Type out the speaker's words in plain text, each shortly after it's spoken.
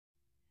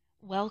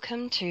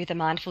Welcome to the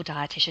Mindful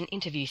Dietitian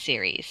interview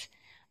series.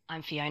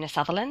 I'm Fiona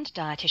Sutherland,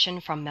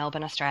 dietitian from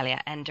Melbourne,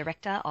 Australia, and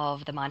director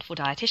of the Mindful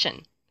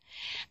Dietitian.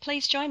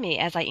 Please join me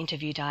as I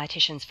interview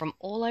dietitians from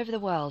all over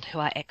the world who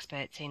are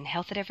experts in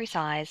health at every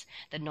size,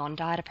 the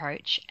non-diet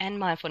approach, and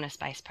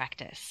mindfulness-based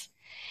practice.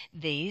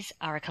 These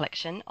are a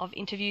collection of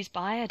interviews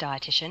by a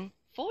dietitian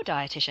for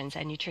dietitians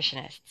and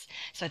nutritionists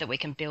so that we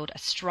can build a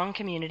strong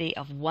community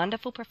of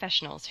wonderful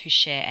professionals who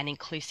share an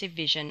inclusive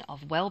vision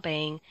of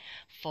well-being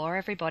for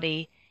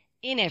everybody,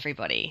 in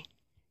everybody.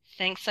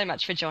 Thanks so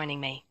much for joining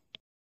me.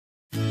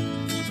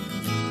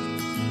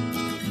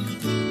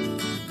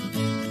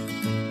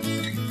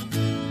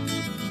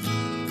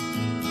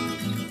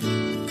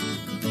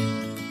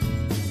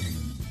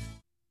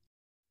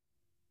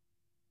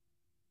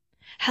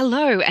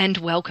 Hello and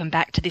welcome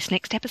back to this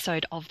next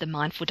episode of the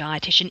Mindful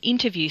Dietitian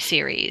interview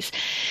series.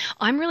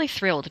 I'm really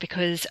thrilled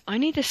because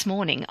only this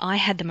morning I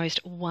had the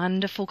most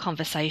wonderful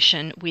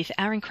conversation with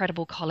our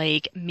incredible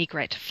colleague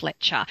Megrette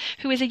Fletcher,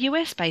 who is a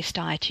US-based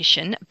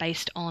dietitian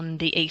based on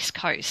the East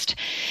Coast.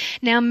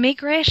 Now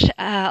Megrette,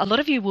 a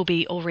lot of you will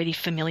be already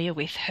familiar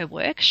with her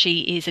work.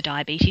 She is a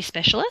diabetes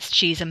specialist,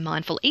 she's a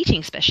mindful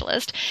eating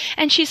specialist,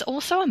 and she's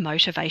also a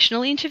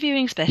motivational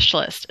interviewing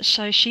specialist.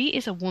 So she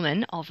is a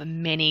woman of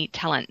many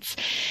talents.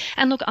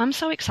 And look, I'm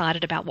so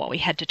excited about what we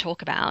had to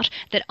talk about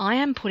that I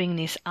am putting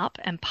this up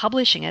and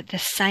publishing it the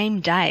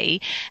same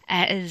day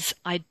as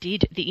I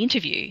did the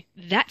interview.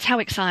 That's how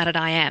excited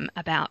I am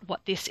about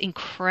what this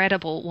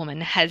incredible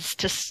woman has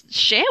to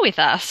share with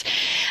us.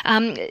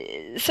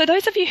 So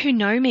those of you who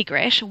know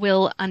Megrette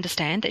will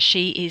understand that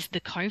she is the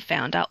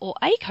co-founder or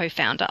a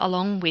co-founder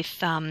along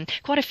with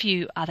quite a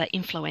few other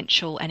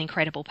influential and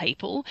incredible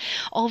people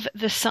of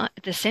the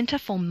Centre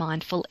for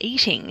Mindful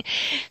Eating.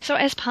 So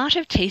as part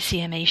of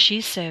TCME,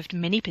 she's served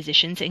many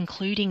positions,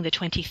 including the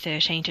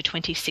 2013 to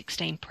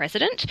 2016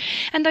 president.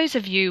 And those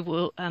of you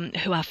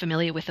who are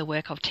familiar with the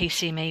work of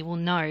TCME will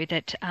know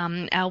that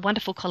our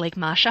wonderful colleague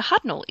Marsha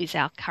Hudnall is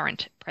our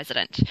current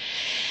president.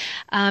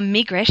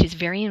 Megrette is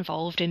very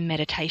involved in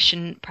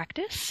meditation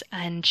practice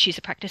and she's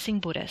a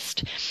practicing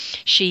Buddhist.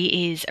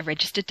 She is a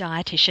registered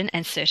dietitian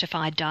and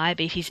certified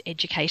diabetes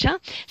educator.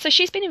 So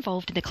she's been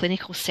involved in the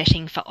clinical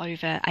setting for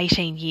over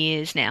 18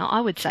 years now. I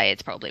would say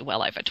it's probably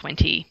well over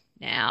 20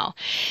 now.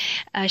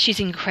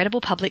 She's an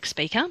incredible public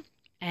speaker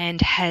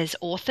and has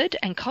authored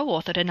and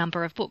co-authored a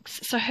number of books.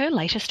 So her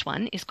latest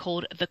one is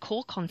called The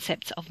Core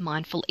Concepts of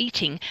Mindful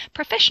Eating,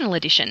 Professional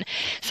Edition.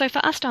 So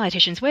for us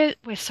dietitians,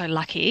 we're so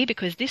lucky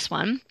because this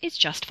one is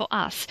just for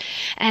us.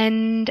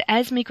 And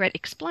as Megrette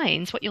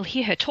explains, what you'll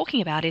hear her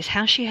talking about is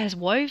how she has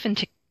woven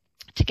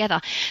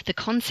together the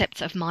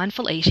concepts of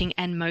mindful eating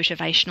and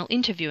motivational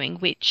interviewing,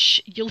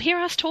 which you'll hear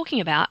us talking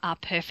about are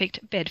perfect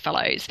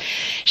bedfellows.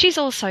 She's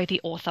also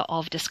the author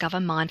of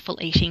Discover Mindful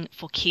Eating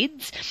for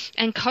Kids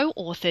and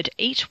co-authored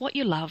Eat What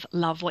You Love,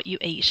 Love What You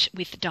Eat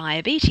with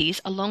Diabetes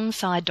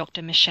alongside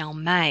Dr. Michelle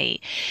May.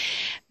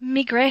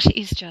 Megrette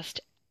is just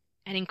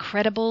an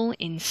incredible,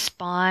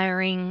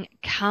 inspiring,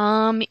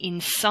 calm,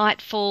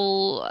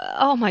 insightful,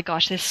 oh my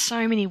gosh, there's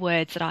so many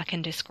words that I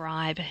can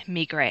describe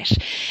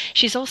Megrette.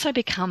 She's also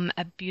become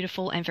a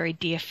beautiful and very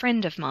dear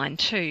friend of mine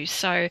too.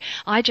 So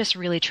I just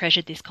really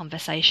treasured this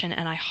conversation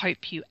and I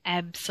hope you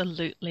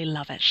absolutely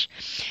love it.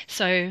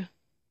 So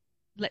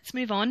let's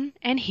move on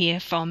and hear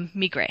from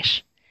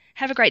Megrette.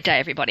 Have a great day,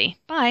 everybody.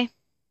 Bye.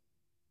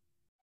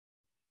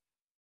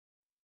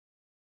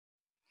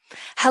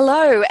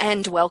 Hello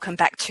and welcome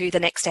back to the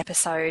next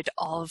episode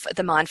of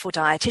The Mindful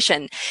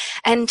Dietitian.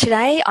 And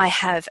today I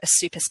have a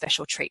super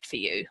special treat for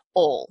you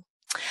all.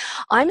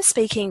 I'm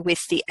speaking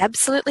with the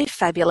absolutely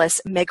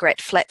fabulous Megrette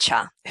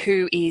Fletcher,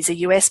 who is a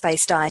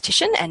US-based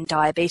dietitian and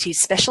diabetes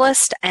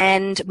specialist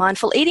and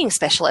mindful eating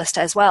specialist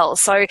as well.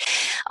 So,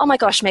 oh my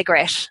gosh,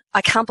 Megrette,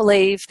 I can't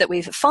believe that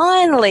we've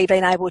finally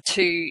been able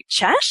to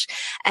chat,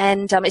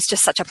 and it's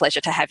just such a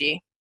pleasure to have you.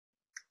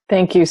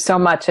 Thank you so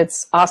much.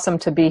 It's awesome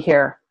to be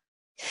here.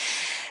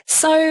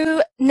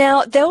 So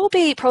now there will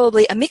be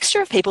probably a mixture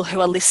of people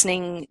who are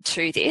listening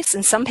to this,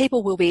 and some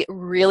people will be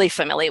really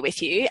familiar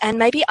with you and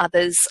maybe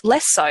others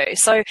less so.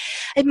 So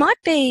it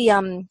might be,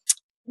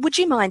 would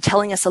you mind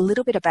telling us a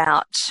little bit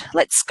about,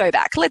 let's go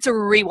back, let's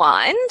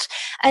rewind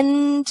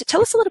and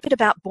tell us a little bit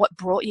about what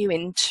brought you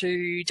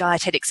into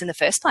dietetics in the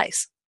first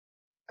place?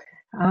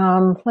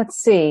 Let's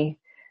see.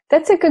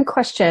 That's a good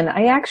question.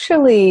 I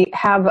actually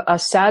have a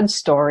sad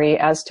story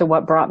as to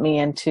what brought me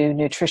into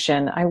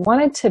nutrition. I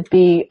wanted to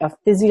be a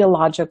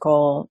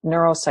physiological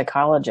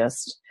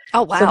neuropsychologist.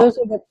 Oh, wow. So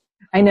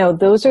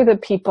those are the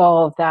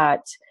people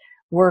that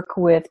work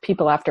with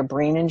people after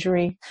brain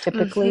injury,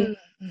 typically.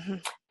 Mm-hmm.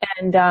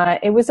 And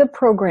it was a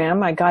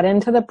program. I got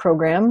into the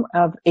program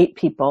of 8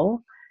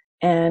 people.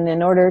 And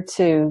in order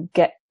to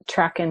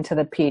track into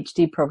the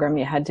PhD program,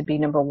 you had to be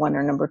number 1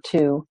 or number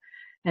 2.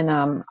 And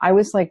I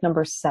was like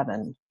number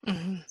 7.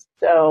 Mm-hmm.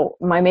 So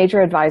my major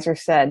advisor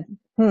said,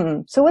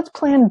 so what's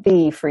plan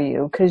B for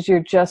you? Because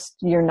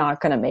you're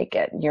not going to make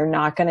it. You're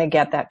not going to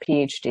get that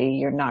PhD.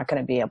 You're not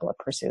going to be able to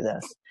pursue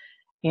this,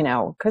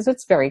 because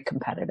it's very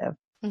competitive.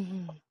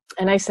 Mm-hmm.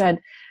 And I said,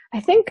 I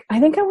think I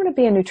want to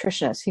be a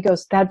nutritionist. He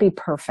goes, that'd be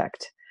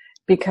perfect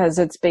because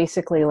it's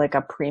basically like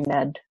a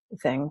pre-med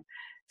thing.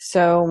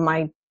 So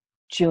my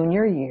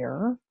junior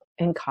year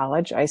in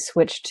college, I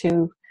switched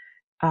to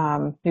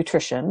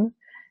nutrition.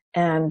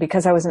 And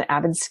because I was an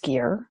avid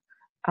skier,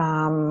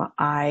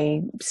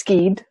 I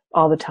skied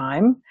all the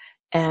time.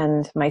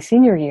 And my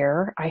senior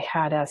year, I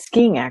had a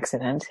skiing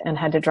accident and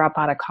had to drop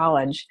out of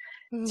college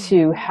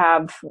to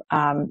have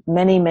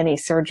many, many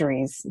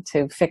surgeries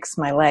to fix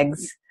my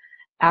legs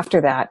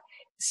after that.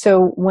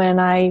 So when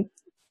I,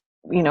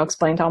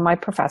 explained to all my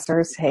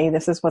professors, hey,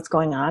 this is what's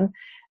going on,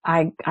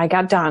 I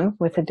got done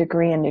with a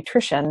degree in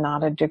nutrition,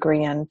 not a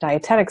degree in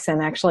dietetics,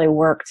 and actually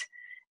worked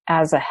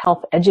as a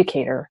health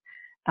educator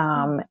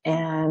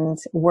and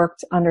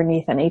worked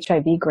underneath an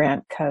HIV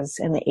grant because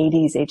in the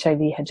 80s,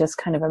 HIV had just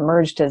kind of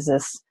emerged as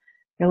this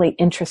really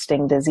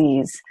interesting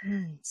disease.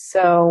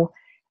 So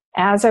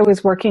as I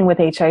was working with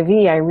HIV,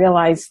 I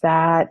realized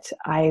that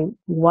I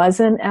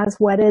wasn't as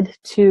wedded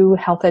to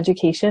health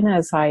education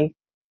as I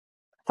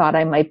thought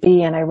I might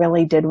be, and I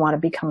really did want to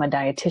become a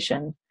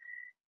dietitian.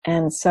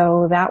 And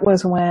so that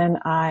was when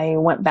I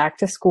went back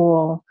to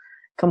school,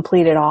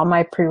 completed all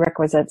my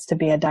prerequisites to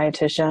be a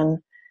dietitian,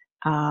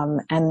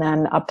 and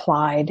then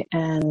applied.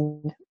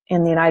 And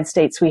in the United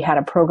States, we had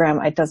a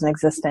program, it doesn't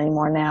exist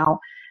anymore now,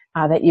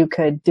 that you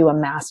could do a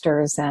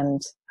master's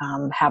and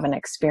have an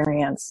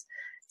experience.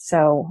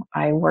 So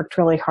I worked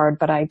really hard,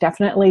 but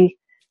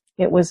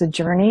it was a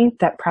journey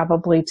that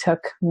probably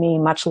took me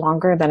much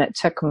longer than it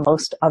took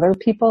most other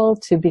people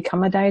to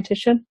become a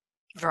dietitian.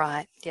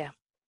 Right, yeah.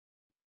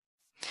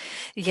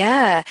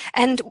 Yeah.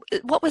 And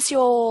what was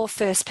your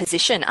first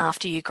position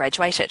after you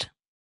graduated?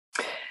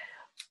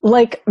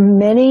 Like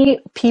many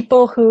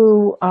people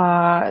who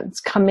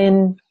come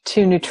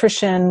into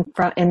nutrition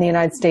in the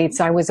United States,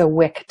 I was a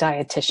WIC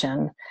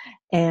dietitian.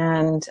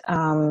 And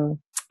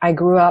I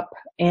grew up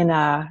in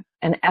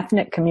an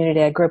ethnic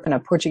community. I grew up in a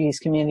Portuguese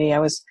community. I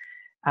was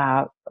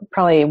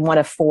probably one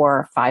of 4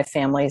 or 5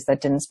 families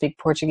that didn't speak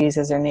Portuguese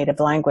as their native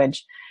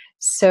language.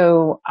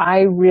 So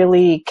I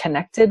really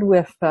connected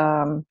with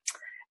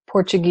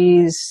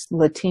Portuguese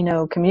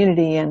Latino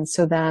community. And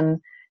so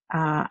then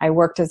I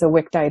worked as a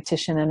WIC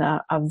dietitian in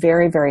a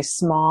very, very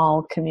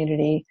small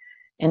community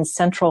in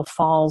Central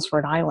Falls,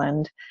 Rhode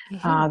Island,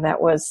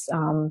 that was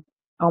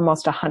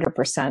almost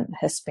 100%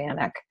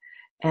 Hispanic.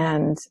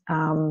 And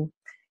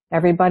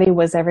everybody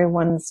was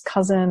everyone's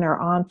cousin or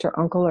aunt or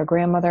uncle or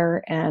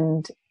grandmother,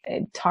 and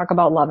talk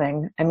about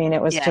loving. I mean,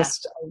 it was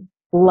just,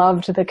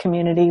 loved the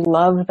community,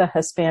 loved the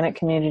Hispanic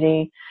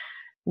community,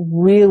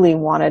 really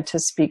wanted to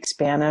speak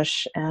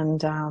Spanish,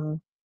 and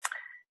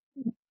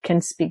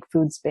can speak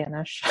food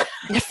Spanish.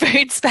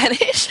 Food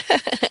Spanish?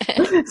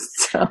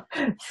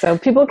 So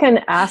people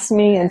can ask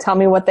me and tell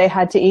me what they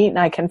had to eat, and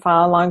I can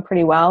follow along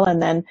pretty well. And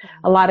then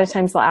a lot of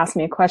times they'll ask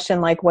me a question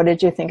like, what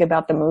did you think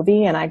about the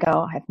movie? And I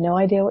go, I have no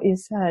idea what you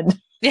said.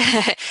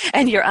 Yeah.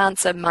 And your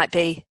answer might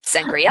be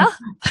sangria.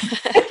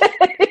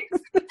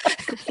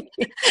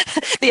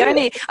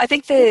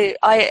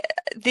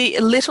 The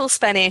little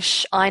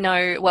Spanish I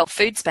know, well,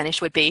 food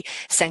Spanish would be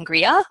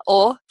sangria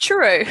or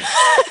churro.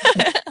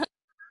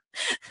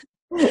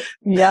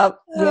 Yep.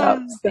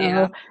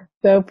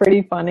 So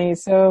pretty funny.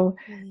 So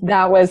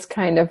that was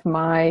kind of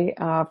my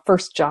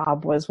first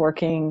job, was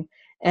working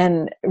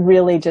and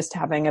really just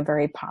having a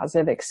very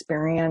positive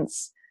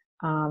experience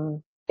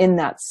in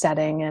that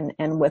setting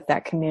and with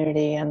that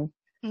community, and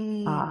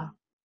enjoying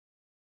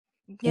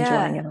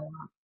it a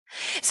lot.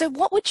 So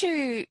what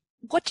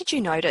did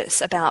you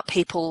notice about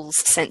people's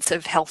sense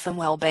of health and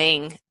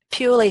well-being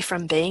purely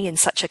from being in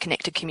such a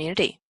connected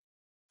community?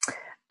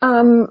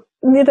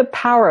 The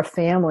power of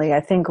family,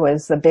 I think,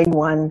 was the big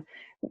one.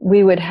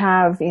 We would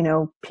have,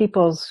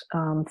 people's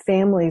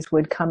families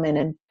would come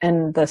in,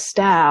 and the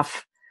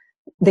staff,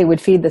 they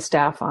would feed the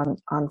staff on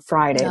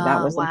Friday.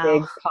 That was a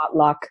big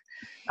potluck.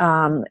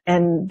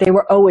 And they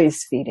were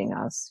always feeding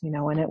us,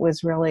 and it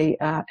was really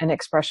an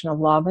expression of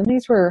love. And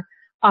these were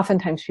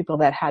oftentimes people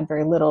that had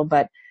very little,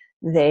 but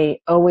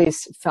they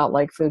always felt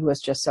like food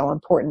was just so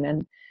important.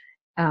 And,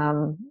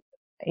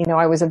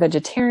 I was a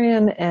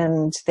vegetarian,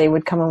 and they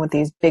would come in with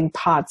these big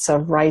pots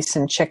of rice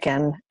and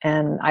chicken.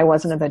 And I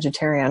wasn't a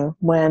vegetarian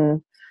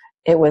when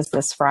it was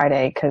this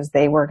Friday, because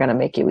they were going to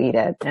make you eat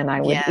it. And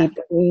I would eat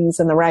the beans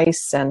and the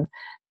rice, and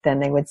then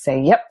they would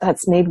say, yep,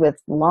 that's made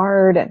with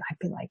lard. And I'd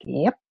be like,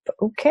 yep,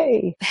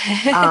 okay.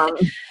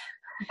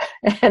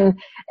 And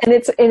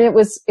it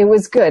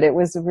was good. It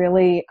was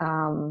really,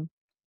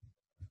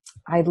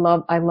 I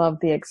love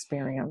the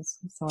experience.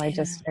 So I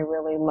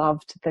really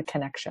loved the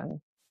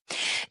connection.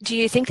 Do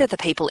you think that the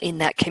people in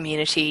that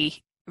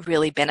community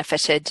really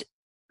benefited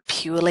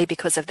purely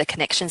because of the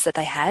connections that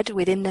they had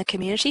within the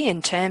community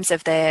in terms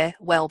of their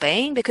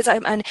well-being? Because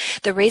and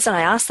the reason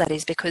I ask that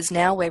is because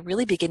now we're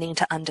really beginning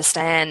to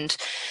understand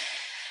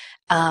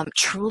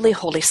truly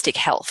holistic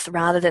health,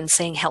 rather than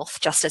seeing health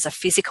just as a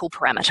physical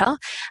parameter.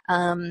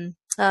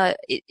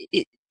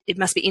 it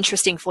must be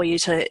interesting for you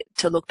to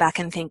look back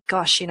and think,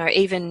 gosh, you know,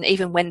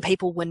 even when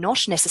people were not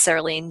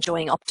necessarily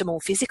enjoying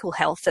optimal physical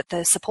health, that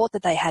the support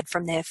that they had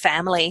from their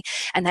family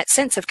and that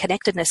sense of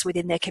connectedness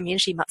within their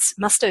community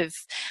must have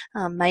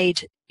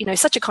made, you know,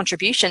 such a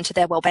contribution to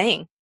their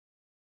well-being.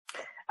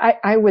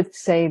 I would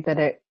say that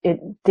it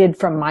did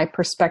from my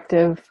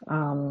perspective.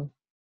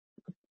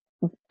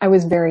 I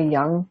was very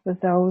young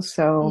with those,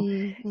 so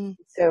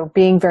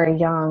being very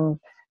young,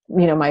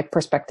 you know, my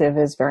perspective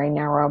is very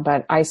narrow,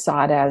 but I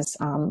saw it as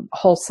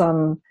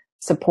wholesome,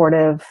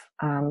 supportive,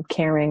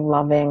 caring,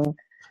 loving.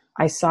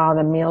 I saw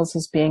the meals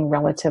as being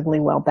relatively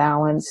well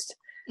balanced.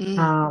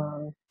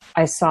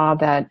 I saw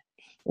that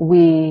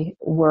we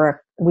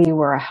were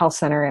a health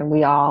center and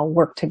we all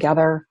worked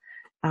together,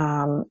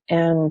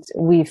 and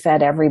we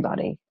fed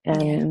everybody.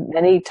 And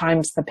many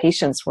times the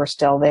patients were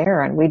still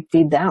there and we'd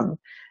feed them.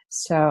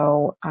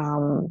 So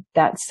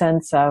that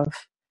sense of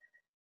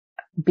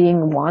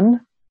being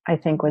one, I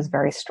think, was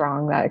very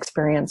strong. That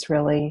experience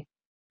really,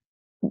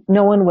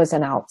 no one was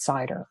an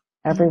outsider.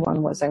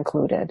 Everyone was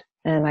included.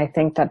 And I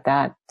think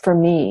that for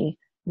me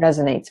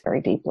resonates very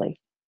deeply.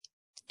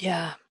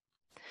 Yeah.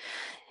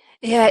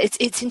 Yeah,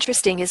 it's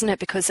interesting, isn't it?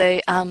 Because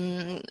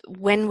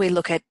when we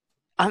look at,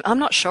 I'm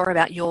not sure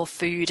about your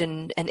food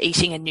and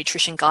eating and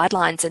nutrition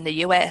guidelines in the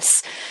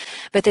US,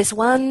 but there's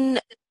one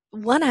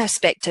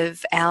aspect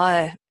of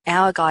our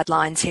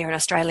guidelines here in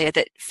Australia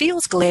that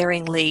feels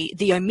glaringly,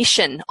 the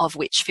omission of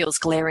which feels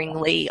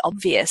glaringly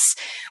obvious,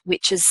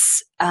 which is,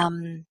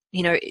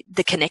 you know,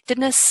 the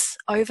connectedness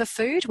over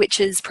food, which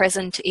is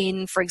present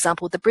in, for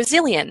example, the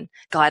Brazilian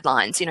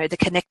guidelines. You know, the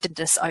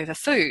connectedness over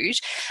food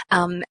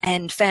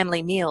and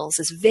family meals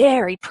is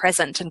very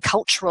present, and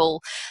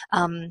cultural,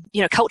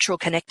 you know, cultural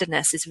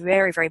connectedness is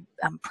very, very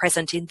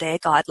present in their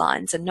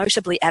guidelines and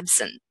notably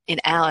absent in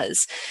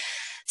ours.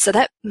 So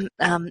that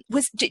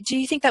do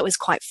you think that was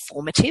quite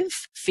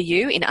formative for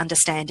you in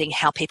understanding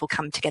how people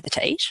come together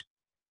to eat?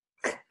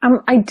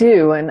 I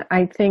do. And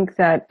I think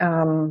that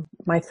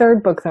my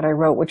third book that I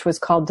wrote, which was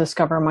called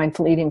Discover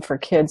Mindful Eating for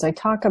Kids, I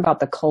talk about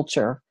the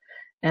culture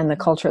and the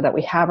culture that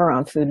we have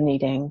around food and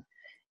eating.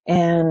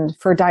 And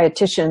for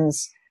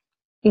dietitians,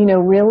 you know,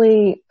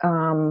 really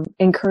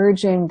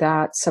encouraging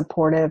that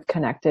supportive,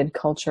 connected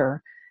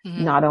culture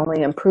not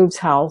only improves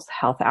health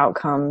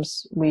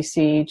outcomes. We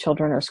see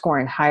children are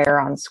scoring higher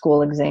on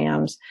school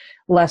exams,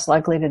 less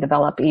likely to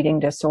develop eating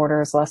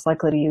disorders, less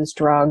likely to use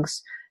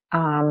drugs.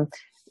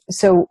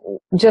 So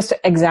just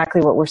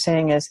exactly what we're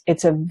saying is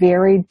it's a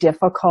very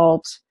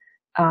difficult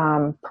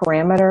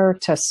parameter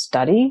to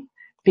study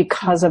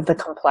because of the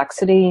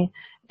complexity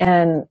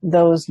and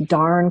those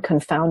darn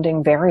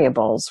confounding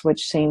variables,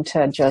 which seem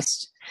to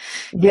just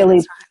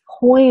really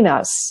point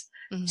us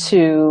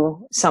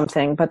to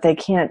something, but they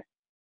can't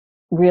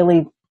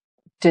really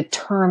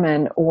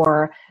determine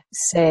or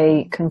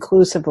say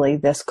conclusively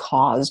this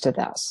caused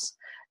this.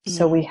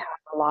 So we have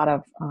a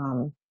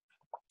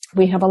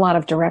lot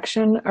of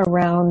direction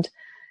around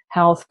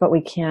health, but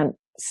we can't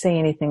say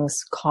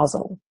anything's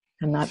causal,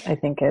 and that I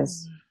think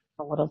is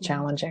a little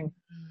challenging.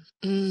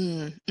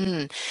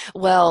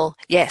 Well,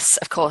 yes,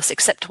 of course,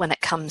 except when it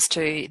comes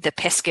to the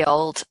pesky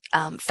old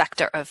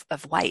factor of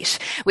weight,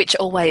 which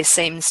always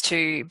seems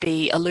to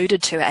be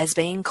alluded to as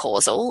being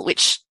causal,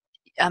 which,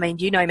 I mean,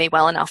 you know me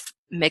well enough,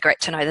 Megrette,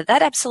 to know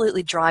that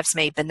absolutely drives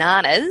me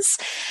bananas.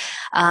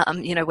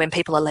 You know, when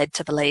people are led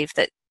to believe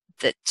that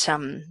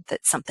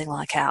something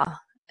like our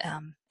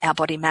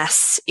body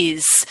mass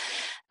is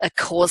a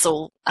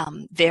causal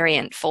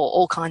variant for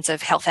all kinds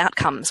of health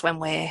outcomes,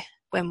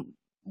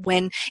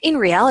 when in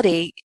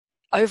reality,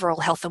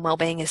 overall health and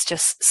well-being is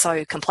just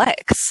so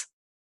complex.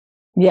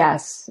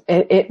 Yes,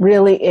 it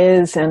really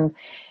is. And,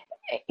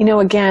 you know,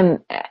 again,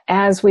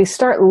 as we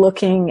start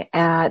looking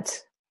at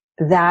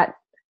that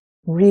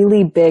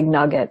really big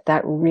nugget,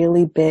 that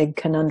really big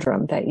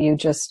conundrum that you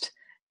just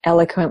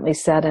eloquently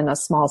said in a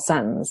small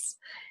sentence,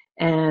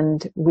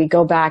 and we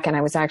go back, and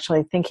I was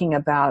actually thinking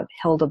about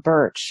Hilda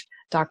Birch,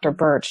 Dr.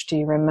 Birch. Do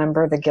you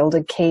remember The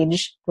Gilded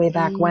Cage way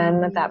back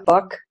when, that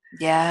book?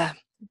 Yeah.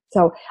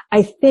 So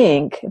I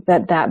think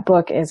that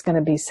book is going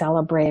to be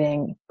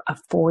celebrating a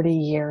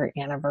 40-year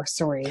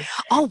anniversary.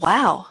 Oh,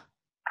 wow.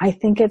 I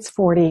think it's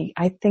 40.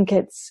 I think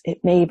it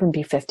may even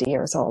be 50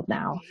 years old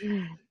now.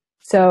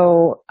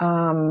 So,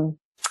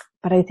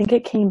 but I think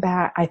it came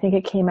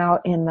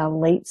out in the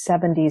late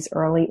 70s,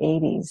 early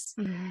 80s.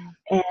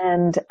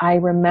 And I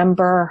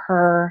remember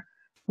her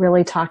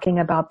really talking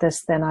about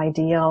this thin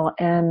ideal.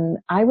 And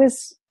I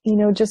was, you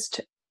know,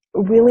 just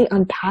really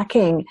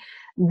unpacking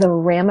the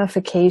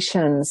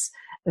ramifications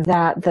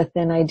that the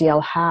thin ideal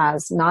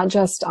has, not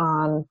just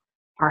on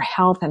our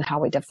health and how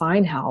we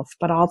define health,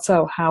 but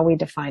also how we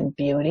define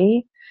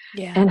beauty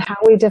and how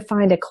we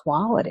define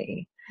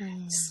equality.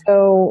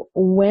 So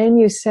when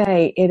you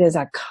say it is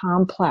a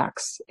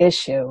complex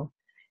issue,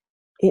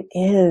 it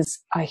is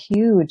a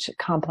huge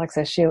complex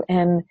issue.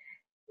 And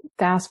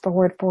fast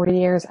forward 40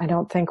 years, I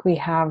don't think we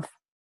have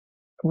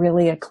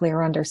really a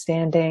clear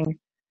understanding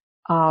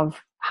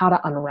of how to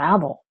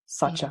unravel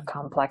such a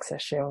complex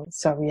issue.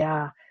 So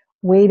yeah,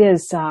 weight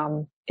is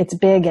it's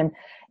big.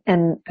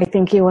 And I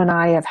think you and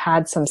I have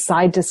had some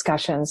side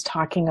discussions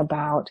talking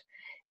about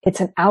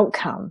it's an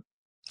outcome.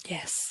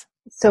 Yes.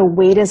 So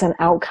weight is an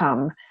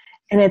outcome,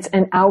 and it's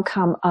an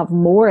outcome of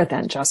more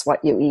than just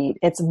what you eat.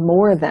 It's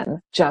more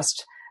than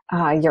just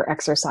your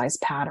exercise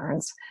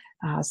patterns.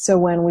 So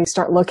when we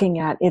start looking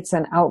at it's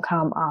an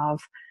outcome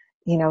of,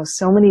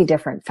 so many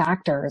different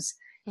factors,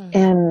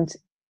 and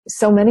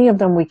so many of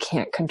them we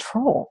can't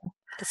control.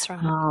 That's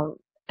right.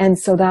 And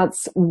so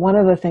that's one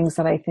of the things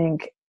that I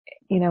think,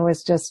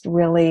 is just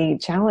really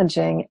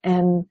challenging.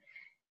 And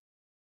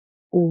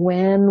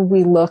when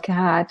we look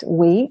at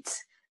weight,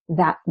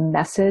 that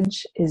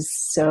message is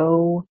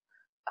so,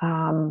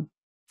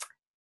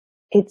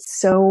 it's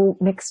so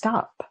mixed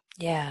up.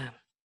 Yeah.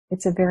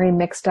 It's a very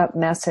mixed up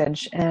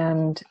message.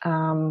 And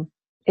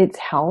its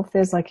health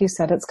is, like you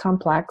said, it's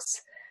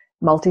complex,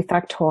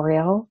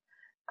 multifactorial.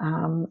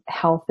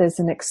 Health is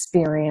an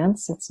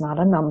experience. It's not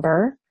a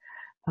number.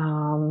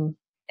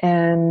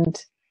 And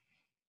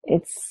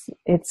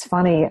it's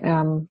funny.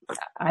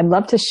 I'd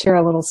love to share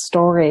a little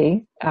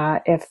story,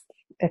 if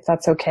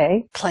that's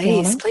okay.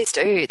 Please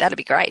do. That'd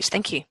be great.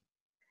 Thank you.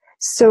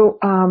 So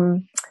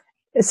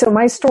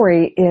my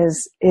story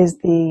is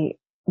the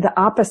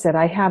opposite.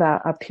 I had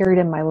a period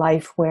in my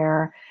life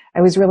where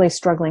I was really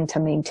struggling to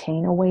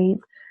maintain a weight.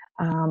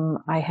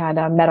 I had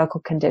a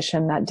medical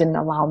condition that didn't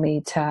allow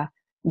me to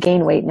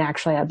gain weight, and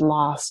actually I'd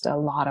lost a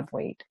lot of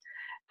weight.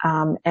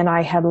 And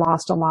I had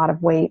lost a lot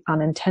of weight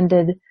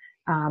unintended.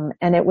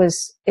 And it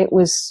was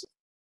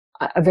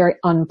a very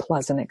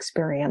unpleasant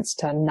experience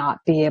to not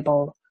be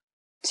able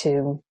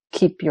to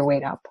keep your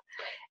weight up.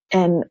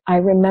 And I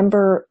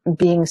remember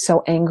being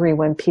so angry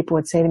when people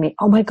would say to me,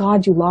 "Oh my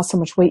God, you lost so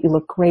much weight. You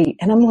look great."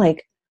 And I'm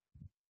like,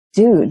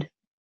 dude,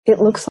 it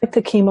looks like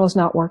the chemo's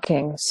not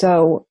working.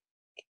 So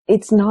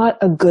it's not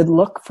a good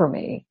look for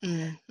me.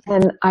 Mm.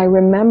 And I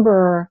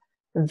remember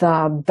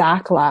the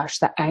backlash,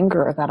 the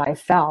anger that I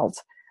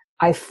felt.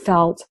 I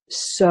felt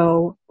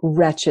so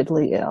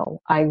wretchedly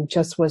ill. I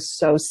just was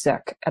so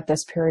sick at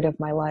this period of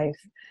my life.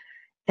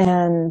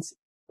 And,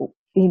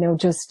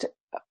 just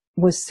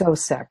was so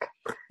sick.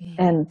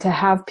 And to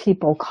have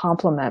people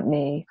compliment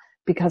me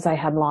because I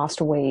had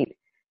lost weight.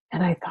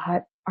 And I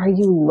thought, are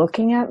you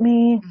looking at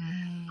me?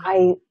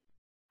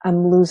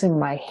 I'm losing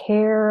my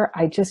hair.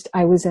 I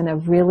was in a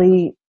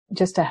really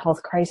just a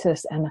health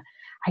crisis. And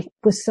I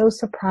was so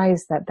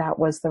surprised that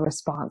was the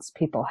response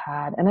people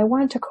had. And I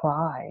wanted to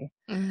cry.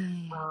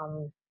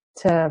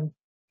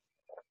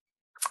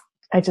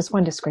 I just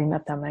wanted to scream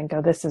at them and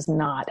go, this is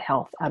not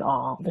health at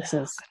all. This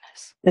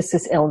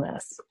is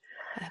illness.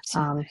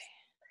 Absolutely.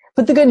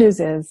 But the good news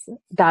is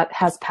that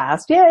has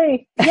passed.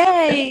 Yay!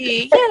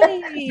 Yay!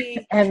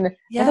 Yay! and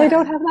I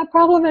don't have that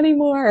problem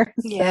anymore.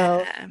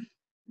 Yeah.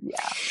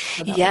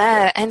 So,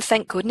 and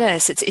thank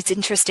goodness. It's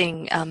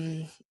interesting,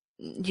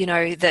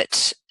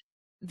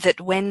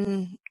 that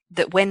when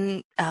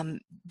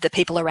the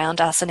people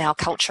around us and our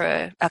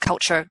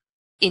culture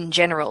in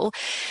general,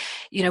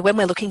 when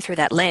we're looking through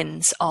that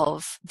lens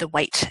of the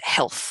weight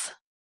health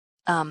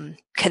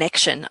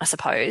connection, I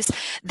suppose,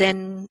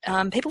 then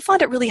people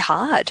find it really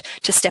hard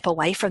to step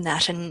away from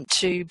that and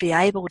to be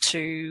able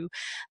to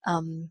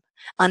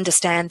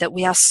understand that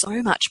we are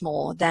so much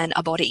more than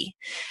a body,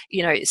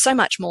 so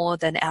much more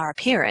than our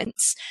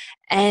appearance.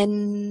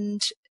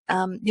 And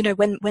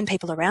when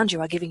people around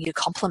you are giving you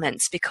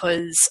compliments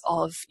because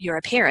of your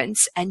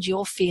appearance and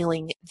you're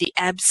feeling the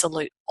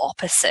absolute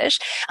opposite.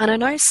 And I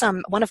know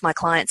one of my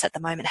clients at the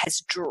moment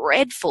has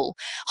dreadful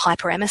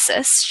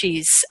hyperemesis.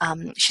 She's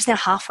now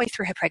halfway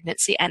through her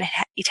pregnancy and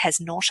it has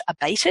not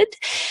abated.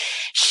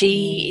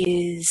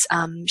 She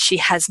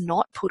has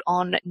not put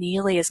on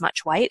nearly as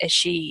much weight as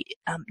she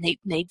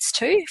needs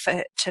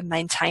to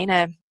maintain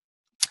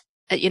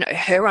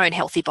her own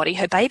healthy body.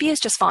 Her baby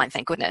is just fine,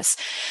 thank goodness.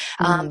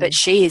 But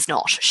she is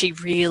not. She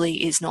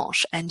really is not.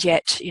 And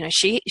yet,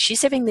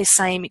 she's having this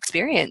same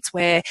experience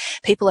where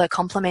people are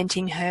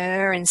complimenting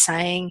her and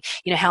saying,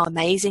 how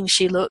amazing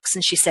she looks.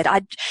 And she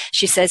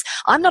says,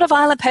 I'm not a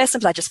violent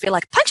person, but I just feel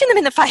like punching them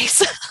in the face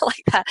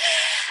like that.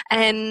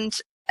 And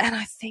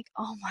I think,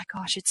 oh my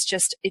gosh, it's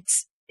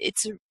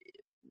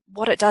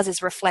what it does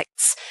is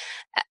reflects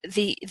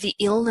the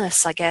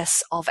illness, I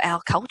guess, of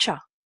our culture.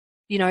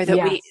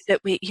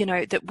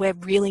 That we're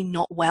really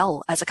not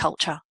well as a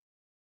culture.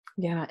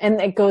 Yeah. And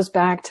it goes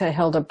back to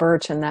Hilda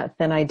Birch and that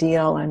thin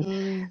ideal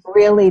and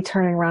really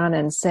turning around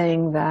and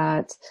saying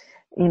that,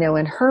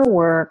 in her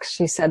work,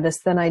 she said this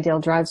thin ideal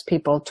drives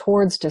people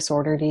towards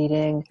disordered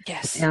eating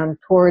and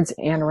towards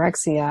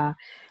anorexia.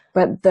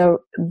 But the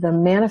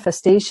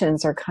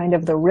manifestations are kind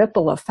of the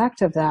ripple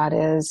effect of that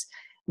is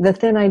the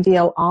thin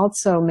ideal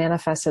also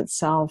manifests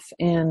itself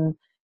in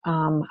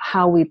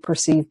how we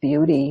perceive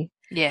beauty.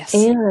 Yes.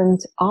 And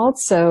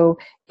also,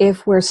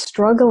 if we're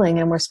struggling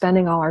and we're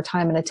spending all our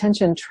time and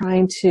attention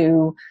trying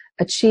to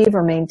achieve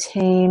or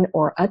maintain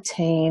or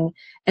attain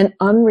an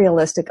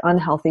unrealistic,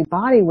 unhealthy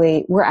body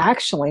weight, we're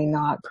actually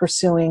not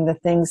pursuing the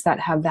things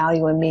that have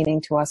value and meaning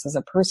to us as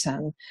a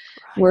person.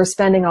 Right. We're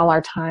spending all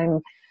our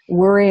time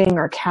worrying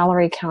or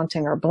calorie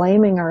counting or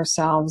blaming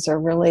ourselves or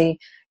really,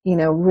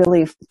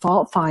 really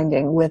fault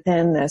finding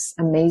within this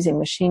amazing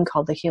machine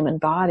called the human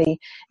body.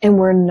 And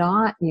we're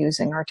not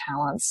using our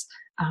talents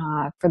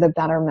for the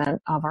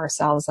betterment of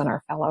ourselves and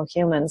our fellow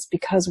humans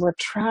because we're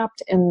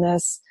trapped in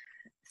this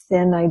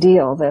thin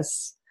ideal,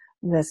 this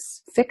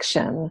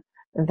fiction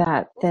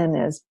that thin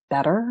is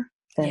better,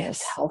 thin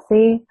is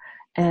healthy,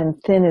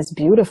 and thin is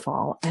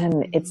beautiful.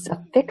 And it's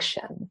a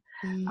fiction.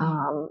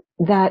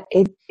 That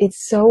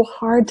it's so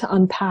hard to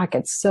unpack.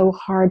 It's so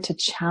hard to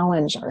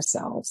challenge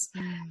ourselves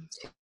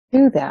to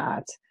do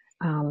that.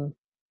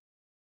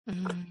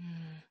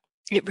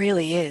 It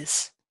really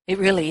is. It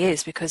really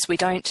is, because we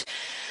don't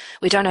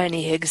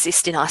only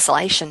exist in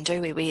isolation,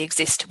 do we? We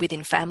exist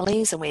within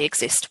families and we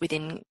exist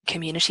within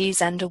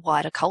communities and a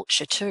wider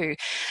culture too.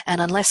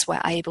 And unless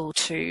we're able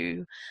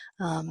to,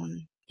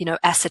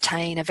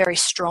 ascertain a very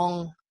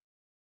strong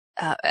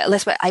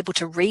unless we're able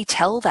to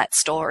retell that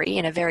story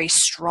in a very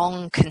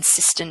strong,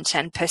 consistent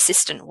and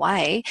persistent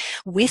way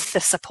with the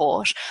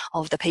support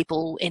of the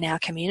people in our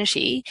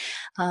community,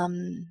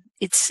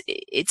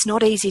 it's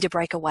not easy to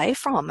break away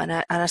from.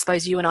 And I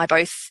suppose you and I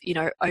both,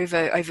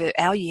 over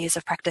our years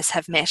of practice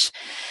have met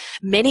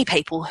many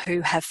people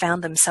who have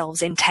found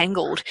themselves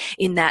entangled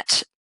in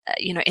that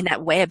in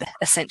that web,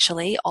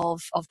 essentially,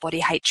 of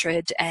body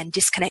hatred and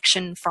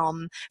disconnection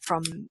from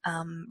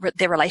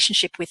their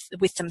relationship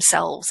with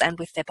themselves and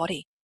with their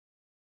body.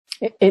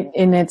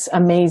 And it's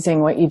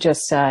amazing what you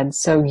just said.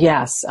 So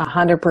yes,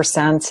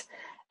 100%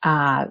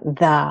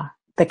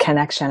 the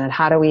connection, and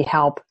how do we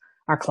help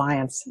our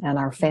clients and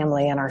our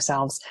family and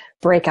ourselves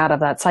break out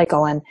of that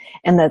cycle, and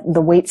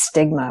the weight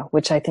stigma,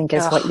 which I think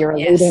is what you're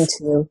alluding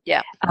to.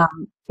 Yeah.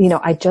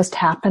 I just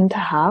happen to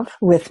have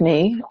with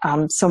me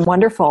some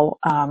wonderful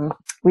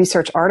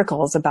research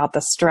articles about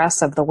the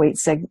stress of the weight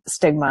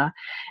stigma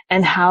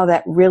and how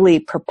that really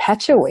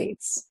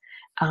perpetuates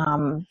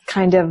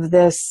kind of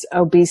this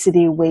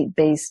obesity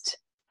weight-based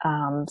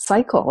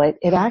cycle.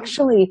 It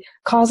actually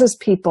causes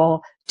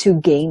people to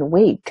gain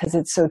weight because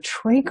it's so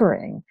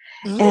triggering.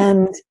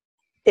 And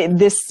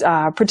this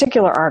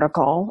particular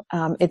article,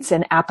 it's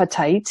in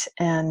Appetite,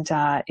 and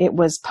it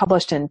was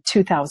published in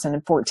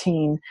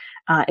 2014.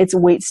 It's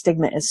Weight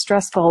Stigma is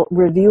Stressful,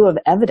 Review of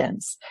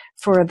Evidence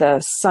for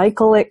the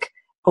Cyclic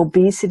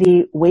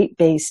Obesity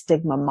Weight-Based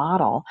Stigma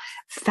Model.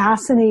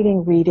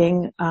 Fascinating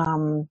reading.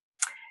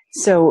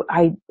 So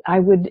I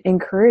would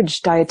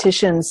encourage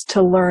dietitians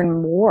to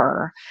learn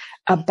more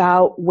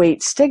about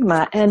weight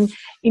stigma. And,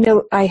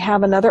 I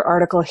have another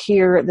article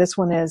here. This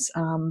one is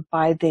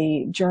by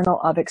the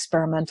Journal of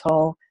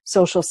Experimental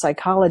Social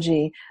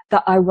Psychology,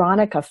 The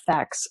Ironic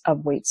Effects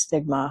of Weight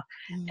Stigma.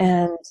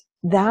 And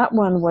that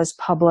one was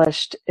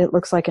published, it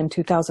looks like, in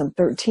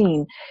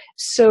 2013.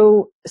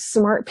 So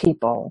smart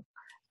people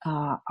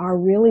are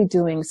really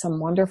doing some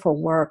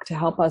wonderful work to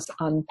help us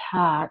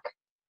unpack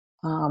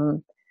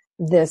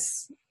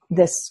this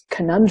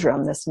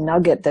conundrum, this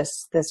nugget,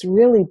 this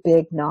really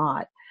big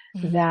knot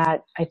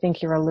that I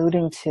think you're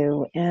alluding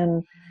to.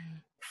 And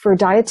for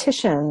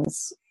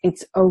dietitians,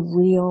 it's a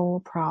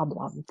real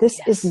problem.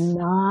 This is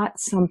not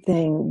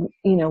something,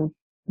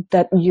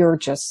 that you're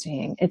just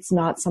seeing. It's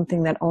not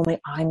something that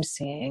only I'm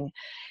seeing.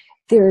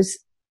 There's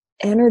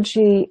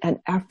energy and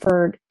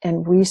effort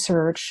and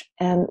research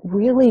and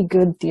really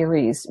good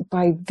theories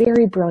by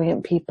very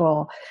brilliant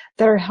people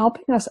that are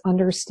helping us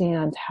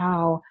understand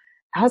how,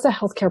 as a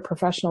healthcare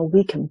professional,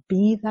 we can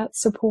be that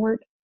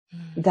support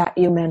that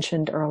you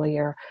mentioned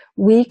earlier.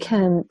 We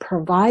can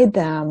provide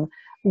them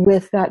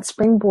with that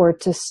springboard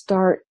to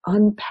start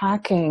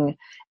unpacking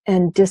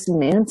and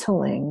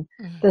dismantling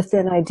the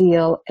thin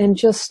ideal and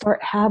just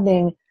start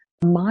having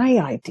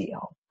my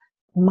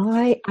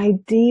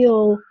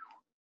ideal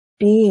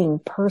being,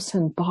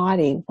 person,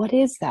 body. What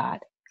is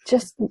that?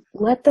 Just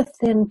let the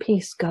thin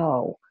piece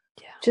go.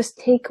 Yeah. Just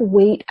take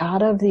weight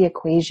out of the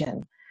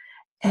equation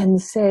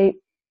and say,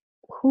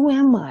 who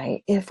am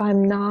I if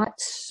I'm not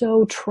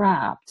so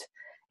trapped,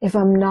 if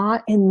I'm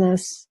not in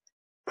this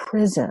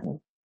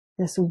prison,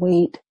 this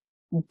weight-biased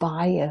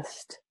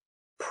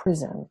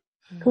prison?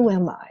 Who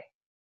am I?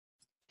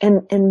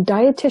 And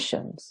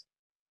dietitians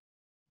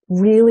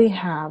really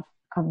have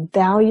a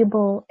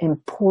valuable,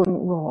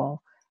 important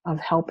role of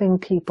helping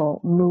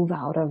people move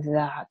out of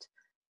that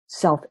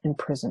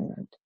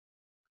self-imprisonment.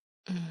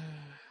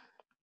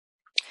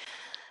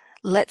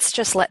 Let's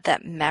just let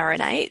that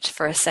marinate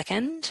for a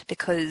second,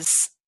 because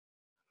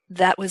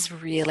that was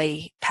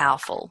really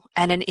powerful,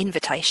 and an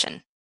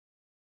invitation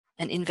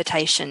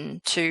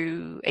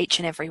to each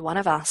and every one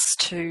of us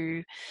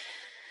to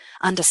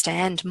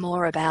understand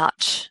more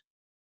about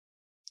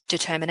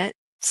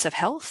determinants of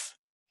health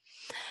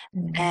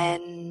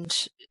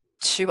and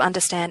to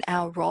understand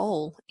our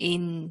role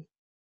in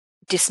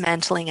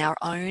dismantling our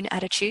own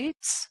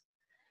attitudes,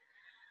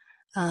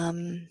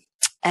 and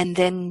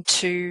then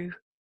to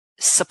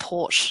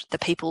support the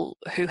people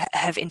who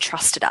have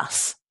entrusted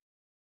us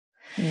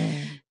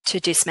to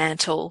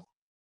dismantle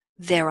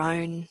their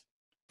own,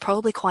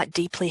 probably quite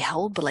deeply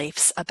held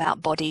beliefs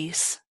about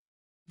bodies,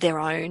 their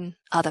own,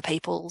 other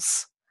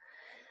people's,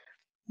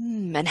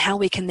 And how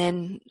we can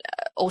then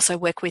also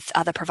work with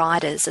other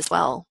providers as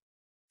well,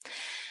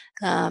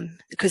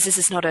 because this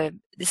is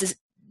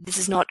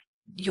not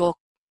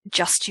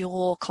just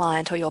your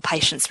client or your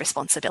patient's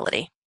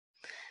responsibility.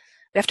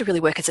 We have to really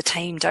work as a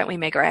team, don't we,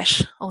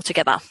 Megrette, all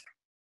together?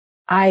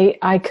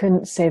 I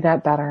couldn't say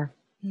that better.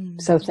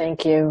 So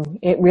thank you.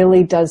 It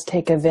really does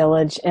take a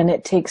village, and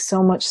it takes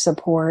so much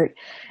support.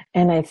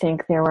 And I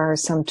think there are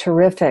some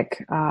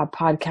terrific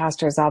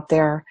podcasters out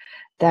there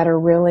that are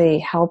really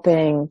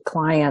helping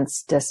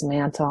clients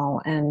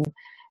dismantle. And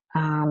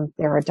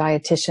there are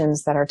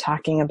dietitians that are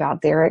talking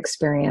about their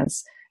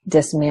experience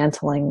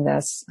dismantling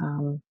this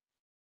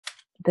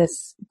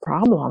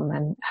problem.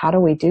 And how do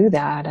we do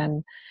that?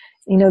 And,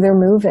 they're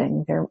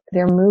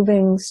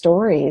moving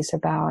stories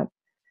about,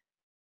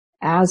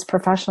 as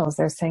professionals,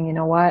 they're saying, you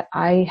know what,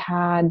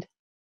 I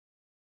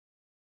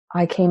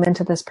came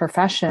into this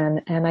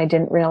profession and I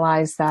didn't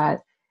realize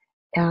that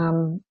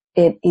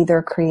it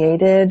either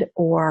created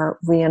or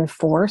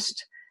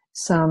reinforced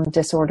some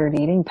disordered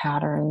eating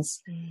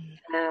patterns.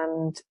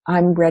 And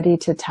I'm ready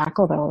to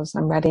tackle those.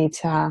 I'm ready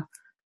to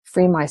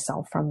free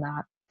myself from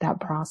that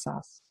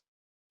process.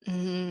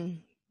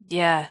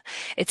 Yeah,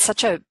 it's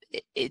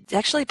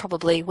actually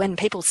probably when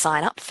people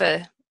sign up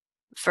for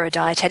a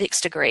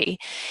dietetics degree,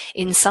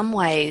 in some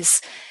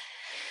ways,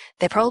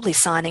 they're probably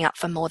signing up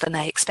for more than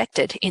they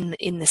expected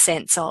in the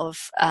sense of,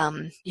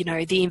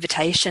 the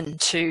invitation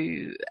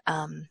to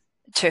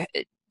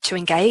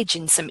engage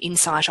in some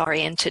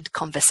insight-oriented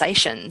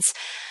conversations,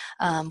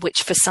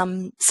 which for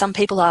some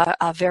people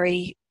are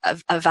very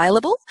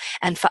available,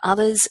 and for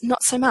others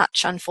not so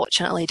much,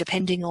 unfortunately,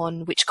 depending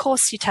on which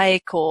course you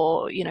take,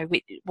 or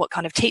what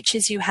kind of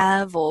teachers you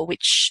have, or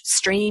which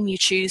stream you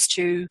choose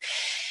to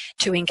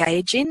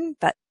engage in.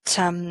 But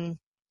you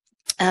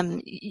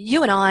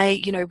and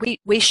I,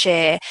 we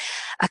share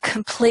a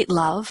complete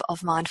love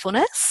of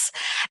mindfulness,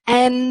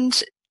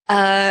 and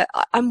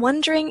I'm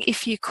wondering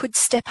if you could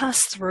step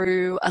us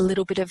through a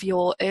little bit of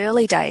your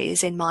early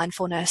days in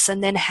mindfulness,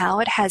 and then how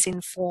it has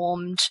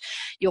informed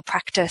your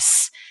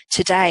practice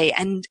today.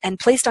 And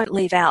please don't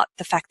leave out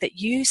the fact that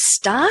you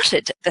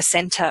started the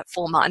Centre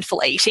for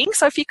Mindful Eating.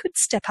 So if you could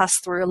step us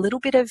through a little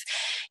bit of,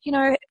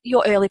 your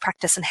early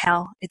practice and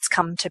how it's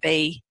come to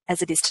be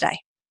as it is today.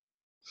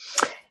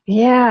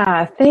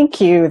 Yeah,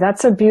 thank you.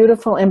 That's a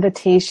beautiful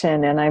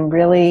invitation, and I'm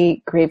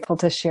really grateful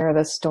to share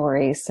this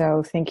story.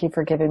 So thank you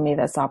for giving me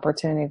this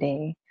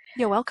opportunity.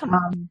 You're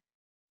welcome.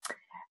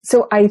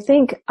 So I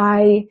think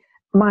my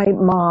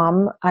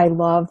mom, I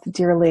loved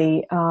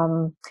dearly.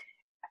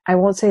 I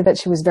won't say that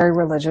she was very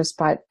religious,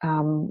 but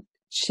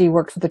she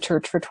worked for the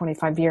church for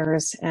 25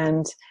 years.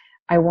 And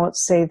I won't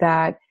say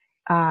that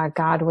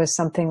God was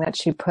something that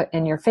she put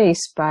in your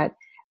face, but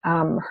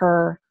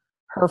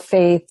her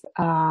faith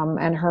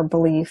and her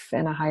belief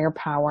in a higher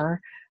power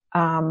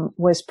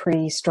was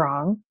pretty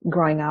strong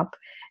growing up.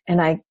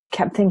 And I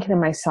kept thinking to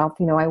myself,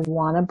 I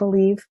want to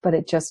believe, but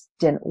it just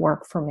didn't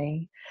work for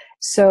me.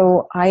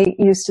 So I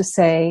used to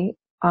say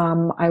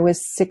I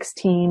was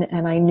 16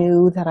 and I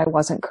knew that I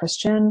wasn't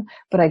Christian,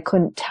 but I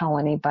couldn't tell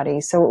anybody.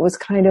 So it was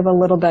kind of a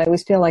little bit, I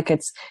always feel like I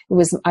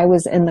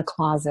was in the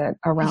closet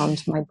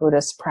around my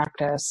Buddhist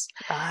practice.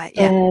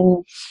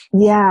 And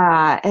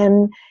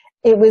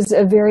it was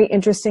a very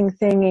interesting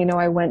thing.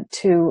 I went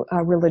to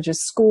a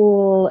religious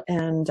school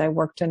and I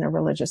worked in a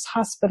religious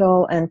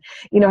hospital, and,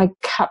 I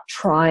kept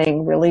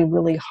trying really,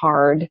 really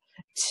hard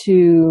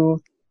to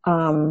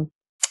follow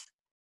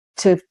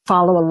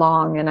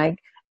along. And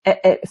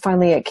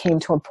finally it came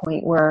to a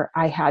point where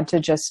I had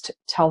to just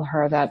tell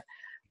her that,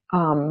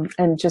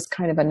 and just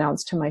kind of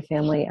announce to my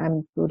family,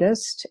 I'm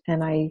Buddhist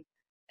and I'm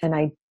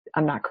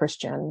not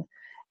Christian.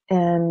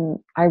 And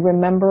I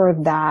remember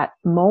that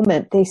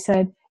moment they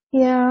said,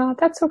 yeah,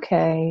 that's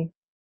okay.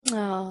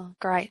 Oh,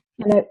 great.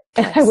 And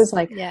I was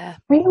like, yeah,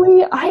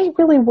 really? I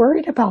really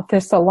worried about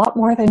this a lot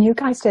more than you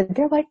guys did.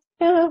 They're like,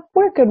 yeah,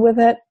 we're good with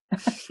it.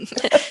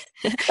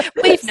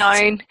 We've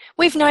known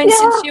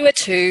since you were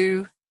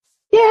 2.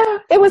 Yeah,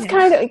 it was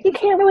kind of, you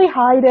can't really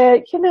hide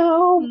it, you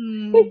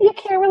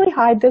can't really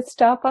hide this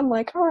stuff. I'm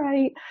like, all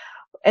right.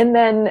 And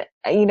then,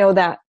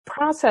 that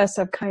process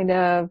of kind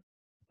of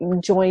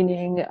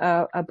joining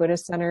a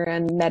Buddhist center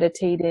and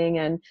meditating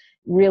and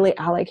really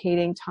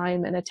allocating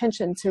time and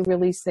attention to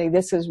really say,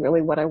 this is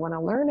really what I want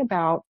to learn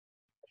about.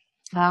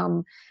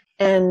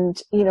 And,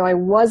 I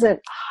wasn't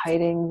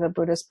hiding the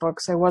Buddhist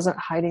books. I wasn't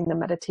hiding the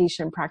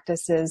meditation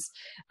practices.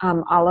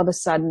 All of a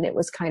sudden it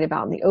was kind of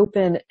out in the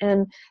open.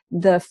 And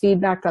the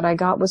feedback that I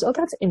got was, oh,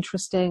 that's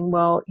interesting.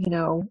 Well,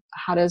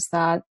 how does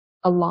that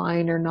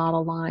align or not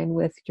align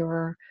with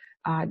your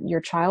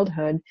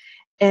childhood?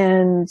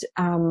 And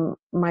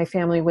my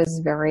family was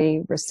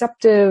very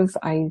receptive.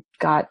 I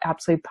got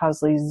absolutely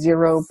positively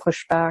zero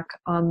pushback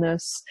on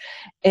this.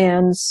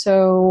 And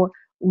so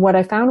what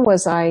I found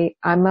was I'm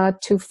a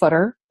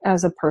 2-footer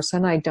as a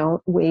person. I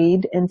don't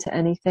wade into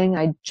anything.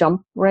 I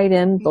jump right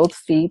in, both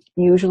feet,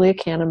 usually a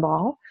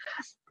cannonball.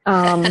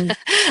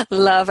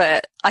 Love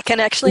it. I can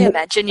actually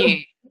imagine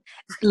you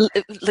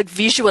like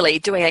visually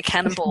doing a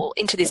cannonball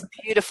into this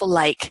beautiful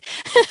lake.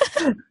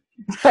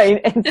 Right,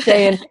 and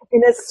saying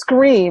in a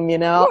scream, you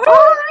know,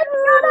 oh,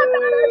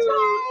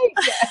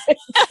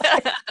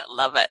 I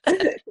love it.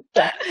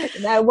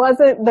 and I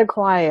wasn't the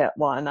quiet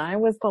one. I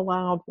was the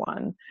loud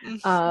one.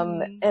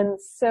 Mm-hmm. And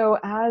so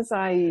as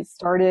I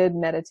started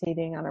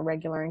meditating on a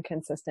regular and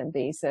consistent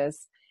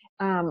basis,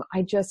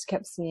 I just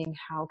kept seeing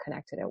how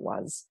connected it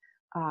was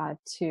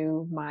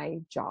to my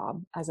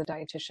job as a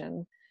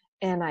dietitian.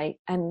 And I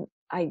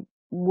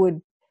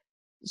would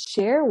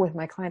share with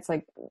my clients,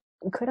 like,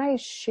 could I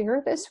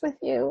share this with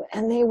you?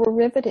 And they were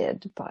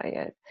riveted by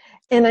it.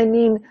 And I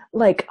mean,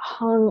 like,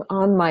 hung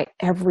on my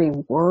every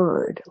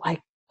word,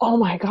 like, oh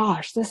my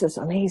gosh, this is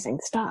amazing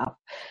stuff.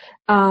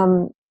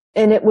 And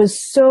it was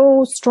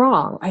so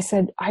strong. I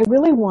said, I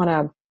really want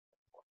to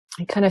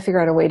kind of figure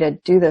out a way to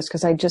do this,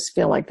 because I just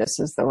feel like this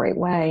is the right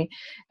way.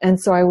 And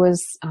so I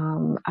was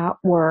at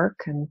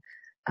work, and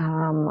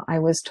I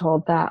was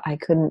told that I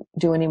couldn't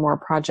do any more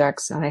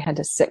projects, and I had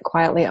to sit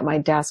quietly at my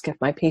desk if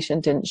my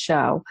patient didn't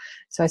show.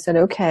 So I said,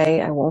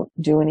 okay, I won't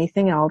do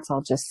anything else.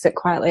 I'll just sit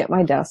quietly at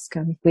my desk.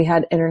 And we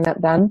had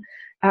internet then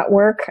at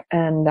work.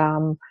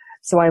 And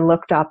so I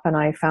looked up and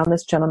I found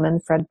this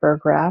gentleman, Fred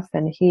Burgraff,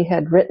 and he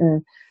had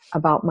written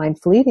about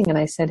mindful eating. And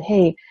I said,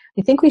 hey,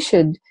 I think we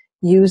should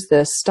use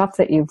this stuff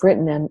that you've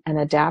written and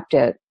adapt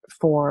it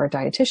for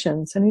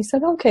dietitians. And he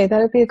said, okay,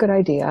 that would be a good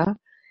idea.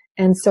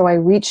 And so I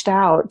reached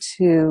out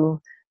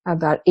to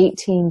about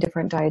 18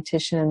 different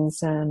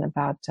dietitians and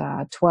about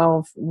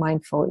 12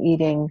 mindful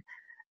eating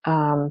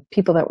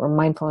people that were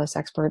mindfulness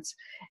experts,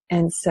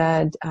 and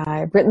said,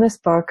 I've written this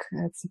book.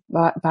 It's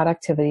about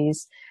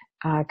activities.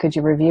 Could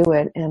you review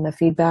it? And the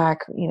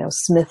feedback,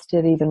 smithed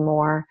it even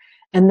more.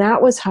 And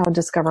that was how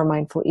Discover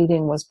Mindful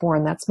Eating was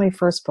born. That's my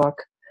first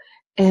book.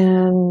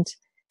 And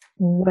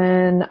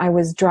when I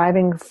was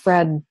driving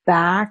Fred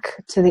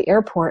back to the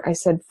airport, I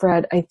said,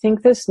 Fred, I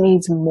think this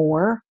needs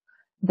more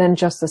than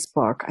just this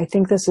book. I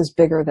think this is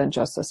bigger than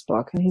just this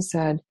book. And he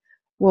said,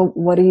 well,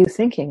 what are you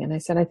thinking? And I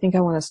said, I think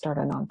I want to start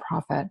a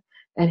nonprofit.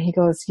 And he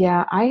goes,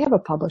 yeah, I have a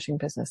publishing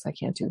business. I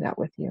can't do that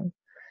with you.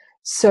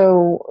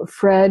 So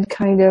Fred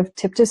kind of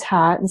tipped his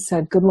hat and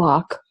said, good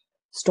luck,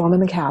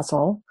 storming the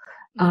castle.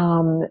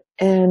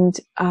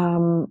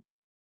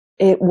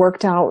 It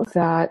worked out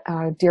that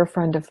a dear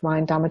friend of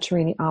mine,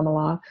 Dhammacharini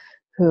Amala,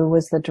 who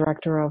was the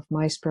director of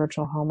my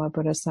spiritual home, a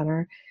Buddhist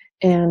center,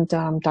 and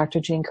Dr.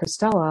 Jean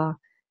Christella,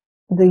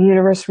 the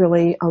universe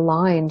really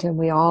aligned, and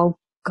we all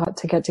got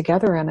to get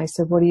together. And I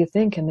said, what do you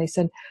think? And they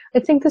said,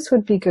 I think this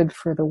would be good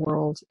for the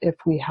world if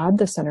we had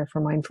the Center for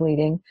Mindful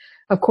Eating.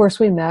 Of course,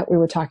 we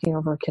were talking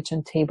over a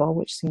kitchen table,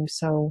 which seemed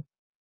so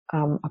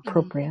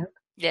appropriate.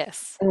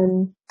 Yes.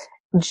 And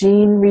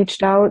Jean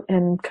reached out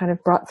and kind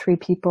of brought 3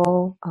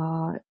 people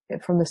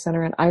from the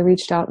center, and I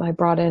reached out and I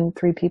brought in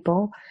 3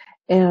 people,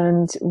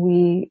 and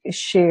we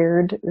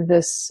shared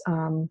this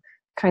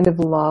kind of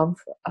love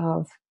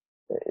of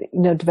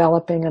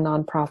developing a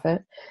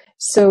nonprofit.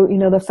 So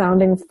the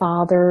founding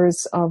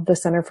fathers of the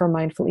Center for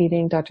Mindful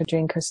Eating, Dr.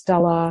 Jane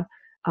Christella,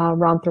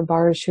 Ron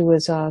Thrbarge, who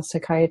was a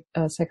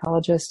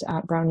psychologist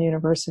at Brown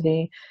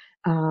University,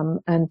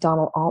 and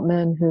Donald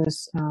Altman,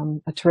 who's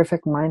a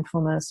terrific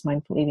mindful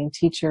eating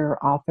teacher,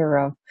 author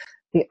of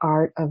The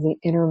Art of the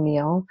Inner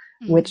Meal,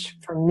 which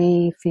for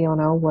me,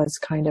 Fiona, was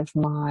kind of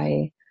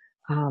my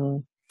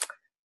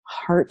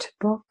heart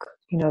book.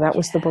 That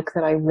was the book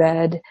that I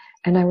read,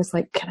 and I was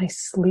like, can I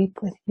sleep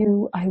with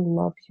you? I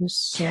love you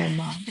so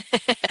much.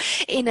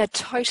 In a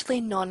totally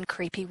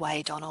non-creepy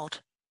way, Donald.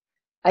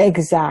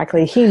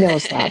 Exactly. He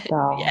knows that,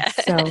 though. Yeah.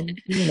 So,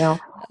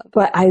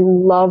 but I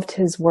loved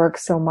his work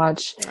so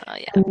much. Oh,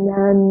 yeah. And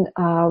then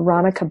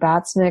Rana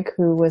Kabatsnik,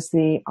 who was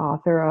the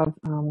author of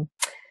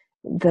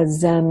the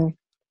Zen,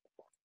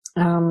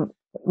 the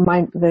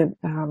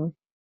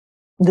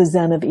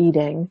Zen of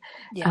Eating.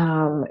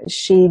 Yeah.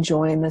 She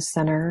joined the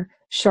center.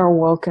 Char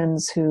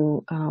Wilkins,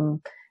 who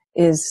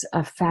is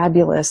a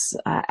fabulous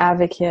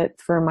advocate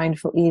for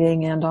mindful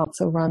eating and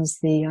also runs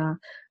the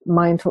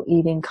Mindful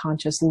Eating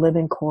Conscious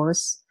Living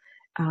course.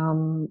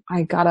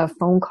 I got a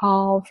phone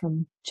call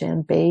from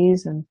Jan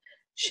Bays, and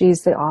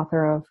she's the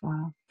author of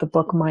the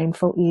book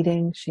Mindful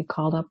Eating. She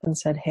called up and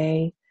said,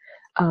 hey.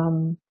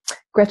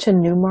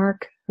 Gretchen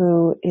Newmark,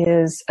 who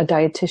is a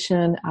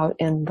dietitian out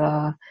in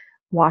the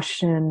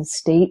Washington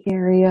State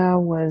area,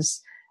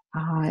 was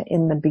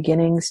in the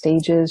beginning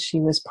stages. She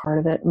was part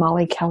of it.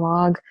 Molly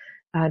Kellogg,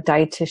 a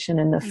dietitian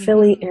in the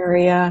Philly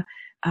area,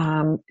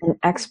 an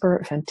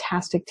expert,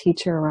 fantastic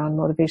teacher around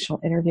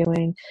motivational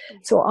interviewing.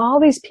 So all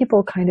these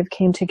people kind of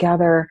came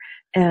together,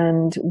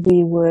 and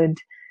we would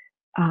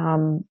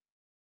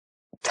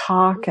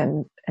talk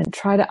and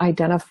try to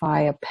identify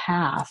a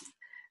path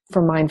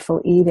for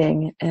mindful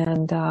eating.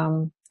 And,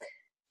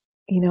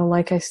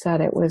 like I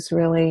said, it was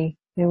really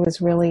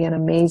an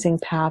amazing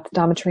path.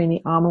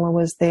 Dhammacharini Amala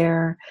was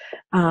there.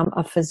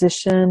 A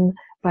physician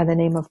by the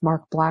name of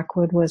Mark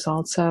Blackwood was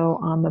also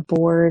on the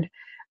board.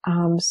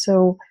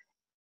 So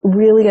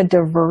really a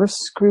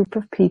diverse group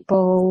of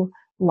people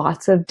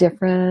lots of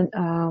different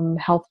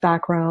health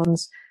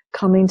backgrounds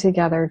coming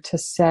together to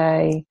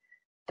say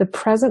the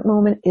present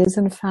moment is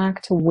in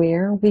fact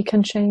where we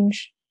can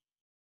change.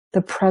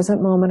 The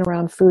present moment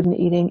around food and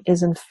eating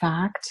is in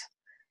fact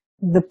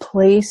the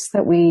place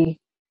that we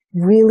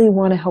really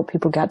want to help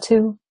people get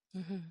to.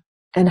 Mm-hmm.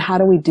 And how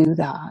do we do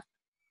that?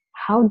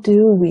 How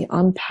do we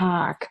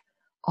unpack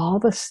all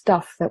the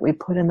stuff that we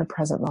put in the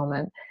present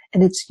moment?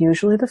 And it's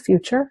usually the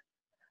future.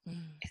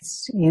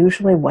 It's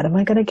usually, what am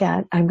I going to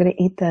get? I'm going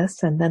to eat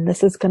this, and then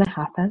this is going to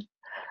happen.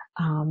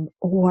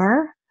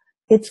 Or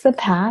it's the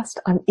past.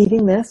 I'm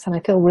eating this, and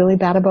I feel really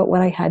bad about what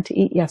I had to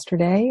eat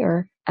yesterday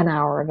or an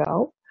hour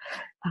ago.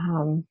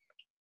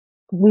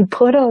 We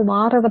put a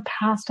lot of the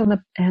past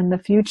and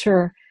the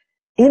future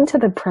into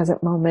the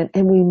present moment,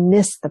 and we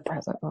miss the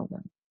present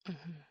moment.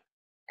 Mm-hmm.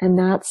 And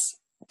that's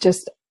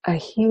just a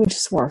huge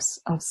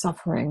source of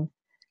suffering.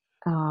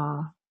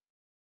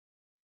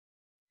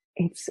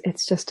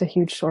 It's just a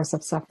huge source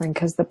of suffering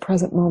because the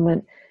present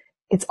moment,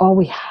 it's all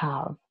we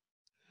have.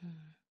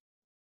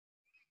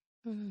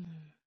 Mm.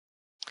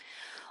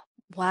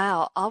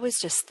 Wow, I was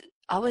just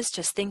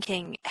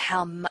thinking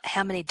how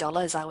many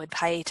dollars I would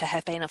pay to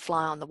have been a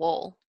fly on the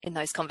wall in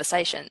those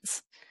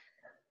conversations.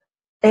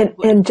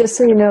 And just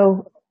so you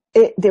know,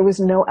 there was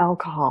no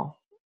alcohol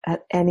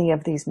at any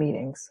of these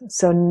meetings,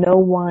 so no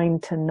wine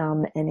to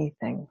numb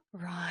anything.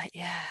 Right?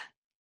 Yeah.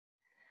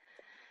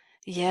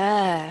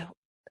 Yeah.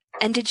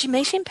 And did you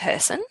meet in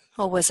person,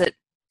 or was it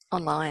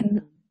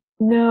online?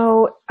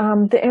 No,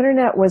 the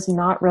internet was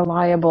not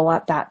reliable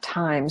at that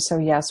time. So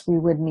yes, we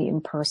would meet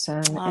in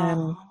person.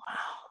 Oh,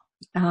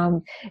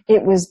 and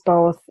it was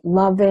both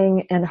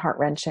loving and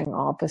heart-wrenching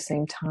all at the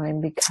same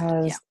time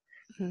because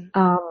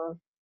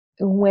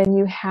when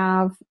you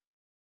have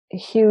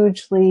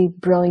hugely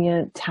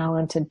brilliant,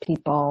 talented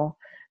people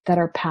that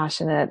are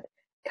passionate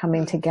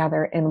coming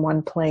together in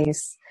one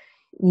place,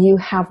 you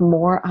have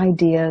more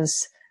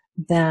ideas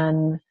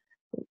than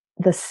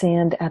the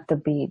sand at the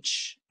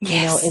beach.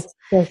 Yes. You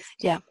know, it's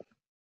just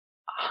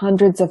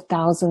hundreds of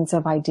thousands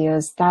of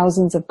ideas,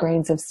 thousands of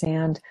grains of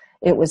sand.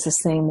 It was the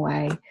same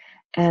way.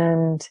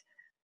 And,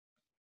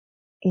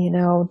 you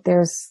know,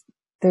 there's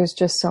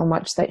just so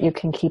much that you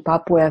can keep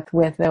up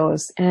with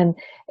those. And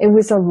it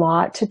was a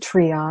lot to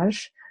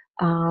triage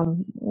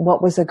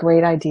what was a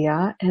great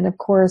idea. And of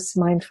course,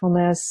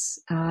 mindfulness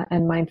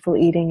and mindful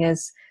eating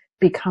is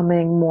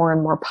becoming more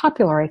and more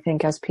popular, I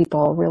think, as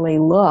people really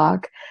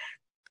look.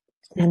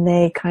 And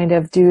they kind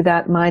of do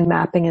that mind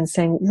mapping and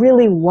saying,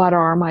 really, what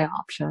are my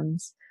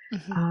options?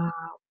 Mm-hmm.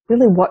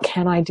 Really, what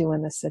can I do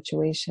in this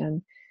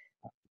situation?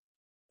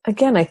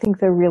 Again, I think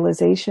the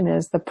realization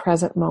is the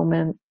present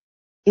moment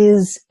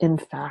is, in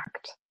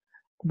fact,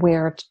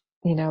 where,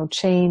 you know,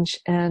 change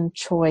and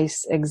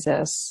choice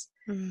exists.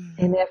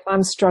 Mm-hmm. And if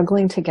I'm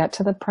struggling to get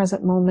to the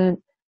present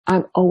moment,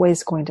 I'm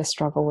always going to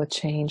struggle with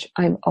change.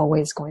 I'm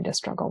always going to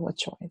struggle with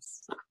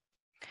choice.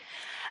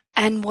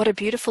 And what a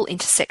beautiful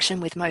intersection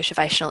with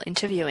motivational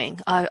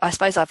interviewing. I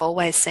suppose I've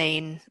always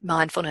seen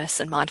mindfulness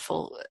and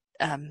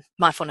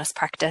mindfulness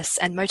practice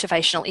and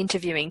motivational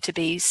interviewing to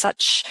be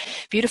such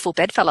beautiful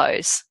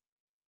bedfellows.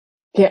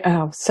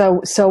 Yeah,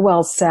 so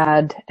well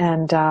said.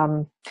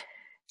 And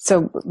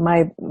so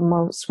my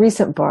most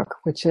recent book,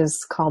 which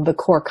is called The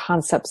Core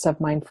Concepts of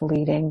Mindful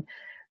Eating,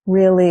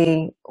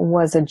 really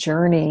was a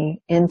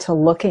journey into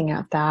looking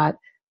at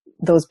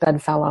those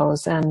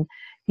bedfellows. And,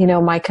 you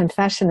know, my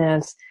confession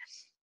is,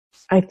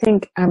 I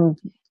think I'm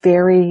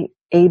very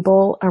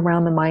able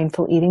around the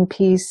mindful eating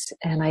piece,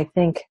 and I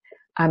think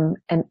I'm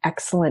an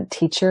excellent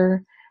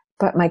teacher,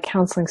 but my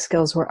counseling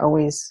skills were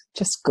always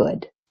just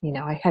good. You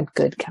know, I had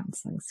good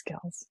counseling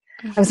skills.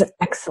 Mm-hmm. I was an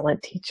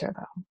excellent teacher,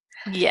 though.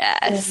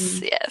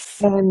 Yes.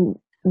 And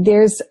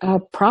there's a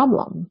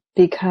problem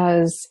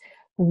because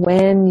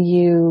when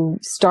you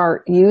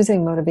start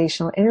using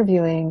motivational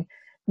interviewing,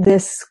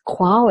 this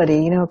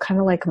quality, you know,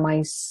 kind of like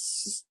my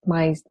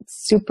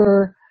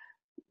super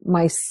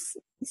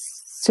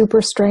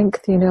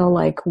strength, you know,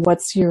 like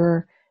what's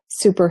your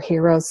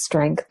superhero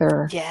strength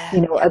or,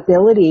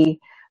 ability?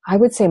 I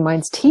would say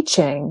mine's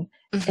teaching.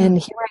 Mm-hmm. And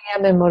here I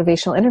am in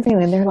motivational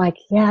interviewing and they're like,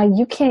 yeah,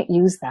 you can't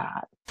use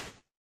that.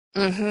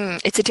 Mm-hmm.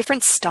 It's a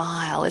different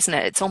style, isn't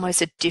it? It's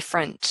almost a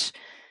different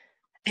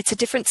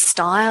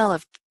style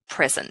of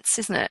presence,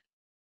 isn't it?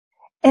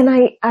 And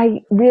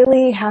I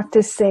really have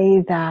to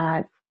say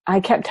that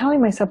I kept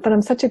telling myself, but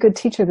I'm such a good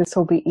teacher, this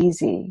will be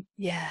easy.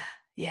 Yeah.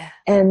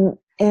 And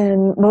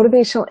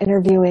motivational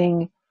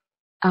interviewing,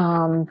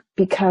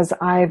 because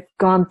I've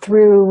gone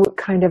through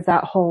kind of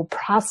that whole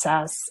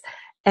process,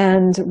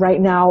 and right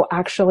now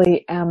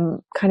actually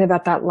am kind of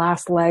at that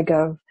last leg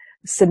of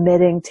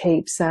submitting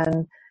tapes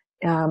and,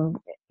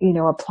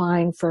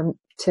 applying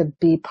to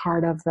be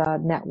part of the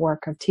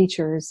network of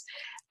teachers.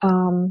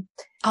 Oh,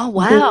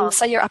 wow.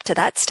 So you're up to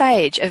that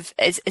stage of,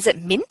 is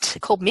it Mint?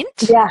 Called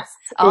Mint? Yes.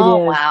 Oh,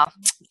 wow.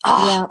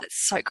 Oh, yeah.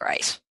 That's so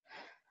great.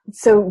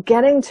 So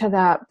getting to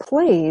that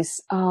place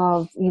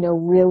of,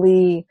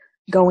 really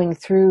going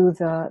through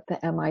the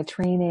MI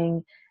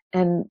training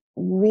and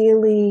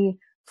really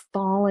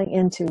falling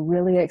into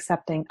really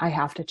accepting I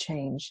have to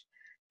change.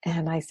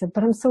 And I said,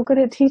 but I'm so good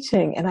at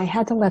teaching. And I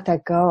had to let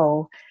that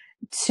go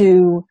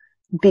to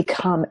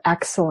become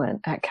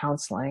excellent at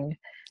counseling.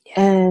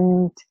 Yeah.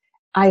 And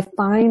I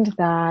find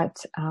that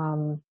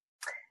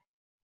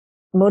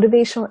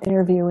motivational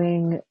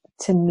interviewing,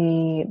 to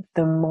me,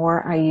 the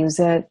more I use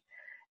it,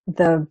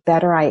 the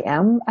better I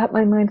am at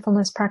my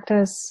mindfulness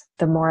practice.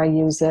 The more I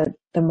use it,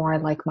 the more I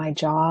like my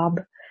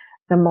job.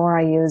 The more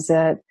I use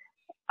it,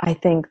 I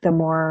think the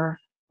more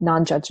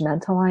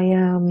non-judgmental I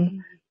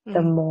am,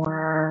 the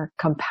more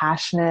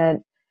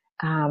compassionate.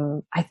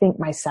 I think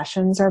my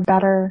sessions are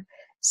better.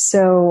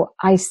 So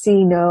I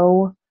see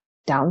no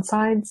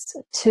downsides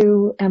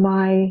to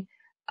MI.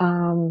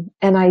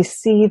 And I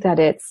see that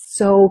it's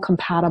so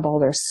compatible.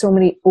 There's so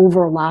many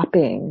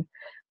overlapping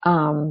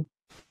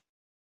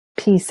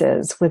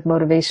pieces with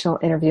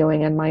motivational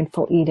interviewing and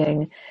mindful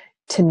eating.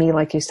 To me,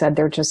 like you said,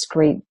 they're just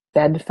great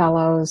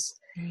bedfellows.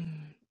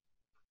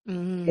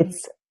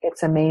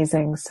 It's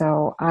amazing.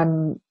 So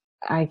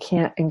I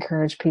can't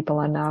encourage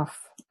people enough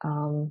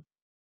to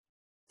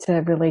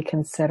really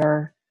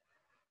consider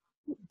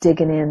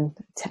digging in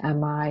to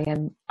MI.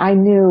 And I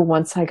knew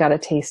once I got a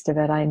taste of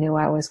it, I knew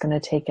I was going to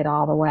take it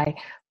all the way.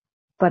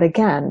 But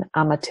again,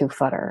 I'm a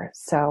 2-footer.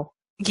 So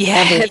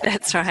yeah,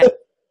 that's right.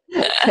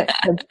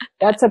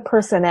 That's a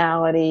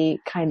personality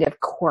kind of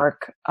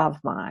quirk of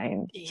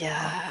mine.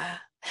 Yeah.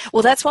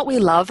 Well, that's what we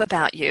love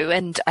about you.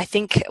 And I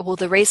think, well,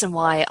 the reason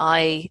why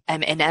I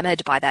am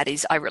enamored by that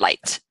is I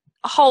relate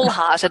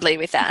wholeheartedly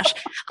with that.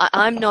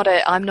 I'm not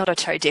a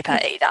toe dipper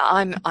either.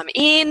 I'm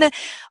in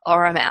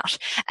or I'm out.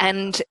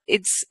 And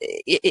it's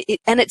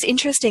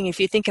interesting if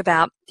you think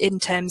about in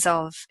terms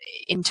of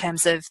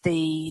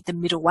the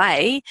middle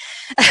way,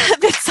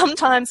 that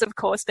sometimes, of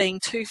course, being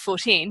 2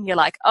 foot in, you're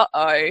like,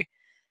 uh-oh,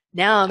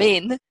 now I'm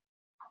in.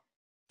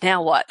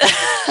 Now what?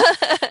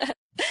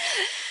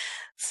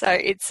 So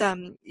it's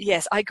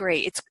yes, I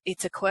agree.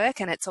 It's a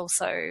quirk, and it's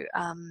also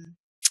I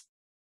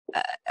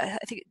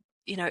think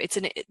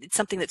it's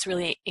something that's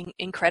really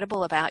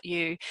incredible about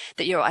you,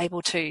 that you're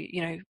able to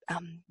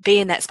be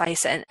in that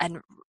space and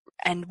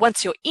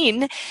once you're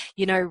in,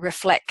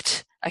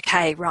 reflect.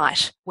 Okay,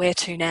 right, where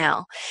to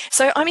now?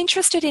 So I'm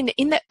interested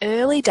in the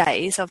early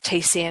days of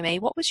TCME.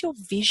 What was your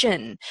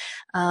vision?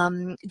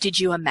 Did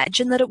you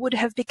imagine that it would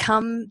have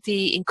become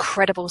the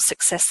incredible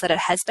success that it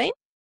has been?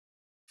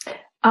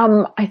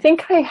 I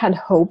think I had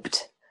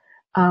hoped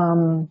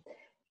that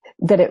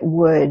it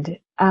would.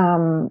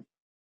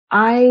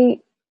 I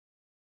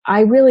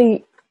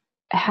really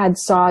had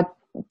saw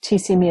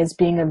TCME as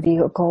being a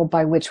vehicle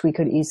by which we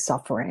could ease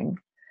suffering.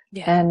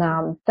 Yeah.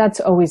 And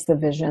that's always the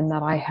vision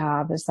that I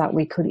have, is that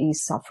we could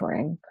ease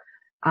suffering.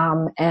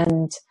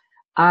 And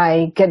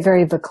I get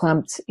very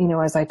verklempt,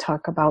 as I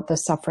talk about the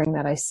suffering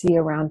that I see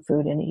around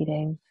food and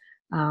eating.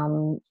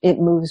 It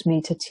moves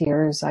me to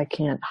tears. I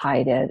can't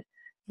hide it.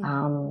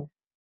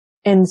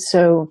 And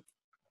so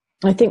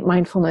I think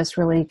mindfulness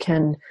really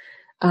can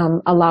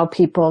allow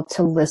people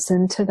to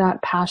listen to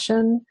that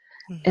passion.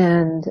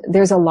 And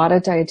there's a lot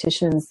of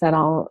dietitians that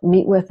I'll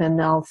meet with, and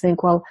they'll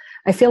think, well,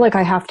 I feel like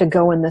I have to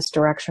go in this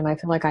direction. I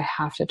feel like I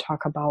have to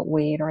talk about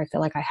weight, or I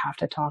feel like I have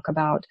to talk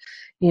about,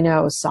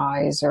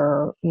 size,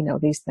 or,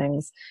 these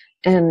things.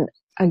 And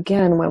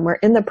again, when we're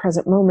in the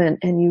present moment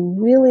and you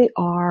really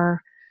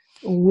are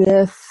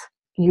with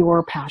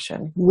your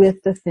passion,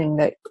 with the thing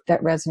that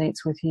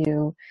resonates with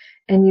you,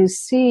 and you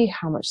see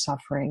how much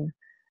suffering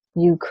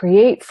you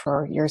create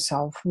for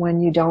yourself when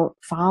you don't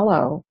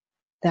follow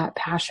that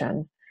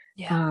passion.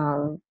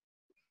 Yeah.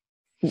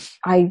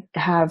 I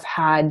have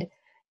had,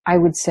 I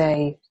would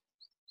say,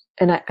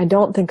 and I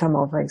don't think I'm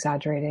over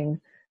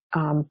exaggerating,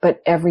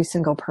 but every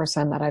single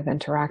person that I've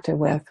interacted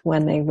with,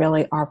 when they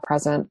really are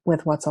present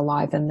with what's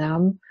alive in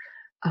them,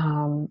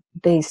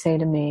 they say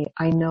to me,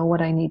 I know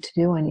what I need to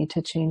do. I need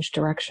to change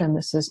direction.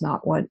 This is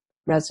not what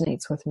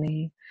resonates with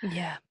me.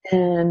 Yeah.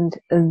 And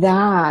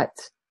that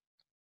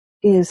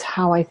is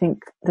how I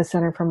think the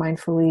Center for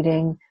Mindful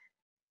Eating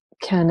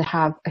can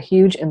have a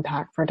huge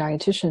impact for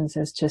dietitians,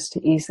 is just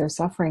to ease their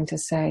suffering, to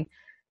say,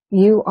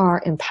 you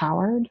are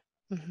empowered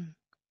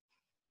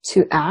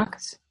to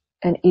act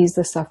and ease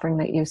the suffering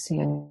that you see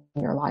in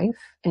your life,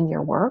 in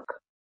your work.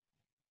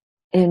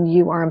 And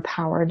you are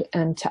empowered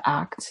and to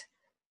act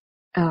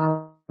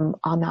on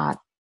that.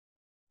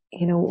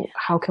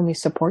 How can we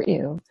support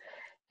you?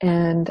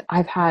 And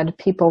I've had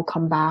people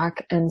come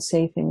back and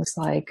say things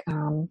like,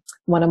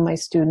 one of my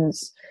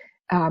students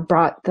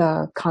brought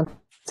the concepts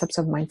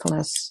of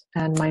mindfulness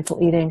and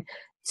mindful eating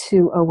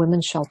to a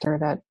women's shelter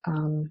that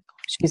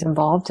she's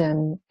involved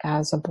in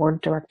as a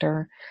board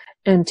director,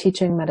 and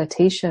teaching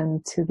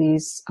meditation to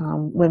these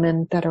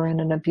women that are in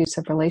an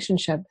abusive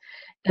relationship.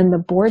 And the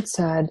board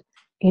said,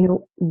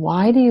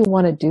 why do you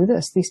want to do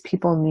this? These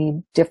people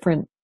need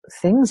different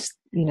things,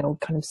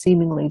 kind of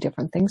seemingly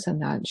different things than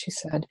that. And she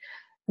said,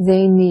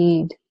 they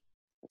need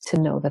to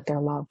know that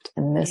they're loved,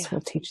 and this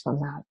will teach them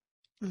that.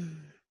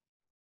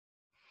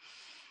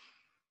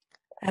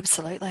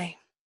 Absolutely.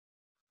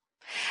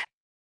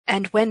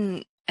 And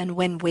when and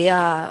when we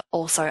are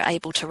also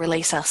able to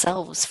release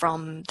ourselves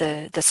from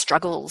the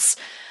struggles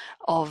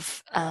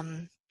of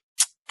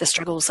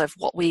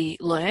what we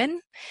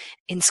learn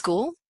in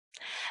school,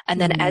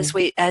 and then as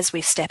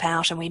we step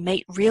out and we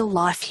meet real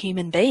life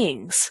human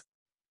beings,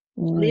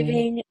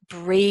 living,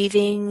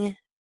 breathing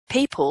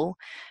people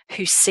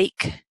who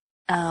seek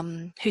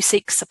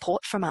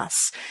support from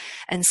us,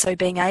 and so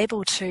being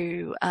able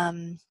to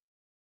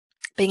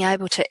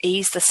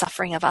ease the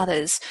suffering of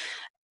others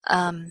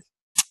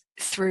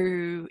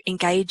through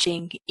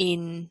engaging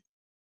in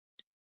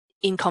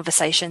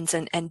conversations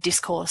and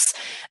discourse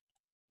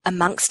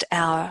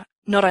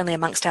not only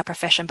amongst our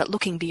profession, but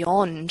looking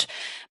beyond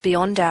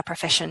our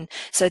profession,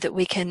 so that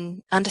we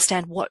can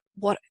understand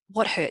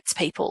what hurts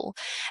people.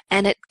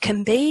 And it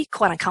can be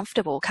quite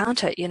uncomfortable,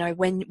 can't it?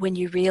 When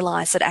you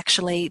realize that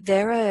actually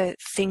there are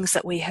things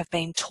that we have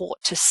been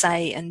taught to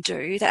say and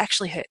do that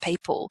actually hurt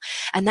people.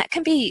 And that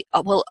can be,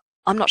 well,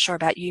 I'm not sure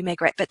about you,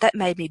 Megrette, but that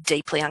made me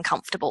deeply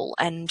uncomfortable.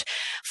 And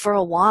for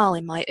a while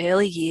in my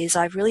early years,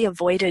 I really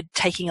avoided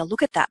taking a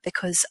look at that,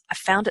 because I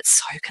found it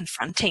so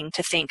confronting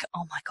to think,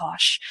 oh my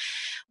gosh,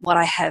 what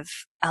I have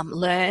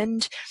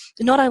learned.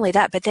 Not only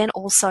that, but then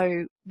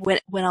also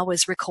when I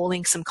was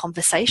recalling some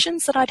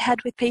conversations that I'd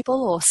had with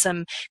people, or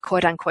some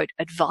quote unquote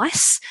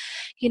advice,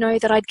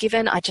 that I'd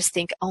given, I just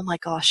think, oh my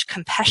gosh,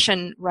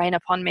 compassion rain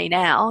upon me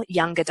now,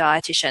 younger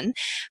dietitian,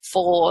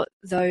 for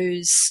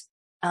those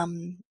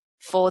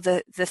for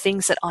the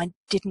things that I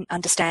didn't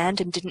understand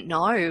and didn't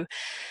know.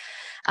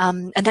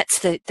 And that's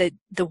the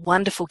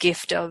wonderful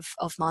gift of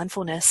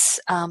mindfulness,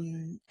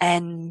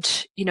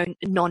 and,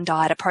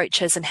 non-diet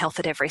approaches and health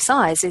at every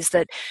size, is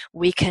that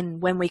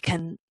when we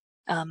can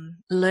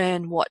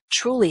learn what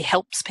truly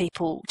helps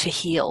people to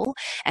heal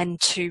and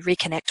to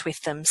reconnect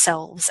with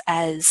themselves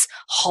as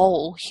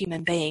whole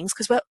human beings,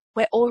 because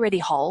we're already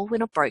whole, we're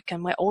not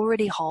broken, we're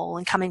already whole,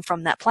 and coming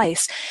from that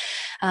place,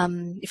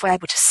 if we're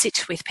able to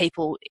sit with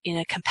people in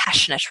a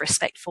compassionate,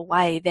 respectful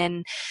way,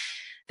 then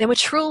we're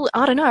truly,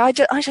 I don't know,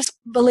 I just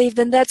believe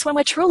then that's when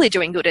we're truly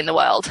doing good in the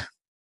world.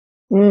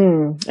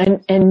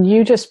 And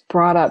you just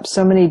brought up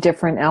so many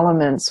different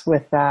elements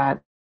with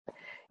that.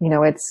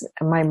 It's,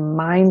 my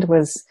mind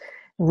was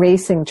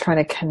racing trying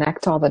to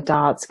connect all the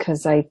dots,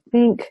 because I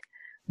think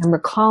I'm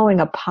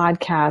recalling a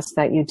podcast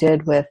that you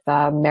did with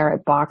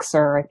Merit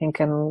Boxer, I think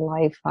in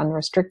Life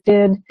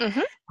Unrestricted,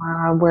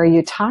 where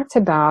you talked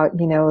about,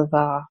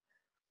 the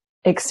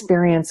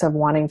experience of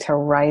wanting to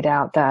write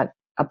out that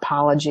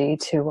apology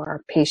to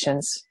our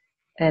patients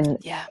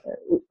and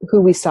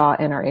who we saw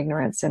in our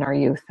ignorance, in our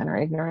youth and our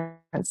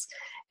ignorance.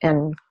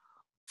 And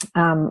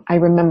I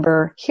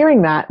remember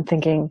hearing that and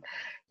thinking,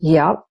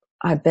 yep,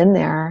 I've been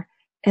there.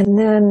 And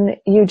then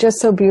you just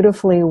so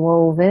beautifully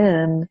wove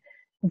in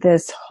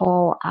this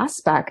whole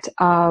aspect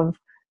of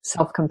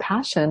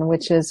self-compassion,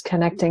 which is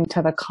connecting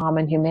to the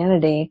common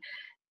humanity.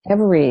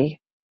 Every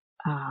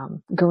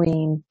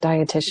green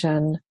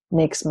dietitian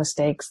makes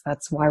mistakes.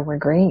 That's why we're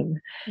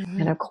green.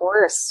 And of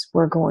course,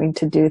 we're going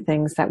to do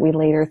things that we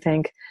later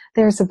think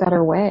there's a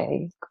better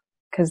way,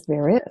 because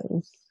there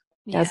is.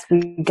 As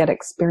we get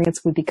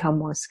experience, we become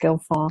more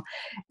skillful.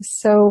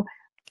 So,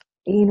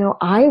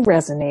 I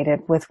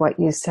resonated with what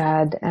you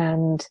said,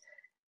 and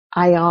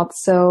I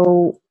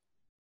also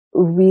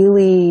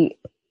really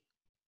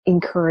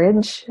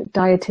encourage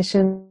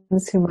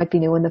dietitians who might be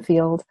new in the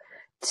field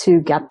to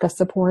get the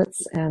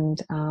supports.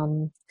 And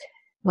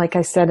like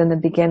I said in the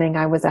beginning,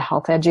 I was a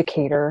health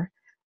educator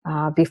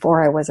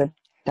before I was a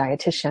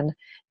dietitian.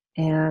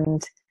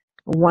 And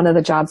one of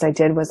the jobs I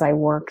did was I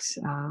worked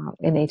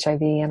in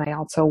HIV, and I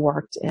also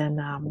worked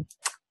in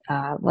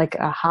like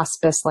a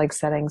hospice-like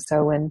setting.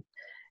 So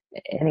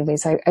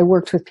anyways, I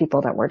worked with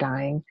people that were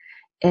dying.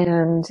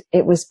 And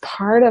it was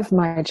part of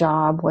my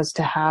job was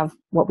to have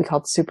what we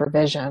called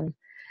supervision.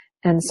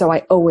 And so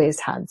I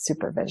always had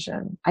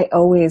supervision. I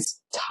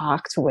always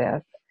talked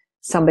with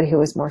somebody who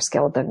was more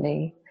skilled than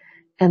me.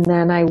 And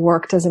then I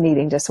worked as an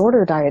eating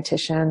disorder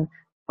dietitian.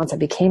 Once I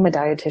became a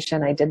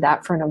dietitian, I did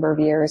that for a number of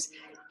years,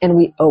 and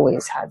we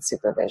always had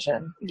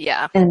supervision.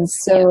 Yeah. And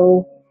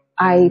so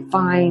I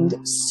find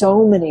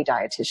so many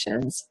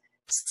dietitians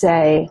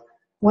say,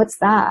 what's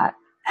that?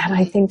 And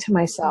I think to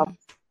myself,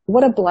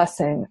 what a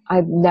blessing.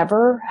 I've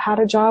never had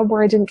a job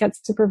where I didn't get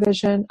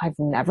supervision. I've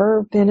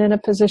never been in a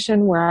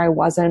position where I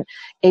wasn't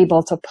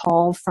able to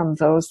pull from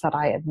those that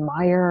I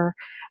admire,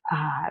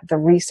 the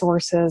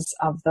resources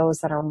of those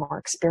that are more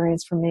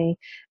experienced from me.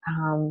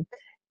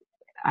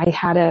 I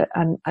had a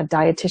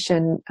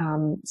dietitian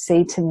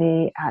say to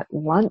me at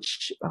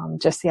lunch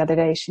just the other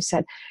day, she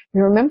said,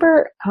 you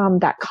remember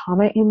that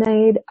comment you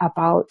made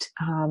about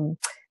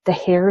the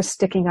hair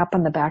sticking up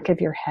on the back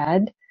of your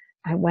head?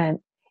 I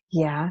went,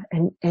 yeah.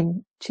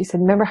 And she said,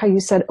 remember how you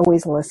said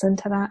always listen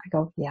to that? I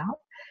go, yeah.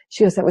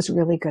 She goes, that was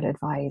really good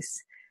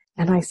advice.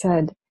 And I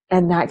said,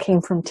 and that came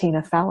from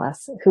Tina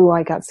Fellis, who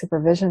I got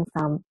supervision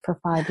from for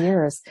 5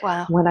 years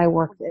when I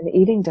worked in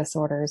eating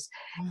disorders.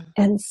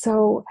 And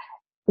so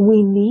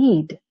we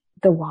need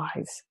the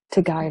wise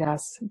to guide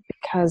us,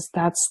 because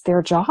that's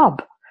their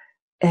job.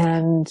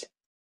 And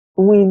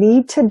we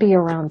need to be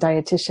around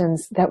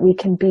dietitians that we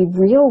can be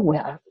real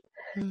with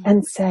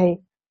and say,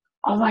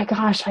 oh my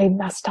gosh, I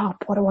messed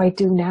up. What do I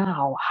do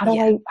now? How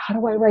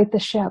do I right the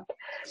ship?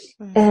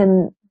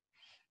 And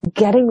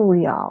getting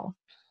real,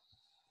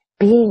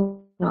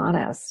 being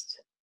honest,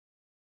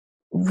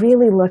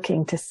 really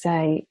looking to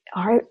say,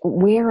 all right,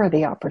 where are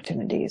the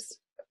opportunities?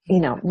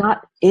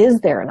 Not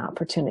is there an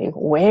opportunity?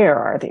 Where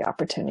are the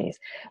opportunities?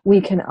 We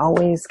can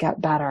always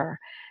get better.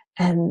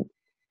 And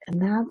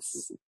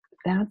that's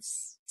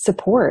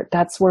support.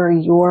 That's where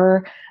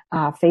your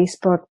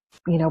Facebook,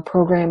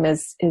 program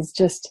is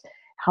just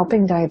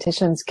helping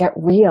dietitians get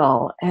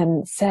real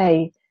and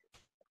say,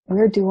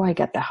 where do I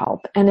get the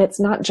help? And it's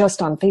not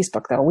just on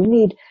Facebook though. We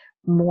need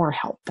more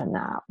help than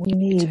that. We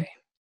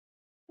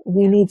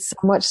need so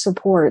much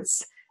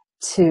supports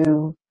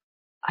to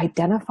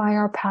identify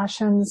our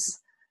passions,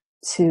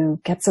 to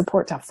get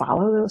support to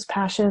follow those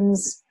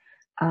passions,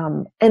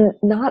 and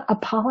not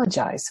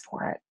apologize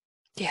for it.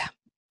 Yeah.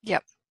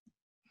 Yep.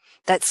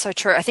 That's so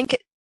true. I think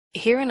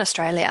here in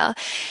Australia,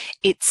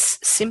 it's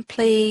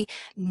simply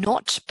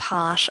not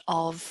part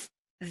of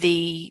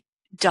the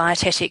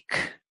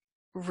dietetic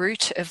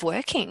route of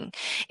working.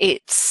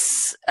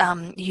 It's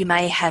you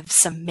may have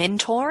some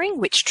mentoring,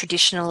 which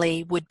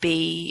traditionally would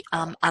be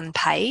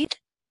unpaid.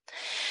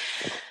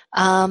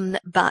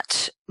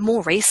 But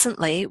more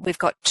recently, we've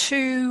got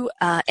two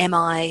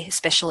MI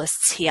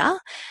specialists here,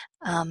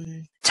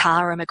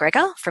 Tara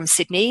McGregor from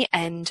Sydney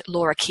and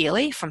Laura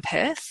Keeley from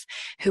Perth,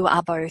 who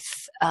are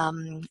both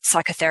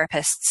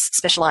psychotherapists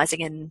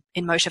specialising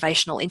in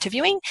motivational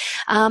interviewing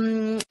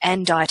and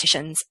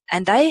dietitians.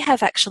 And they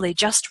have actually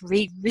just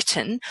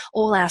rewritten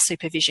all our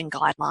supervision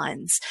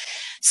guidelines.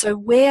 So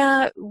we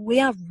are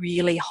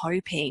really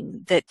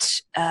hoping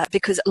that,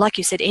 because like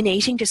you said, in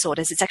eating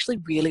disorders, it's actually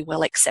really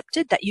well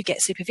accepted that you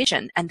get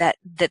supervision and that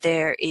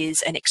there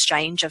is an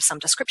exchange of some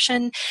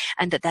description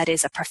and that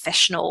is a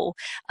professional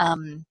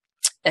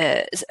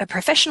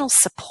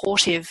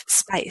supportive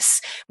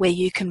space where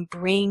you can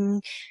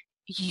bring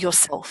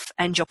yourself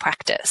and your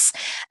practice.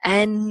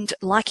 And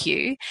like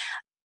you,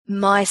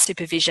 my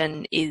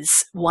supervision is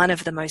one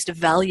of the most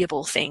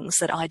valuable things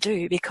that I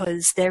do,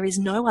 because there is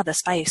no other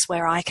space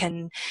where I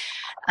can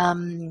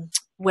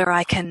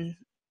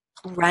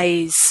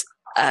raise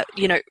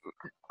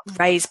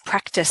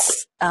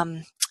practice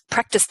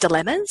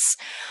dilemmas,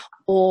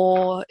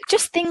 or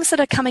just things that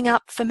are coming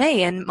up for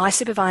me. And my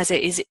supervisor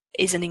is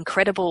an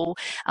incredible,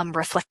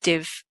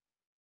 reflective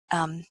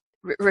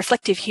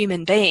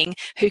human being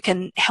who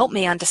can help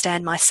me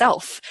understand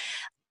myself,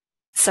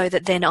 so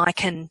that then I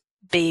can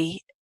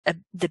be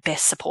the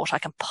best support I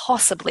can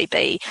possibly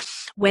be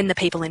when the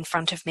people in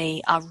front of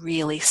me are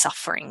really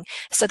suffering,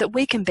 so that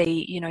we can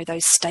be,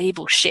 those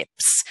stable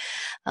ships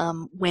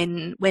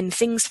when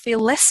things feel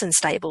less than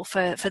stable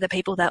for the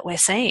people that we're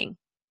seeing.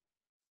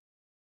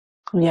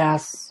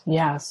 Yes.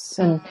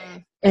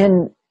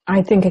 And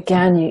I think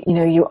again,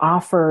 you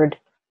offered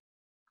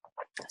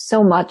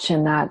so much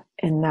in that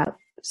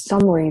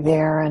summary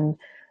there, and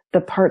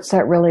the parts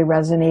that really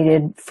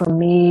resonated for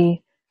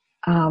me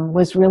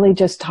was really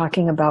just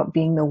talking about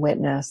being the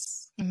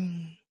witness.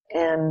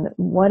 And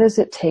what does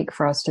it take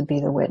for us to be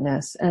the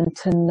witness, and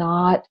to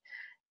not,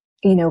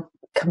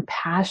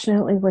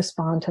 compassionately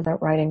respond to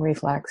that writing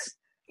reflex.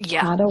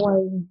 Yeah. How do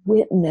I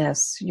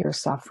witness your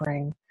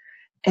suffering?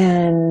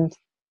 And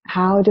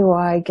how do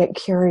I get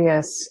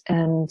curious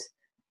and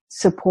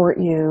support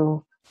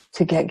you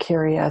to get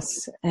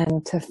curious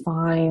and to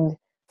find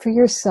for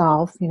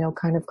yourself,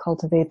 kind of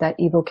cultivate that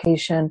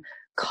evocation,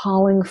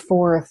 calling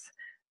forth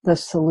the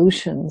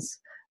solutions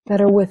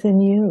that are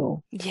within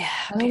you. Yeah.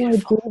 How do I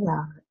do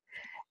that?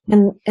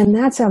 And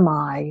that's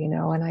MI,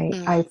 and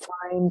I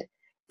find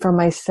for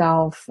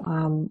myself,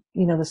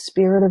 the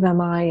spirit of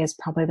MI is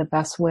probably the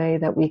best way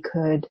that we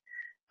could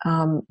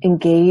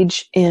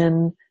engage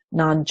in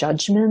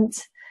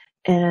non-judgment.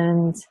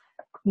 And,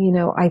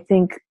 I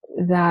think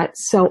that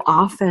so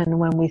often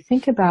when we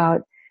think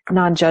about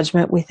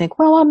non-judgment, we think,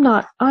 well, I'm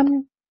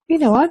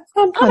non-judgmental.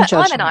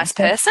 I'm a nice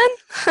person.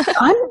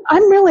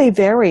 I'm really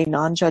very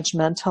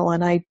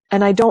non-judgmental,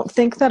 and I don't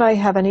think that I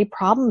have any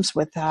problems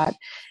with that.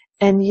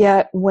 And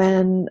yet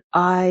when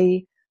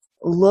I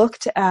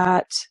looked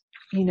at,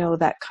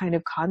 that kind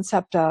of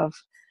concept of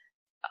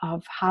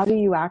how do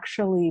you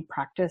actually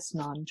practice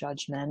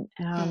non-judgment,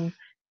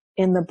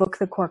 in the book,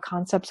 The Core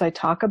Concepts, I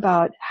talk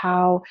about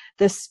how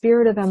the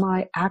spirit of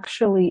MI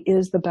actually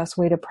is the best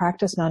way to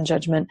practice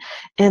non-judgment.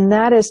 And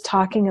that is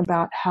talking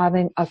about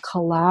having a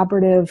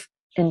collaborative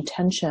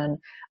intention.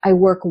 I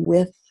work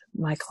with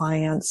my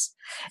clients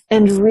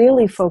and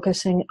really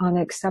focusing on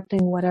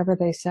accepting whatever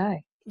they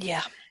say.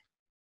 Yeah.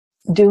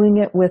 Doing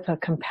it with a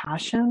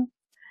compassion,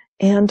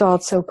 and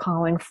also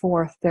calling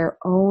forth their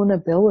own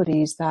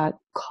abilities, that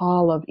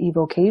call of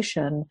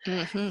evocation.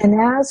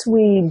 And as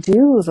we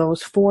do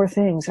those four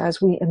things,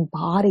 as we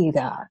embody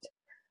that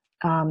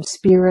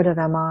spirit of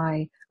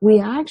MI, we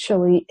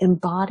actually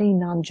embody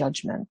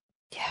non-judgment.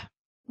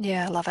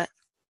 Yeah, I love it.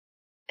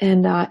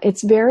 And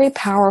it's very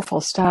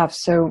powerful stuff.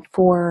 So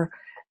for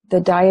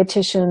the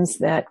dietitians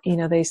that,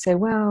 they say,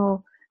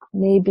 well,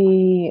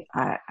 maybe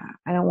I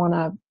don't want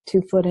to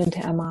 2 foot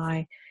into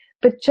MI,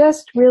 but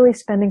just really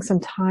spending some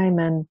time.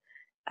 And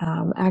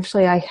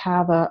actually I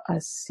have a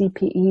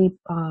CPE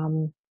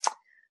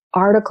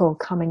article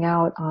coming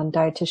out on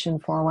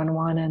Dietitian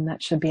 411, and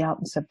that should be out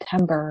in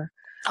September.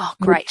 Oh,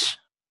 great.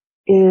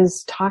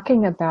 Is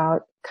talking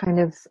about kind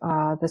of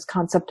this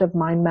concept of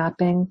mind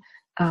mapping.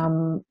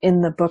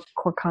 In the book,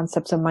 Core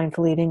Concepts of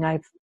Mindful Eating,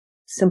 I've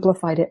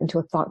simplified it into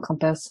a thought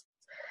compass.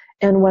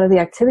 And one of the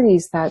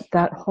activities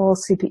that whole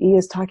CPE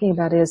is talking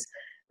about is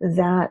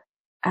that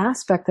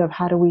aspect of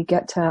how do we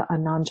get to a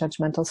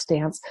non-judgmental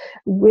stance,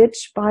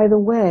 which, by the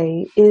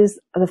way, is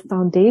the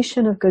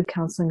foundation of good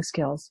counseling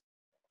skills.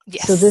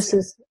 Yes. So this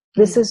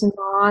is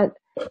not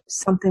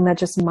something that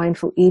just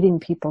mindful eating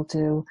people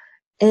do.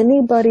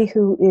 Anybody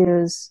who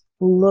is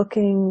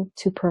looking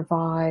to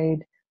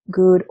provide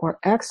good or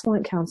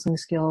excellent counseling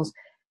skills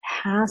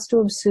has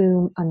to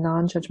assume a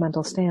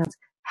non-judgmental stance.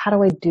 How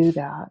do I do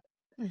that?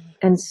 Mm-hmm.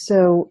 And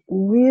so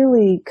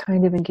really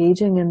kind of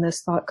engaging in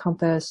this thought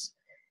compass,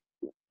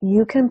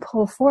 you can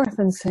pull forth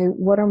and say,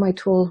 what are my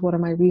tools? What are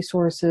my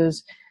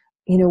resources?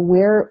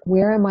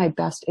 Where am I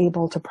best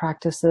able to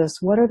practice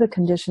this? What are the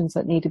conditions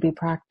that need to be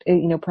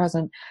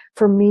present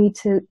for me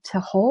to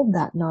hold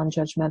that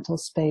non-judgmental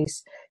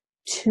space,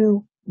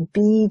 to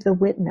be the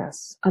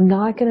witness? I'm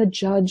not going to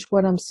judge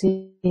what I'm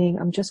seeing.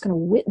 I'm just going to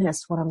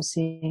witness what I'm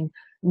seeing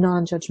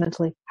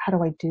non-judgmentally. How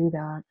do I do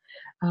that?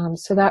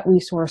 So that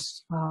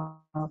resource,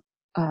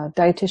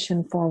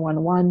 Dietitian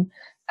 411,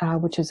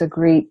 which is a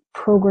great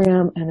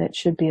program, and it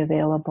should be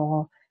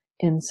available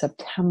in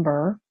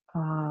September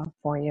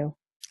for you.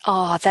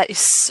 Oh, that is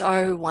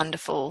so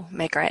wonderful,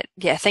 Megrette.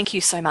 Yeah, thank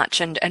you so much.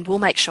 And we'll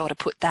make sure to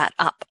put that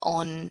up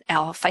on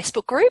our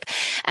Facebook group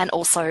and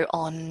also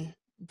on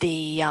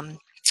the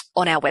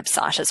on our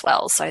website as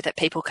well, so that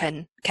people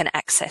can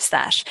access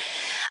that.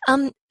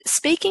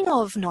 Speaking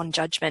of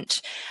non-judgment,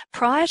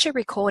 prior to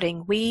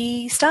recording,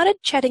 we started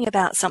chatting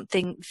about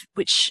something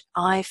which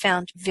I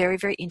found very,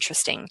 very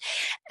interesting.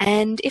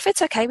 And if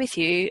it's okay with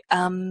you,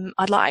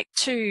 I'd like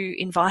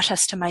to invite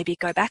us to maybe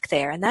go back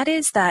there. And that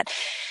is that,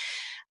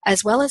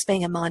 as well as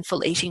being a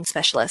mindful eating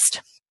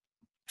specialist,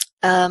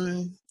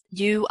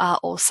 you are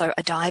also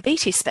a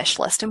diabetes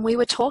specialist, and we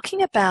were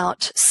talking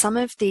about some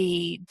of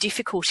the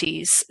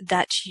difficulties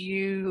that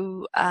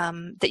you've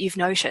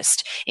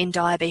noticed in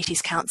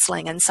diabetes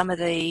counselling, and some of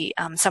the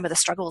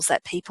struggles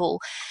that people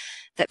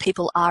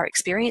are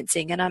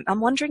experiencing. And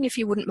I'm wondering if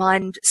you wouldn't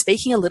mind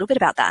speaking a little bit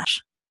about that.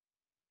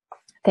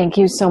 Thank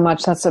you so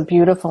much. That's a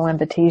beautiful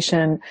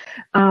invitation.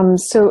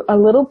 So a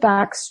little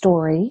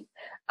backstory.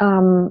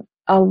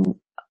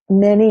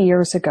 Many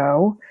years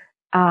ago,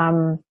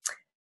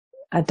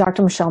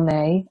 Dr. Michelle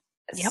May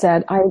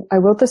said, I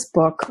wrote this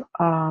book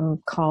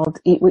called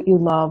Eat What You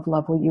Love,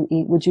 Love What You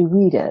Eat. Would you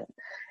read it?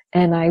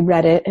 And I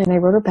read it, and I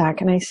wrote her back,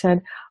 and I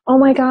said, oh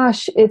my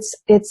gosh,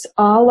 it's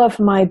all of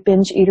my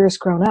binge eaters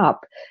grown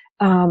up.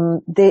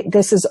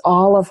 This is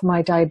all of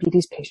my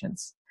diabetes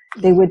patients.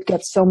 They would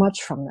get so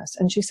much from this.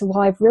 And she said, well,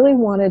 I've really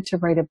wanted to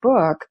write a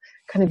book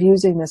kind of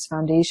using this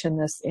foundation,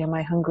 this Am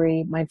I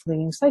Hungry mindful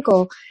eating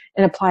cycle,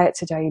 and apply it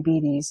to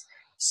diabetes.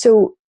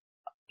 So,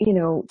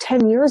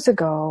 10 years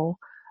ago,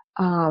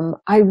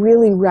 I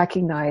really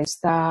recognized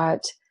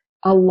that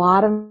a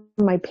lot of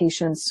my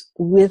patients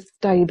with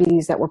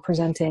diabetes that were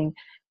presenting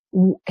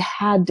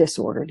had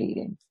disordered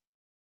eating.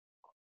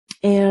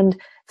 And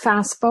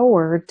fast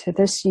forward to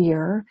this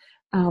year,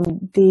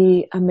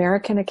 the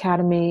American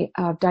Academy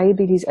of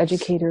Diabetes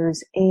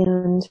Educators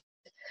and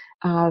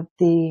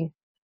the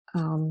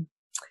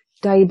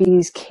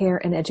Diabetes Care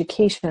and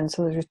Education.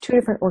 So there's 2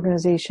 different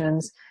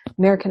organizations,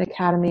 American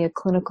Academy of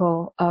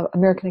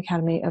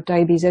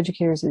Diabetes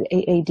Educators,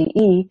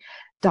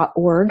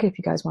 AADE.org, if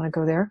you guys want to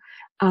go there.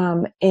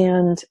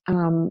 And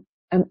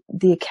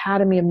the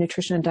Academy of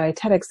Nutrition and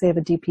Dietetics, they have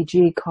a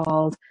DPG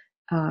called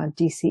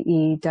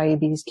DCE,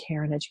 Diabetes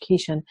Care and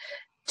Education.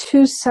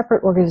 2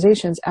 separate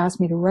organizations asked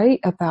me to write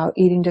about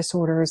eating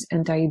disorders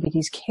and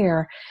diabetes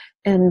care.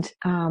 And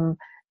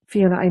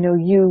Fiona, I know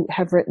you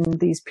have written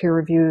these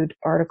peer-reviewed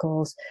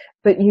articles,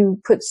 but you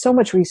put so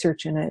much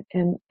research in it.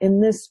 And in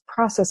this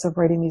process of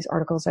writing these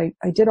articles, I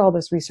did all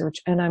this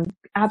research, and I'm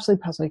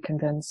absolutely positively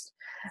convinced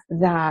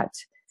that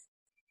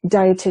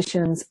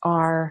dietitians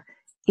are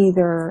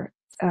either,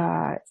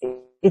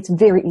 it's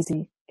very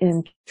easy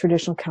in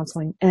traditional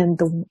counseling, and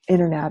the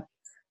internet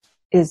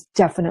is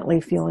definitely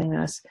fueling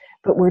this,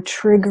 but we're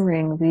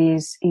triggering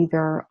these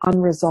either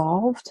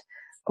unresolved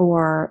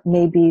or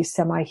maybe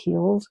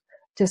semi-healed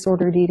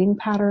disordered eating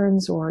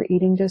patterns or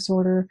eating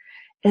disorder.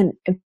 And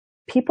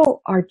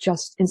people are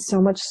just in so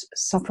much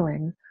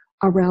suffering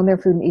around their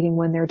food and eating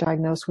when they're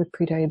diagnosed with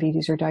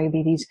prediabetes or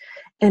diabetes.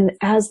 And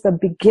as the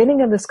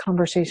beginning of this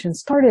conversation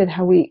started,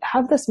 how we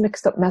have this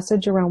mixed up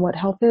message around what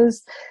health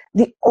is,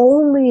 the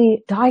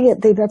only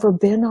diet they've ever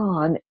been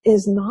on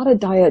is not a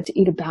diet to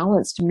eat a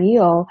balanced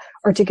meal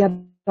or to get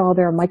all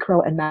their micro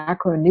and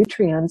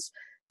macronutrients.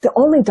 the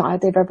only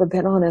diet they've ever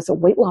been on is a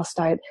weight loss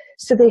diet.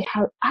 So they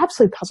have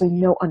absolutely possibly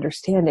no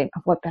understanding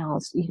of what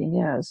balanced eating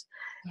is.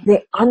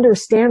 They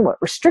understand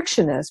what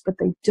restriction is, but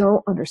they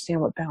don't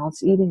understand what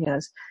balanced eating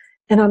is.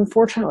 And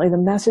unfortunately, the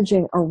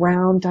messaging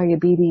around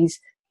diabetes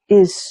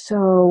is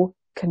so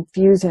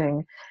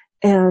confusing,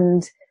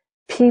 and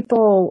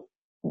people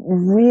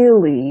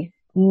really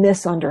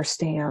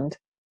misunderstand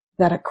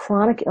that a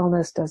chronic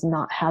illness does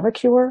not have a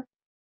cure.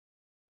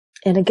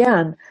 And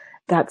again,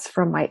 that's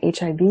from my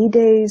HIV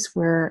days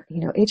where,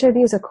 HIV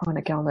is a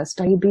chronic illness.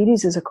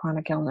 Diabetes is a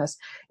chronic illness.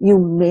 You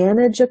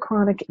manage a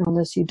chronic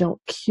illness. You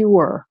don't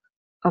cure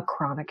a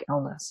chronic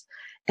illness.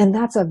 And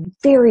that's a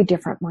very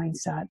different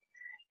mindset.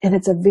 And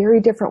it's a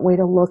very different way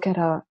to look at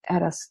a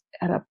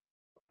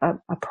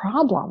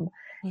problem.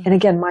 Mm-hmm. And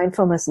again,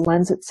 mindfulness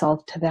lends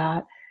itself to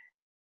that.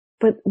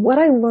 But what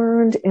I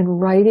learned in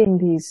writing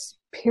these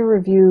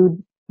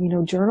peer-reviewed,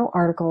 journal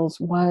articles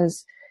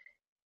was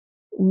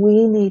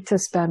we need to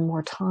spend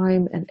more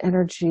time and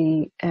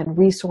energy and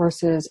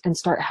resources and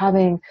start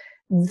having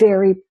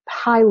very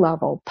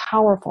high-level,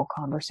 powerful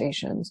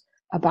conversations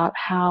about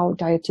how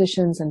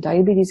dietitians and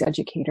diabetes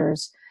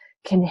educators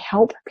can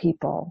help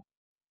people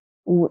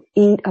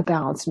eat a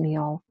balanced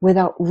meal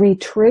without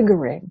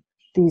re-triggering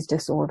these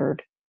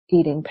disordered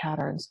eating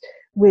patterns,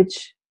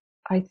 which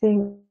I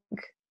think,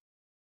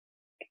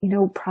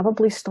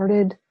 probably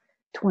started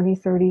 20,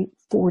 30,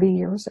 40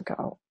 years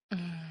ago.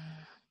 Mm.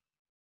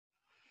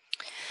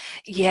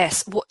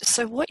 Yes.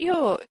 So what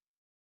you're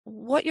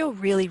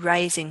really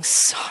raising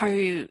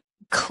so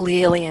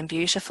clearly and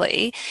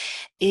beautifully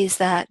is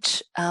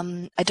that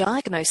a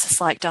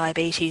diagnosis like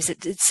diabetes,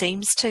 it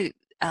seems to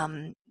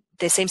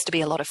there seems to be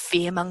a lot of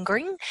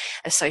fear-mongering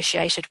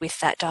associated with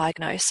that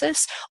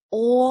diagnosis,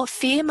 or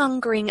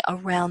fear-mongering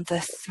around the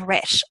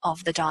threat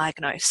of the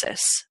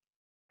diagnosis.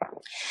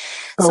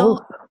 So,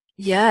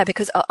 yeah,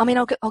 because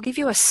I'll give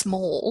you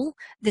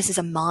this is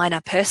a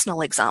minor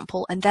personal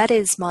example, and that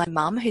is my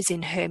mum, who's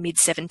in her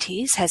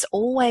mid-70s, has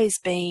always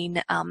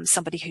been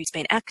somebody who's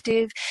been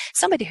active,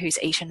 somebody who's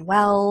eaten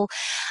well,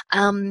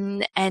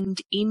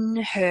 and in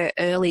her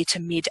early to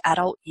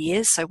mid-adult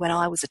years, so when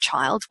I was a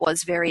child,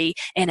 was very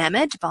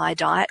enamoured by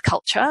diet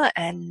culture,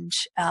 and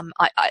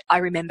I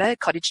remember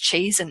cottage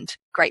cheese and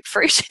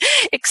grapefruit,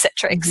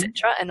 etc.,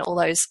 etc., and all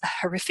those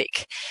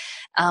horrific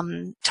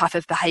type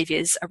of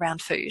behaviours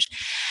around food.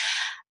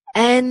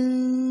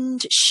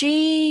 And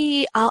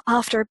she,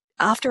 after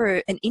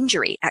an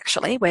injury,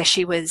 actually, where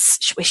she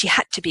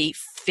had to be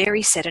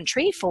very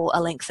sedentary for a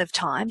length of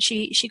time,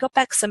 she got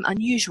back some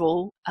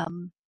unusual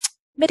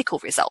medical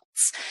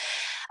results.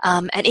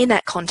 And in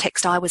that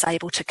context, I was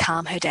able to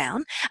calm her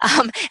down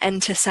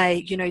and to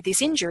say,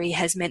 this injury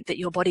has meant that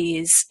your body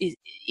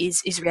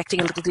is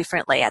reacting a little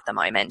differently at the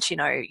moment.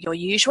 You're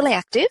usually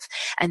active,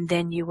 and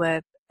then you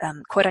were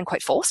quote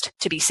unquote forced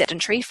to be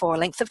sedentary for a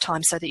length of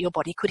time so that your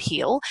body could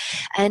heal.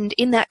 And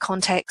in that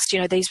context,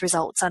 these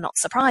results are not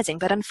surprising.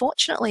 But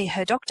unfortunately,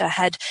 her doctor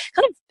had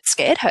kind of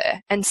scared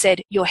her and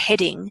said, you're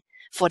heading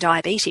for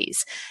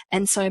diabetes.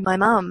 And so my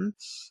mum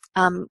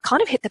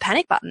kind of hit the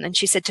panic button, and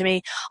she said to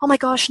me, oh my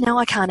gosh, now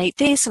I can't eat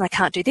this, and I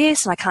can't do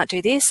this, and I can't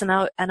do this. And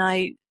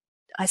I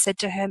said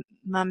to her,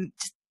 Mum,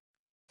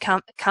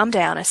 calm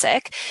down a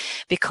sec,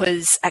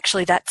 because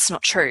actually that's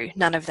not true.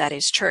 None of that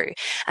is true.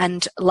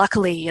 And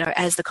luckily,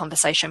 as the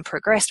conversation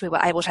progressed, we were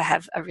able to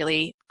have a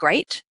really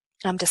great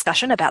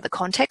discussion about the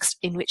context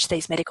in which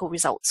these medical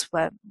results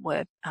were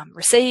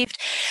received,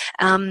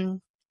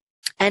 and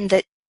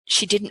that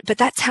she didn't, but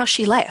that's how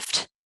she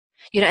left.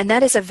 And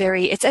that is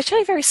it's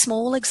actually a very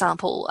small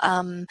example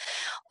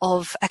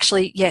of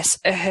actually, yes,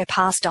 her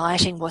past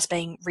dieting was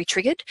being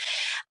re-triggered.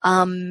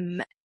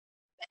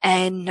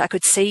 And I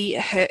could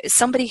see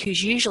somebody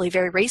who's usually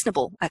very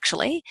reasonable,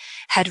 actually,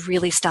 had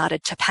really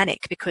started to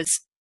panic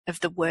because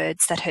of the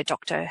words that her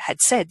doctor had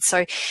said.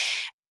 So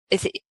I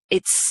think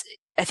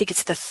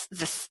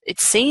it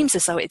seems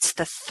as though it's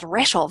the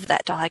threat of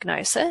that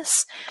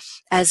diagnosis,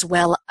 as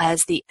well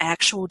as the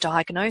actual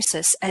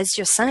diagnosis, as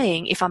you're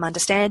saying, if I'm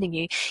understanding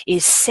you,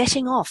 is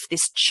setting off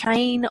this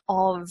chain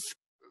of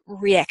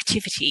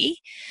reactivity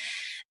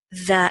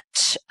that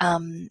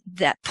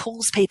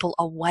pulls people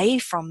away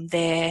from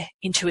their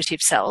intuitive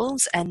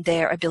selves and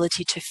their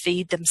ability to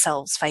feed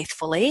themselves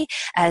faithfully,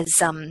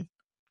 as oh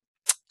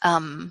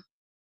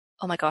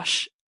my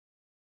gosh,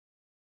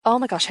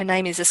 her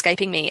name is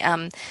escaping me.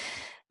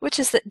 Which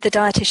is the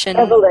dietitian?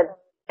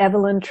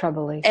 Evelyn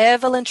Tribole.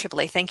 Evelyn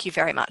Tribole, thank you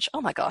very much.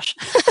 Oh my gosh.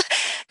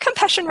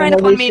 Compassion ran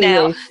upon me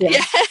now. Reese,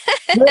 yeah.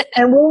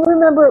 And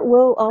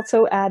we'll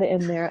also add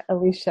in there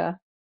Alicia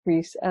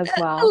Reese as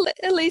well.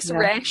 Elise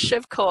Resch,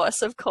 of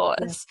course.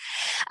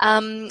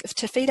 Yeah.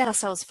 To feed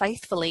ourselves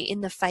faithfully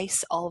in the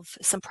face of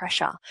some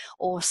pressure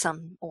or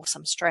some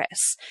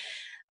stress.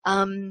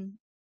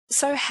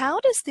 So how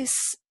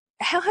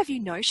have you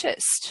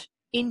noticed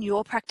in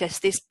your practice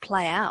this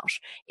play out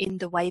in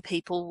the way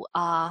people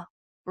are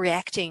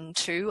reacting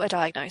to a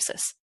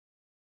diagnosis?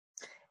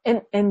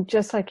 And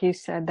just like you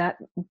said,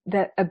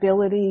 that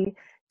ability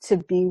to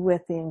be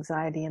with the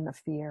anxiety and the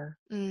fear.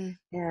 Mm.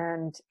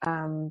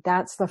 And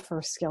that's the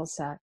first skill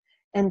set.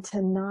 And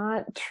to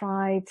not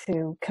try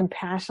to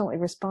compassionately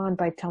respond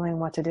by telling them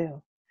what to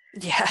do.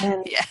 Yeah.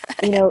 And, Yeah.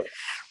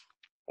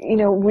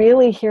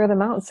 really hear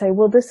them out and say,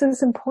 well, this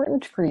is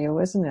important for you,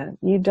 isn't it?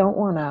 You don't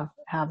want to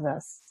have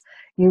this.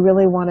 You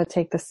really want to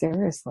take this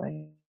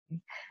seriously.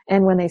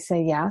 And when they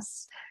say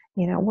yes,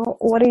 well,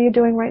 what are you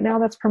doing right now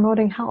that's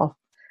promoting health?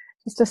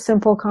 Just a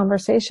simple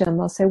conversation.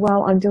 They'll say,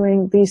 well, I'm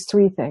doing these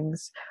 3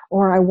 things,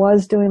 or I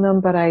was doing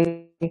them, but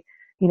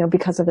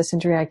because of this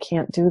injury, I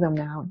can't do them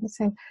now. You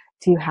say,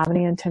 do you have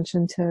any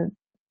intention to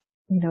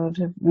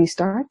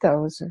restart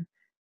those? Or,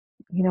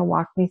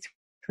 walk me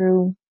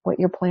through what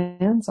your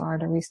plans are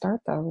to restart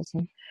those.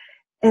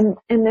 And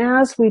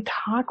as we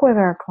talk with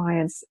our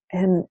clients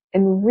and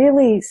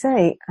really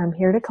say, I'm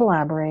here to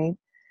collaborate,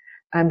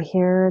 I'm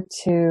here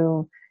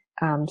to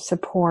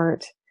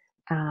support,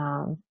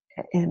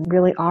 and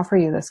really offer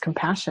you this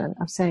compassion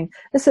of saying,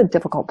 this is a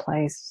difficult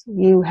place.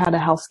 You had a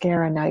health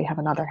scare and now you have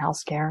another health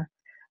scare.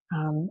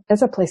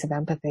 It's a place of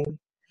empathy.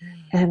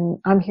 And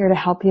I'm here to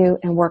help you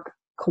and work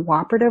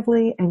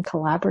cooperatively and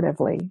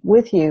collaboratively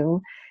with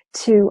you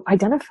to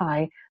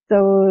identify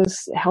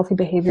those healthy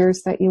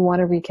behaviors that you want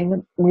to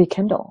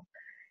rekindle.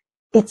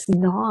 It's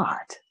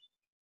not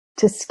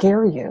to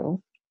scare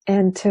you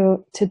and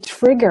to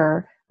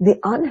trigger the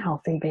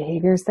unhealthy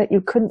behaviors that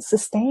you couldn't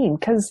sustain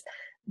because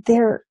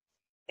they're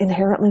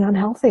inherently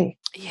unhealthy.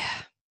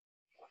 Yeah.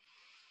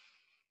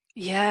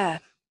 Yeah.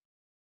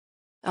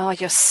 Oh,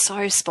 you're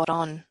so spot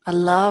on. I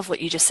love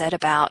what you just said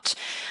about,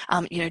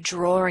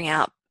 drawing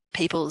out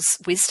people's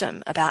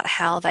wisdom about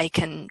how they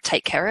can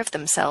take care of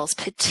themselves,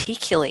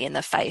 particularly in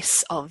the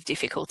face of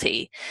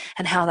difficulty,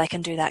 and how they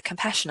can do that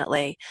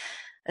compassionately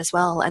as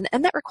well. And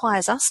that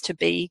requires us to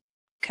be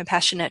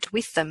compassionate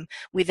with them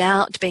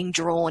without being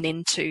drawn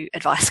into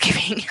advice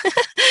giving,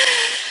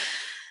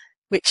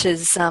 which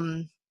is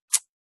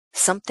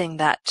something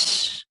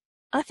that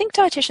I think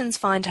dietitians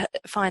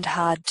find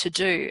hard to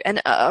do.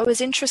 And I was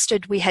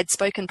interested, we had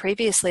spoken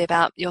previously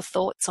about your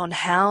thoughts on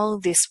how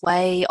this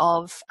way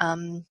of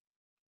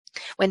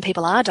when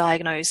people are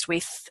diagnosed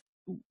with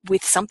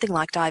something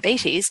like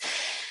diabetes,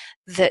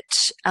 that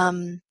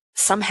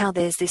somehow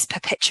there's this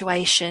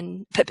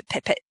perpetuating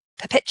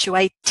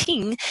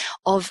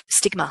of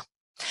stigma,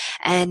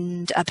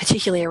 and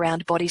particularly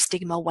around body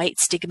stigma, weight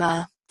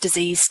stigma,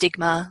 disease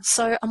stigma.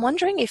 So I'm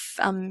wondering if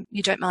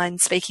you don't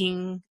mind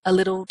speaking a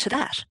little to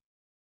that.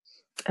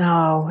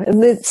 Oh,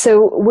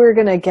 so we're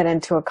going to get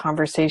into a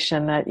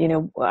conversation that,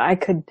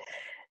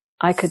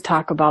 I could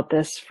talk about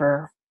this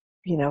for,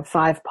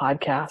 5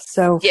 podcasts.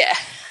 So, yeah.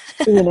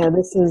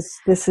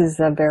 this is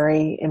a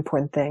very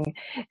important thing.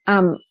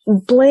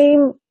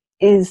 Blame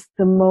is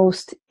the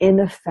most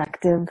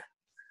ineffective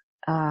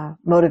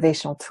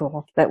motivational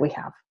tool that we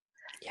have.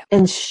 Yeah.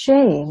 And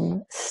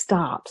shame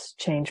stops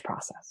change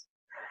process.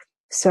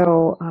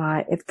 So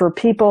for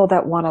people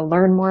that want to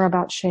learn more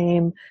about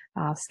shame,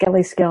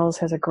 Skelly Skills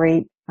has a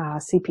great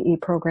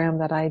CPE program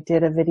that I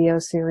did a video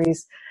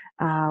series,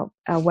 a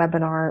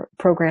webinar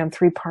program,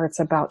 3 parts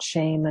about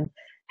shame and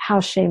how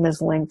shame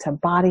is linked to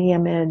body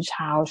image,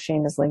 how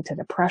shame is linked to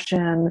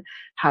depression,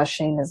 how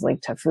shame is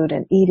linked to food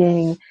and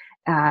eating.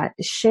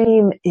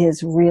 Shame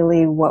is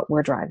really what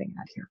we're driving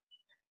at here.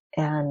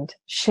 And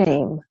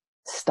shame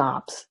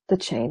stops the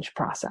change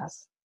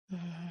process.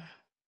 Mm-hmm.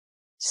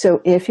 So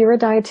if you're a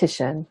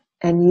dietitian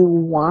and you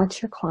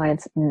want your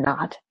clients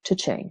not to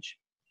change,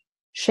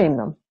 shame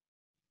them.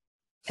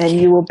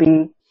 And you will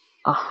be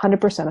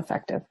 100%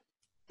 effective.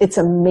 It's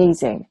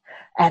amazing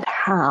at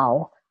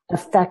how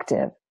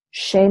effective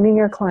shaming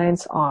your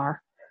clients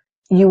are.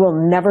 You will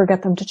never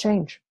get them to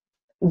change.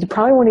 You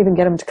probably won't even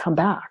get them to come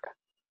back.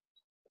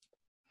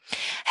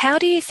 How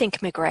do you think,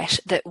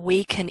 Megrette, that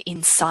we can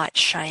incite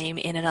shame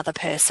in another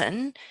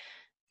person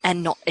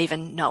and not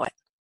even know it?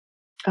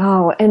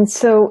 Oh, and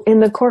so in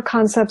the core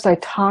concepts, I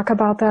talk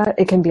about that.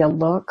 It can be a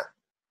look.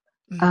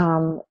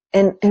 Mm-hmm.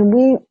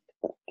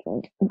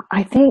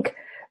 I think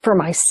for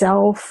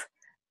myself,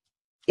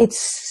 it's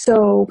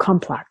so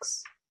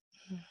complex.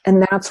 Mm-hmm.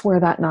 And that's where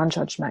that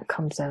non-judgment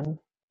comes in.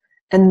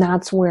 And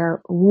that's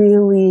where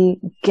really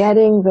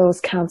getting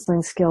those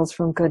counseling skills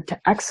from good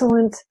to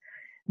excellent,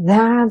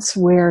 that's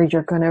where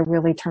you're going to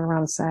really turn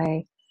around and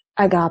say,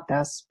 I got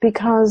this.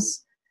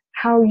 Because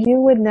how you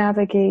would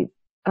navigate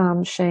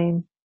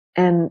shame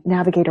and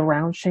navigate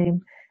around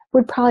shame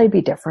would probably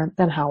be different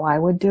than how I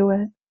would do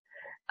it.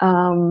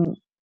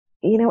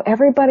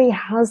 Everybody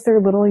has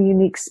their little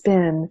unique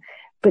spin,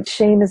 but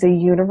shame is a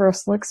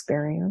universal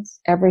experience.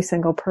 Every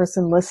single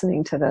person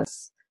listening to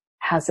this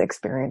has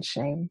experienced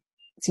shame.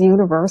 It's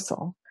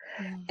universal.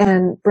 Mm.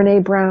 And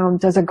Brené Brown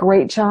does a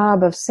great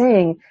job of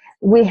saying,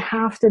 we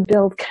have to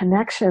build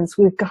connections.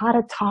 We've got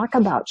to talk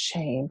about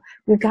shame.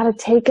 We've got to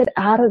take it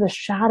out of the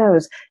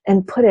shadows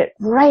and put it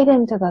right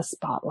into the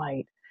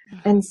spotlight.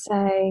 And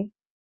say,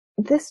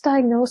 this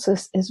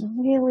diagnosis is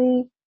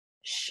really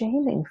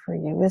shaming for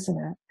you, isn't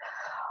it?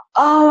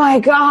 oh my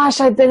gosh,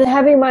 I've been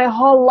heavy my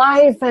whole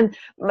life. And,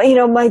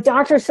 my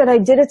doctor said I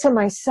did it to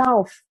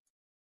myself.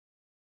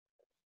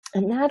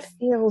 And that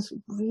feels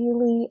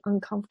really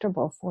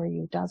uncomfortable for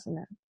you, doesn't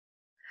it?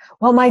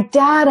 Well, my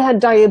dad had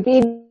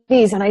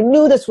diabetes and I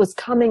knew this was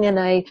coming, and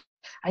I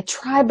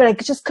tried, but I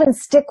just couldn't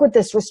stick with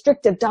this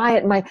restrictive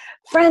diet. My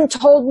friend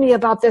told me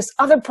about this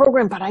other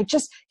program, but I've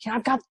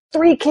got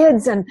 3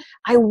 kids and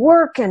I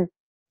work, and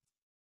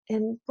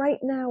right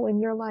now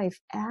in your life,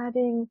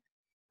 adding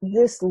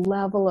this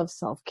level of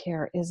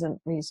self-care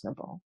isn't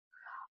reasonable.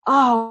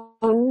 Oh,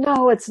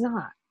 no, it's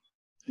not.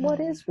 What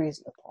is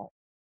reasonable?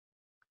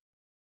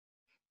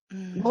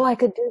 Well, I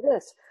could do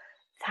this.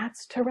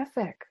 That's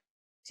terrific.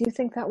 Do you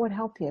think that would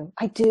help you?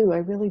 I do. I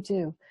really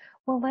do.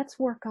 Well, let's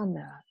work on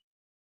that.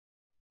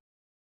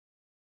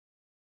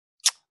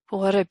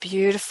 What a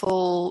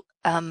beautiful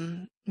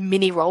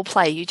mini role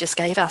play you just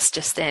gave us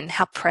just then.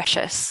 How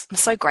precious. I'm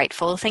so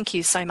grateful. Thank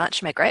you so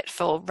much, Megrette,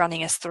 for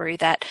running us through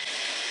that,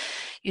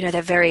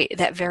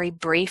 that very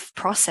brief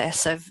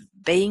process of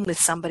being with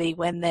somebody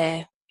when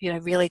they're,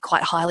 really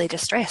quite highly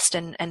distressed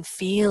and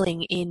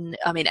feeling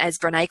as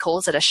Brene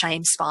calls it, a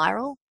shame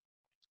spiral.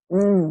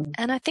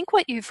 And I think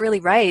what you've really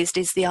raised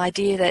is the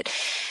idea that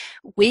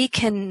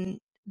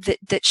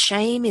that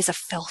shame is a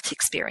felt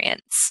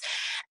experience.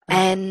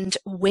 And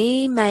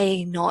we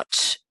may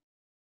not,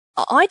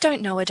 I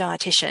don't know a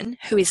dietitian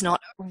who is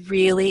not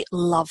really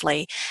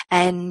lovely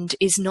and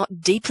is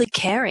not deeply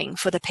caring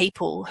for the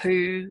people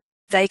who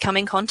they come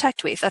in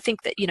contact with. I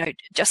think that,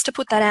 just to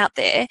put that out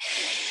there.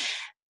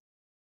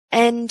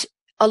 And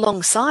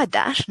alongside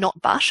that,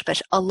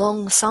 but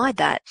alongside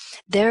that,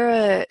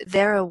 there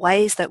are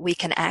ways that we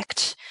can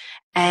act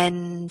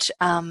and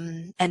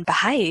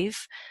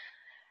behave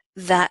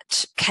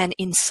that can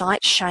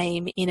incite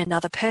shame in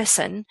another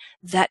person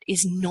that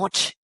is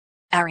not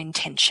our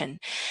intention.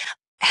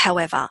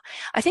 However,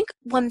 I think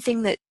one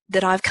thing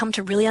that I've come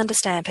to really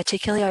understand,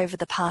 particularly over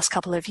the past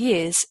couple of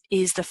years,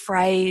 is the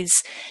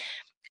phrase,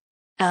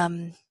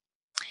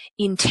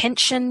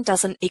 intention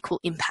doesn't equal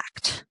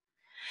impact.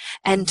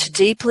 And to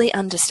deeply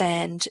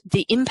understand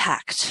the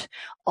impact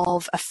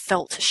of a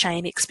felt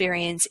shame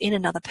experience in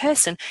another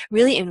person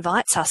really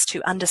invites us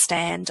to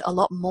understand a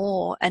lot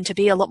more and to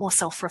be a lot more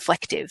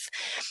self-reflective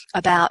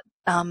about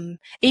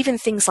even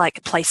things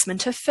like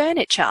placement of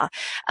furniture,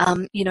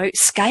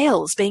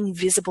 scales being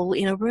visible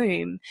in a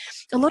room.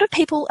 A lot of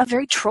people are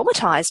very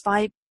traumatized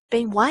by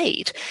being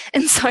weighed.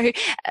 And so,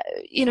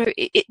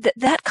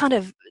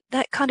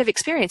 that kind of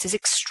experience is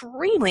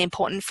extremely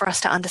important for us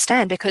to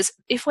understand, because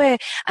if we're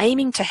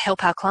aiming to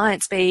help our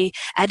clients be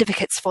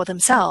advocates for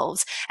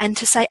themselves and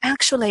to say,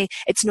 actually,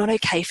 it's not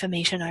okay for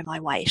me to know my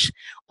weight,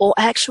 or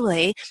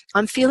actually,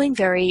 I'm feeling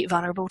very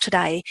vulnerable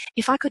today.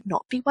 If I could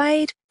not be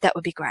weighed, that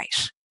would be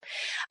great.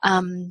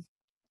 And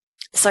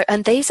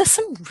these are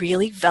some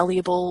really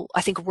valuable,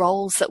 I think,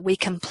 roles that we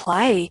can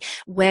play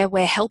where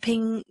we're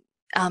helping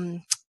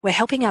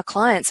our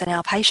clients and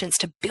our patients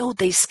to build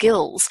these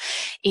skills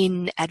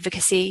in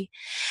advocacy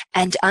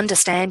and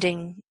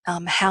understanding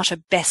how to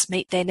best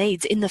meet their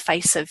needs in the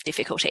face of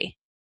difficulty.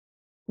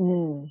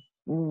 You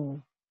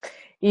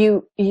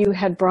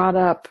had brought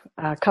up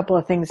a couple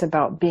of things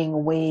about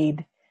being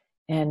weighed,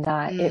 and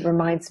it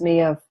reminds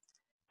me of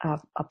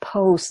a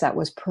post that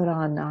was put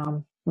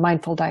on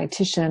Mindful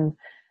Dietitian,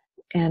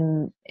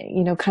 and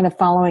kind of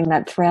following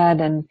that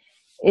thread, and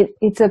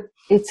it's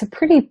a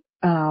pretty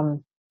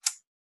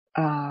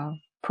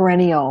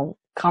perennial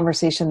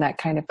conversation that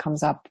kind of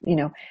comes up.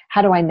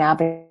 How do I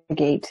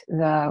navigate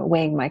the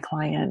weighing my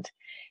client?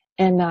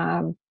 And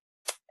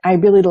I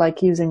really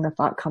like using the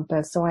thought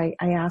compass. So I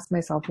asked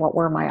myself, what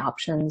were my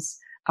options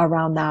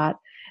around that?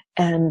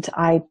 And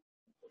I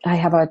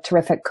have a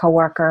terrific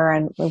coworker,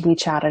 and we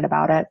chatted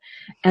about it.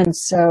 And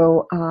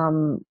so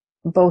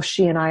both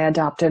she and I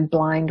adopted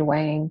blind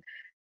weighing.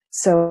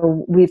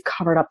 So we've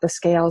covered up the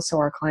scale so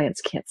our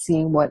clients can't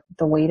see what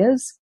the weight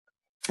is.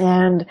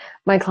 And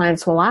my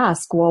clients will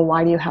ask, well,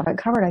 why do you have it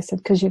covered? I said,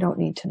 because you don't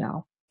need to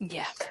know.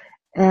 Yeah.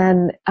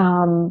 And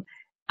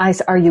I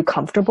said, are you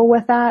comfortable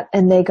with that?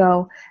 And they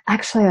go,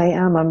 actually, I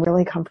am. I'm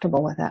really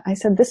comfortable with it. I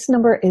said, this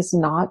number is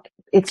not,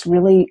 it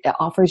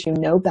offers you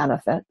no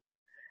benefit.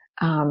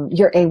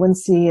 Your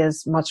A1C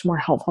is much more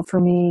helpful for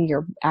me.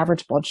 Your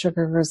average blood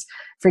sugars,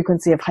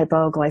 frequency of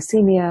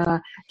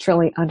hypoglycemia,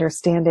 truly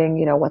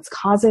understanding, what's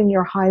causing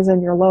your highs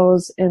and your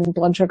lows in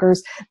blood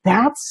sugars.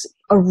 That's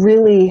a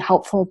really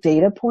helpful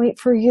data point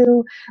for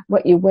you.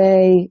 What you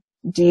weigh,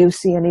 do you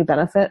see any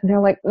benefit? And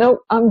they're like, nope,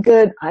 I'm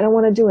good. I don't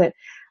want to do it.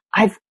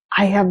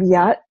 I have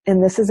yet,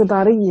 and this is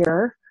about a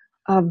year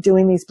of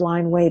doing these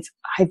blind weights,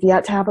 I've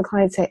yet to have a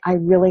client say, I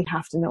really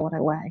have to know what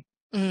I weigh.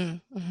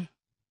 Mm-hmm.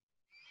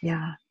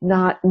 Yeah,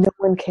 no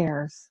one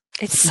cares.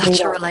 It's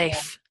such a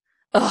relief.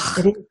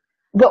 It is.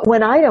 But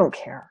when I don't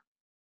care,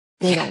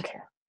 they don't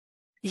care.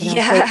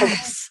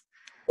 Yes.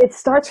 So it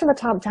starts from the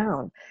top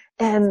down.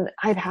 And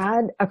I've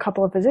had a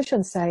couple of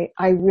physicians say,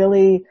 I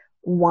really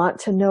want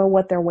to know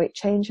what their weight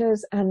change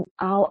is. And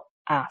I'll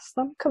ask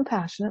them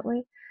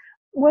compassionately,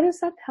 what does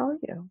that tell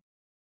you?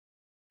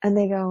 And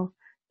they go,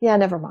 yeah,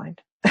 never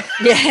mind.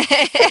 Yeah,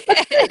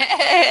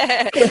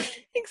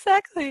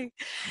 exactly.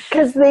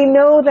 Because they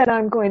know that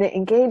I'm going to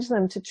engage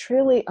them to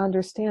truly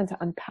understand, to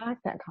unpack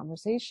that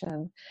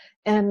conversation.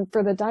 And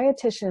for the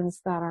dietitians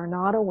that are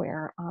not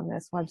aware on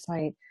this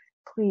website,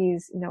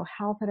 please,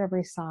 Health at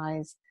Every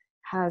Size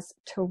has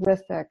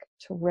terrific,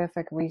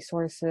 terrific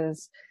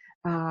resources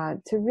to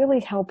really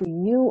help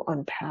you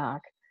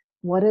unpack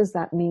what does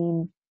that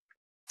mean.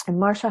 And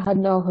Marsha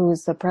Hudnall, who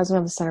is the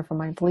president of the Center for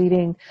Mindful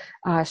Eating,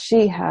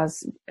 she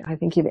has, I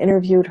think you've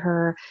interviewed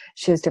her.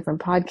 She has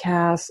different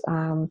podcasts.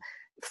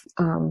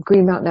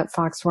 Green Mountain at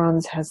Fox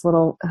Runs has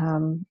little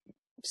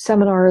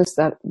seminars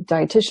that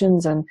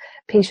dietitians and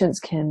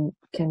patients can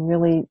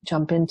really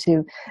jump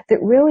into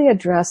that really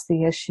address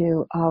the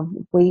issue of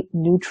weight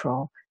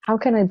neutral. How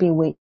can I be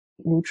weight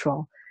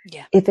neutral?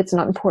 Yeah. If it's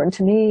not important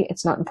to me,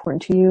 it's not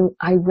important to you.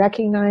 I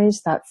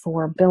recognize that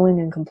for billing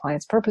and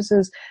compliance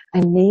purposes,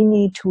 I may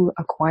need to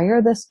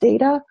acquire this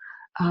data.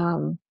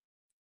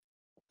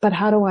 But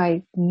how do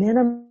I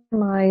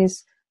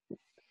minimize,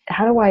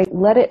 how do I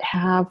let it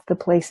have the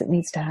place it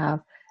needs to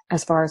have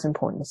as far as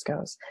importance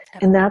goes?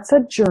 And that's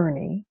a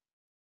journey.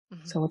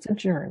 Mm-hmm. So it's a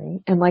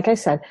journey. And like I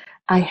said,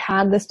 I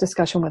had this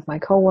discussion with my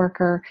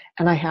coworker,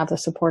 and I have the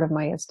support of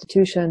my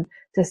institution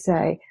to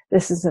say,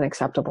 this is an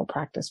acceptable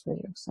practice for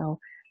you. So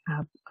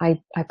I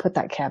put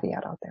that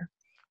caveat out there.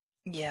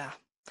 Yeah.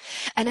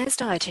 And as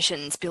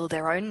dietitians build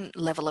their own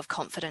level of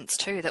confidence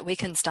too, that we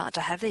can start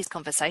to have these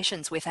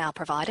conversations with our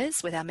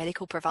providers, with our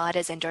medical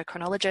providers,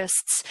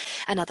 endocrinologists,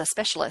 and other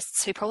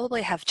specialists who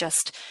probably have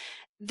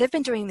they've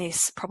been doing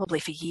this probably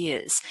for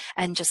years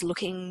and just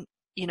looking,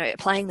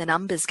 playing the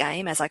numbers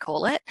game, as I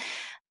call it,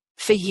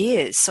 for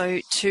years. So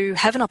to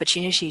have an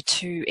opportunity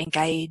to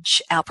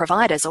engage our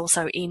providers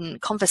also in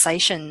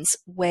conversations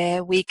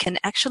where we can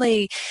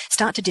actually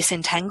start to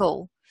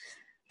disentangle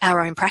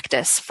our own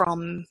practice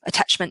from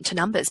attachment to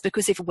numbers,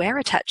 because if we're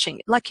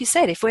attaching, like you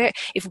said, if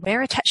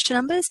we're attached to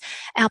numbers,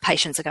 our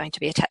patients are going to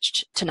be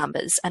attached to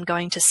numbers and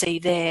going to see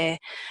their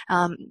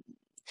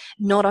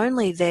not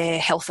only their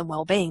health and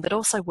well-being, but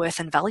also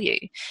worth and value.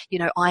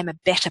 I'm a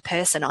better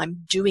person,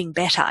 I'm doing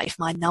better if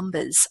my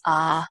numbers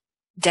are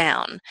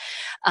down.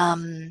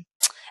 And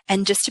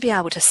just to be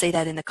able to see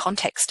that in the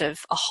context of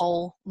a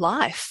whole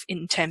life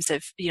in terms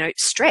of,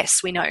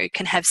 stress, we know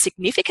can have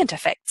significant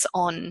effects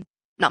on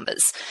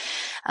numbers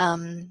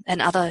and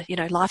other,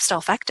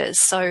 lifestyle factors.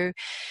 So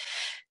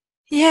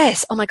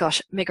yes, oh my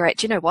gosh, Megrette,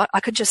 do you know what? I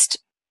could just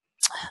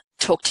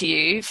talk to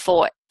you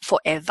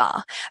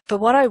forever. But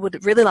what I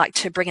would really like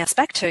to bring us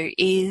back to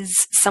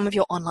is some of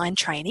your online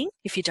training,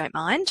 if you don't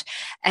mind,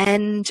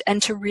 and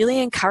to really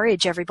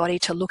encourage everybody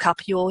to look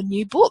up your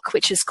new book,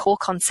 which is Core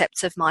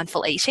Concepts of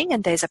Mindful Eating,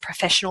 and there's a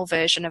professional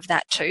version of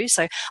that too.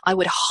 So I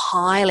would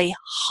highly,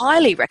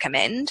 highly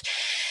recommend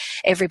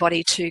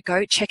everybody to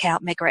go check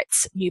out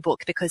Megrette's new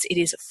book, because it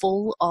is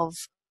full of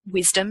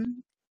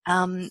wisdom.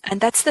 And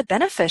that's the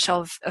benefit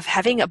of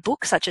having a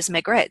book such as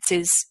Megrette's,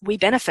 is we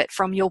benefit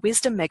from your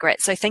wisdom, Megrette.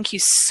 So thank you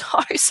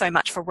so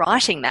much for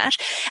writing that.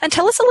 And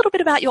tell us a little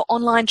bit about your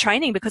online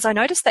training, because I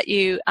noticed that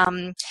you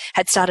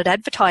had started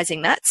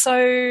advertising that.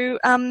 So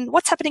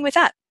what's happening with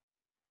that?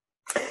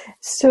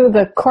 So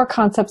the Core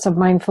Concepts of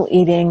Mindful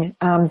Eating,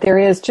 there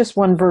is just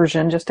one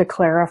version, just to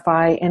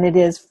clarify, and it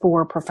is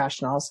for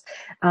professionals.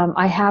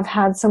 I have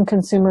had some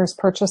consumers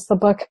purchase the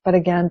book, but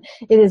again,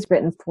 it is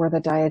written for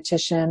the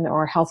dietitian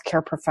or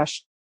healthcare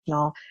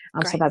professional.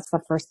 So that's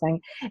the first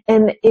thing.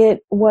 And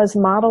it was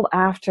modeled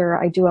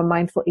after I do a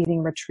mindful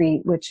eating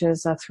retreat, which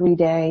is a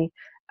 3-day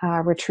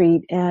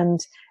retreat. And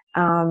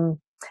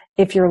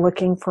if you're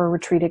looking for a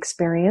retreat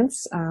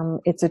experience,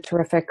 it's a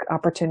terrific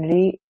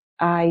opportunity.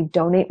 I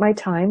donate my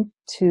time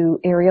to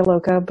Area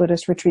Loka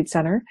Buddhist Retreat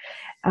Center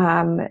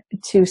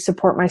to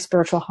support my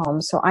spiritual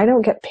home. So I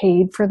don't get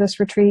paid for this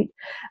retreat.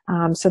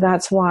 So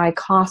that's why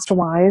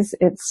cost-wise,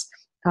 it's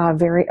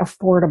very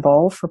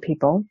affordable for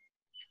people.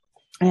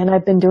 And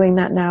I've been doing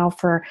that now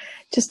for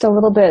just a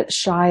little bit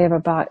shy of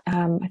about,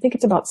 I think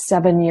it's about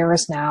 7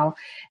 years now.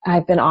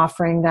 I've been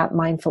offering that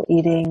mindful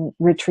eating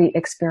retreat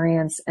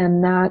experience.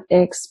 And that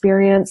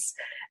experience,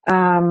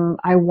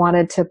 I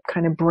wanted to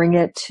kind of bring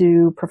it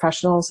to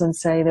professionals and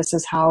say, this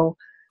is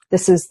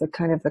the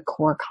kind of the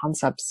core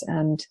concepts,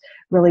 and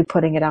really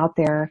putting it out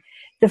there.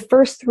 The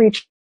first 3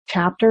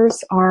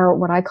 chapters are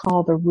what I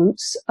call the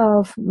roots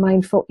of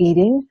mindful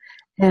eating.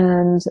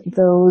 And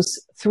those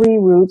 3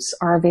 roots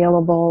are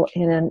available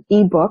in an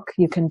ebook.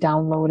 You can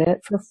download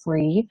it for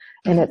free,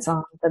 and it's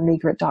on the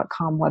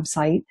Megrette.com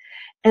website.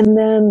 And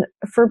then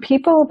for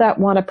people that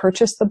want to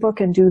purchase the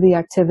book and do the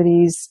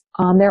activities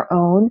on their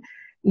own,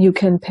 you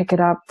can pick it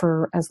up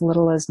for as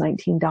little as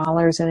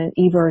 $19 in an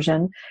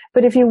e-version.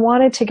 But if you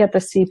wanted to get the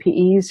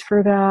CPEs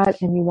for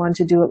that, and you want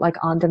to do it like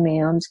on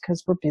demand,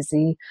 because we're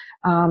busy,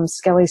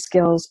 Skelly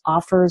Skills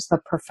offers the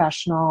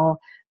professional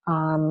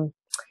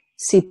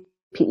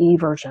CPE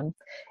version.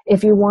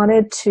 If you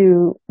wanted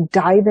to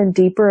dive in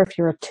deeper, if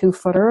you're a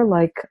 2-footer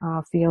like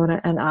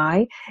Fiona and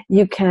I,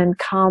 you can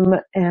come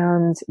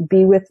and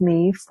be with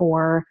me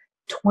for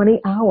 20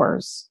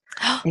 hours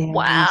And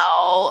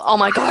Wow. Oh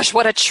my gosh,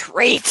 what a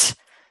treat. So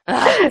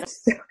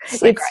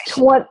it's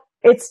great.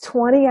 it's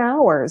 20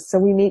 hours. So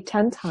we meet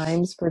 10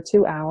 times for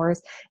 2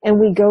 hours and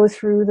we go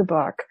through the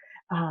book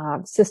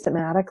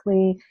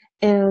systematically,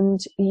 and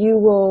you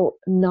will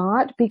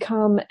not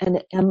become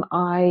an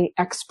MI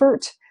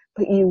expert,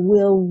 but you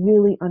will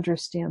really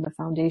understand the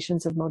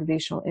foundations of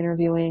motivational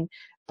interviewing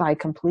by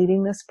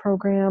completing this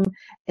program.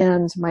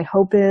 And my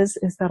hope is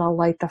that I'll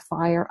light the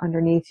fire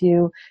underneath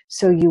you,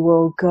 so you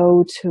will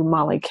go to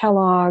Molly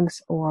Kellogg's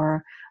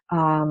or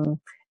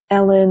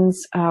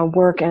Ellen's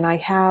work, and I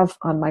have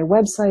on my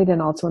website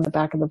and also in the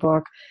back of the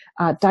book,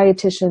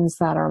 dietitians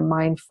that are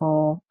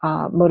mindful,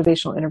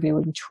 motivational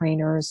interviewing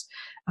trainers.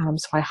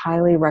 So I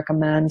highly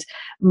recommend.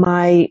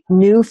 My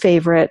new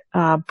favorite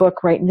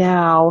book right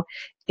now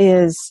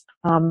is,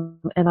 and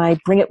I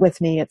bring it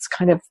with me, it's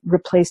kind of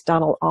replaced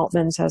Donald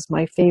Altman's as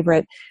my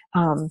favorite,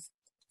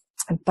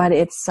 but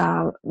it's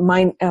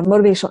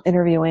motivational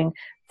interviewing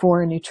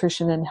for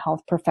nutrition and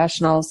health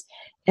professionals.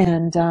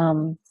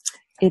 And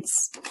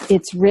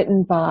it's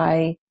written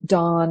by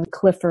Dawn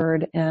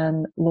Clifford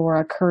and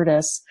Laura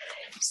Curtis.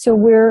 So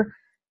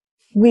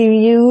we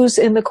use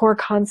in the core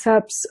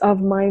concepts of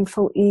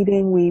mindful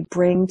eating, we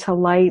bring to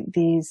light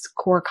these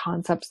core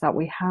concepts that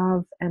we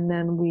have, and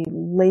then we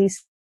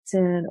lace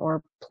in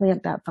or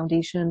plant that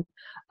foundation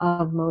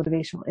of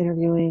motivational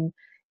interviewing.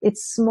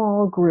 It's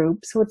small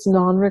group, so it's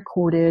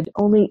non-recorded,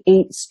 only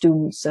 8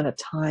 students at a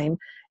time,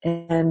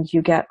 and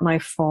you get my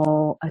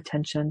full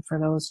attention for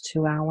those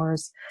 2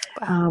 hours.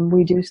 Wow.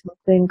 We do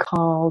something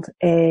called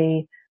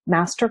a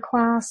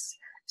masterclass.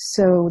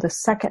 So the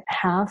second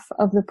half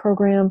of the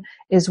program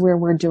is where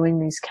we're doing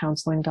these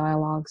counseling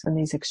dialogues and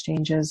these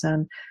exchanges,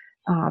 and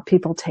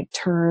people take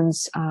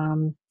turns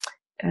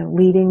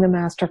leading the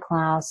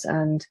masterclass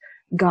and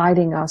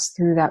guiding us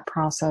through that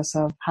process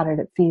of how did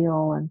it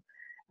feel, and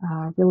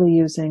really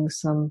using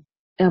some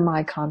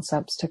MI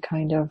concepts to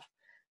kind of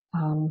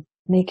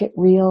make it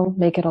real,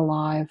 make it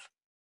alive.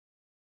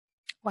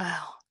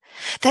 Wow.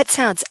 That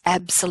sounds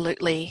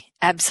absolutely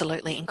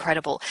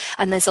incredible.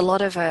 And there's a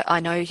lot of, I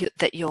know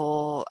that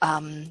you're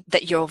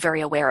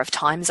very aware of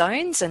time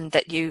zones, and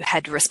that you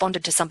had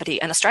responded to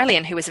somebody, an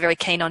Australian, who was very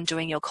keen on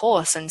doing your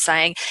course and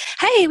saying,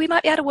 hey, we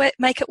might be able to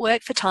make it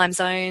work for time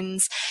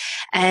zones.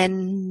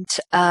 And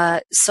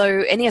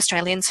so any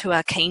Australians who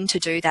are keen to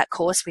do that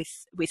course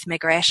with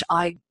Megrette,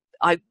 I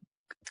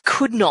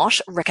could not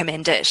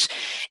recommend it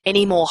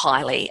any more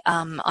highly.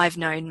 I've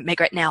known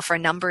Megrette now for a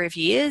number of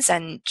years,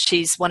 and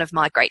she's one of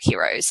my great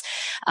heroes.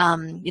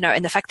 And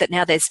the fact that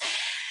now there's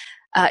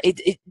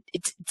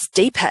it's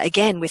deeper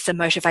again with the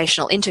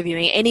motivational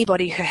interviewing.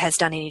 Anybody who has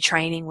done any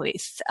training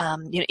with,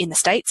 in the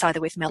States,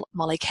 either with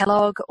Molly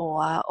Kellogg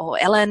or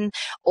Ellen,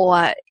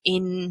 or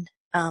in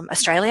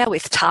Australia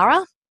with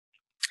Tara,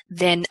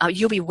 then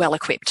you'll be well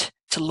equipped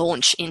to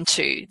launch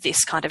into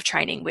this kind of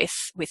training with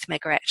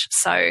Megrette.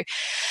 So,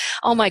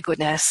 oh my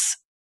goodness,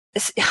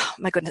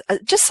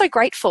 just so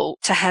grateful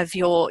to have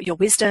your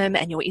wisdom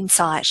and your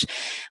insight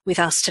with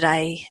us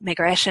today,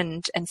 Megrette,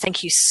 and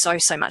thank you so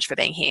much for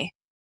being here.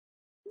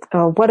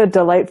 Oh, what a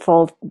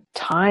delightful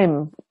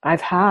time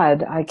I've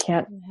had. I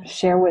can't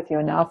share with you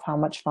enough how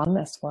much fun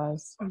this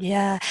was.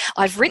 Yeah,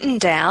 I've written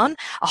down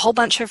a whole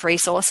bunch of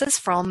resources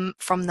from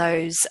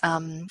those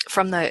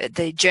from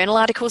the journal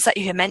articles that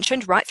you have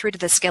mentioned, right through to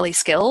the Skelly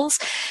Skills,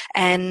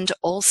 and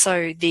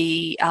also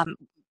the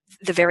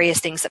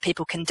various things that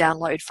people can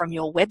download from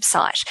your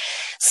website.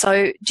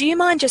 So, do you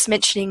mind just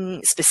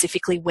mentioning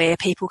specifically where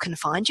people can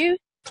find you,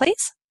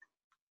 please?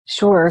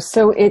 Sure.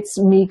 So it's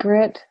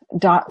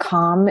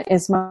Megrette.com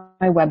is my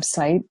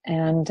website,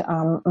 and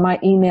my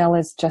email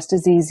is just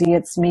as easy.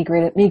 It's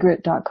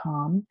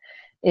Megrette@Megrette.com.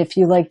 If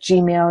you like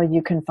Gmail,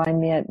 you can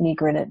find me at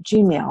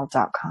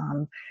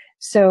Megrette@gmail.com.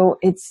 So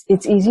it's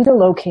easy to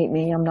locate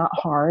me. I'm not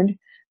hard.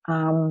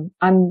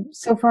 I'm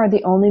so far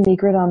the only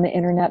Megrette on the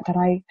internet that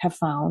I have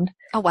found.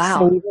 Oh, wow.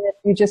 So even if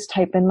you just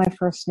type in my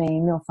first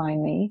name, you'll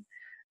find me.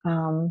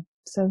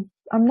 So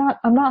I'm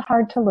not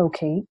hard to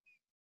locate.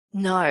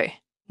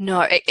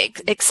 No,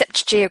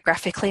 except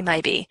geographically,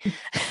 maybe.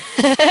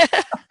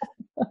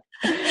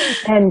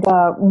 And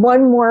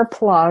one more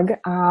plug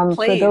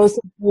for those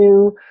of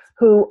you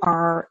who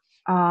are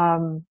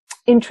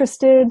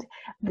interested.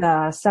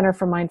 The Center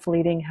for Mindful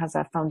Eating has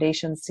a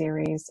foundation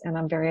series, and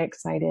I'm very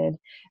excited.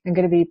 I'm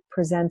going to be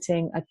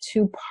presenting a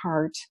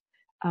 2-part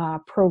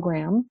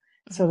program.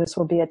 So this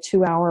will be a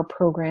 2-hour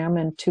program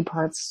and 2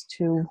 parts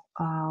to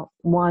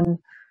 1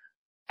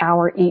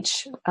 hour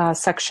each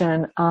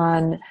section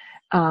on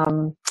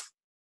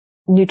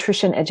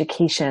nutrition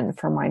education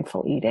for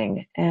mindful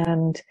eating.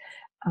 And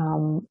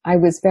I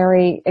was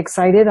very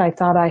excited. I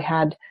thought I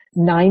had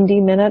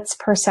 90 minutes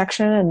per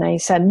section, and they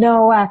said,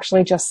 no,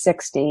 actually just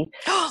 60.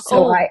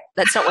 So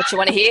that's not what you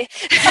want to hear.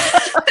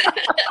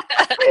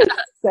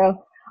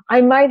 So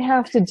I might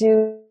have to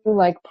do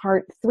like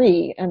part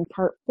 3 and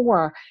part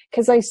 4,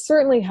 because I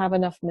certainly have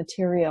enough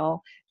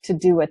material to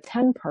do a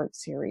 10-part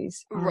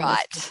series on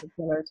right. this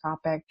particular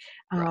topic.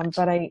 Right.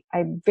 But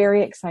I'm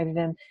very excited,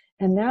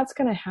 and that's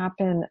going to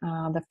happen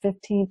the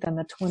 15th and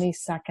the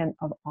 22nd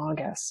of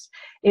August.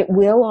 It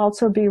will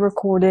also be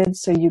recorded,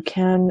 so you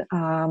can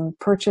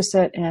purchase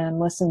it and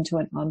listen to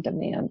it on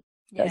demand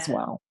as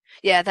well.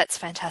 Yeah, that's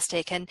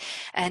fantastic. And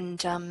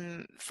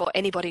for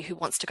anybody who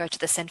wants to go to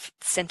the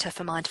Centre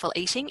for Mindful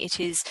Eating, it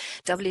is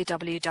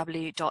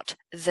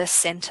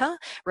www.thecenter,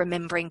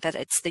 remembering that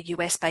it's the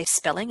US-based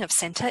spelling of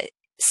centre,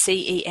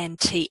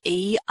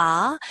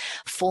 CENTER,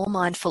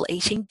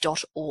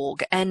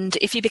 formindfuleating.org. And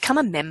if you become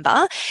a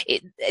member,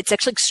 it's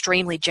actually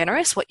extremely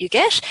generous what you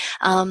get.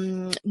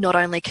 Not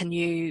only can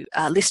you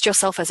list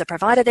yourself as a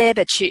provider there,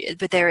 but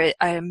there are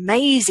an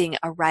amazing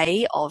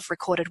array of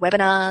recorded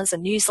webinars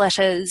and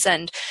newsletters,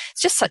 and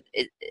it's just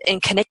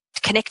and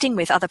connecting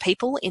with other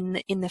people in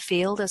the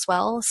field as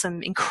well.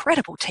 Some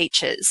incredible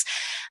teachers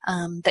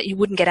that you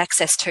wouldn't get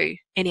access to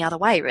any other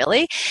way,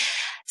 really.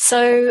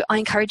 So I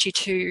encourage you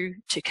to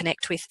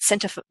connect with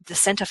the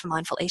Centre for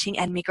Mindful Eating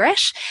and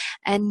Megrette.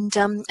 And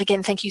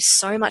again, thank you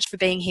so much for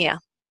being here.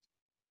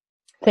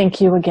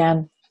 Thank you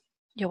again.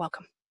 You're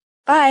welcome.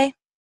 Bye.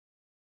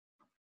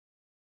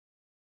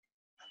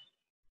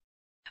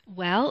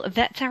 Well,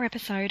 that's our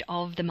episode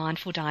of the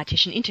Mindful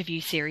Dietitian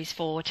interview series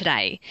for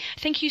today.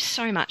 Thank you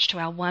so much to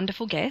our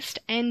wonderful guest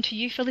and to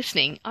you for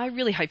listening. I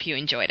really hope you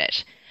enjoyed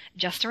it.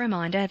 Just a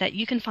reminder that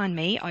you can find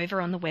me over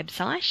on the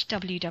website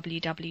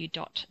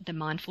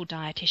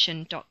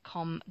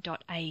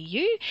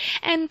www.themindfuldietitian.com.au,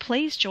 and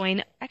please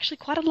join actually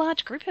quite a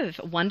large group of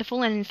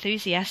wonderful and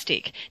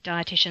enthusiastic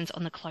dietitians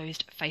on the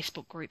closed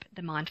Facebook group,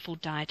 The Mindful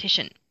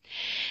Dietitian.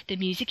 The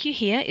music you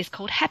hear is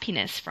called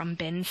Happiness from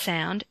Ben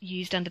Sound,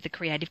 used under the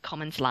Creative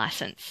Commons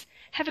license.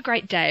 Have a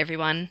great day,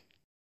 everyone.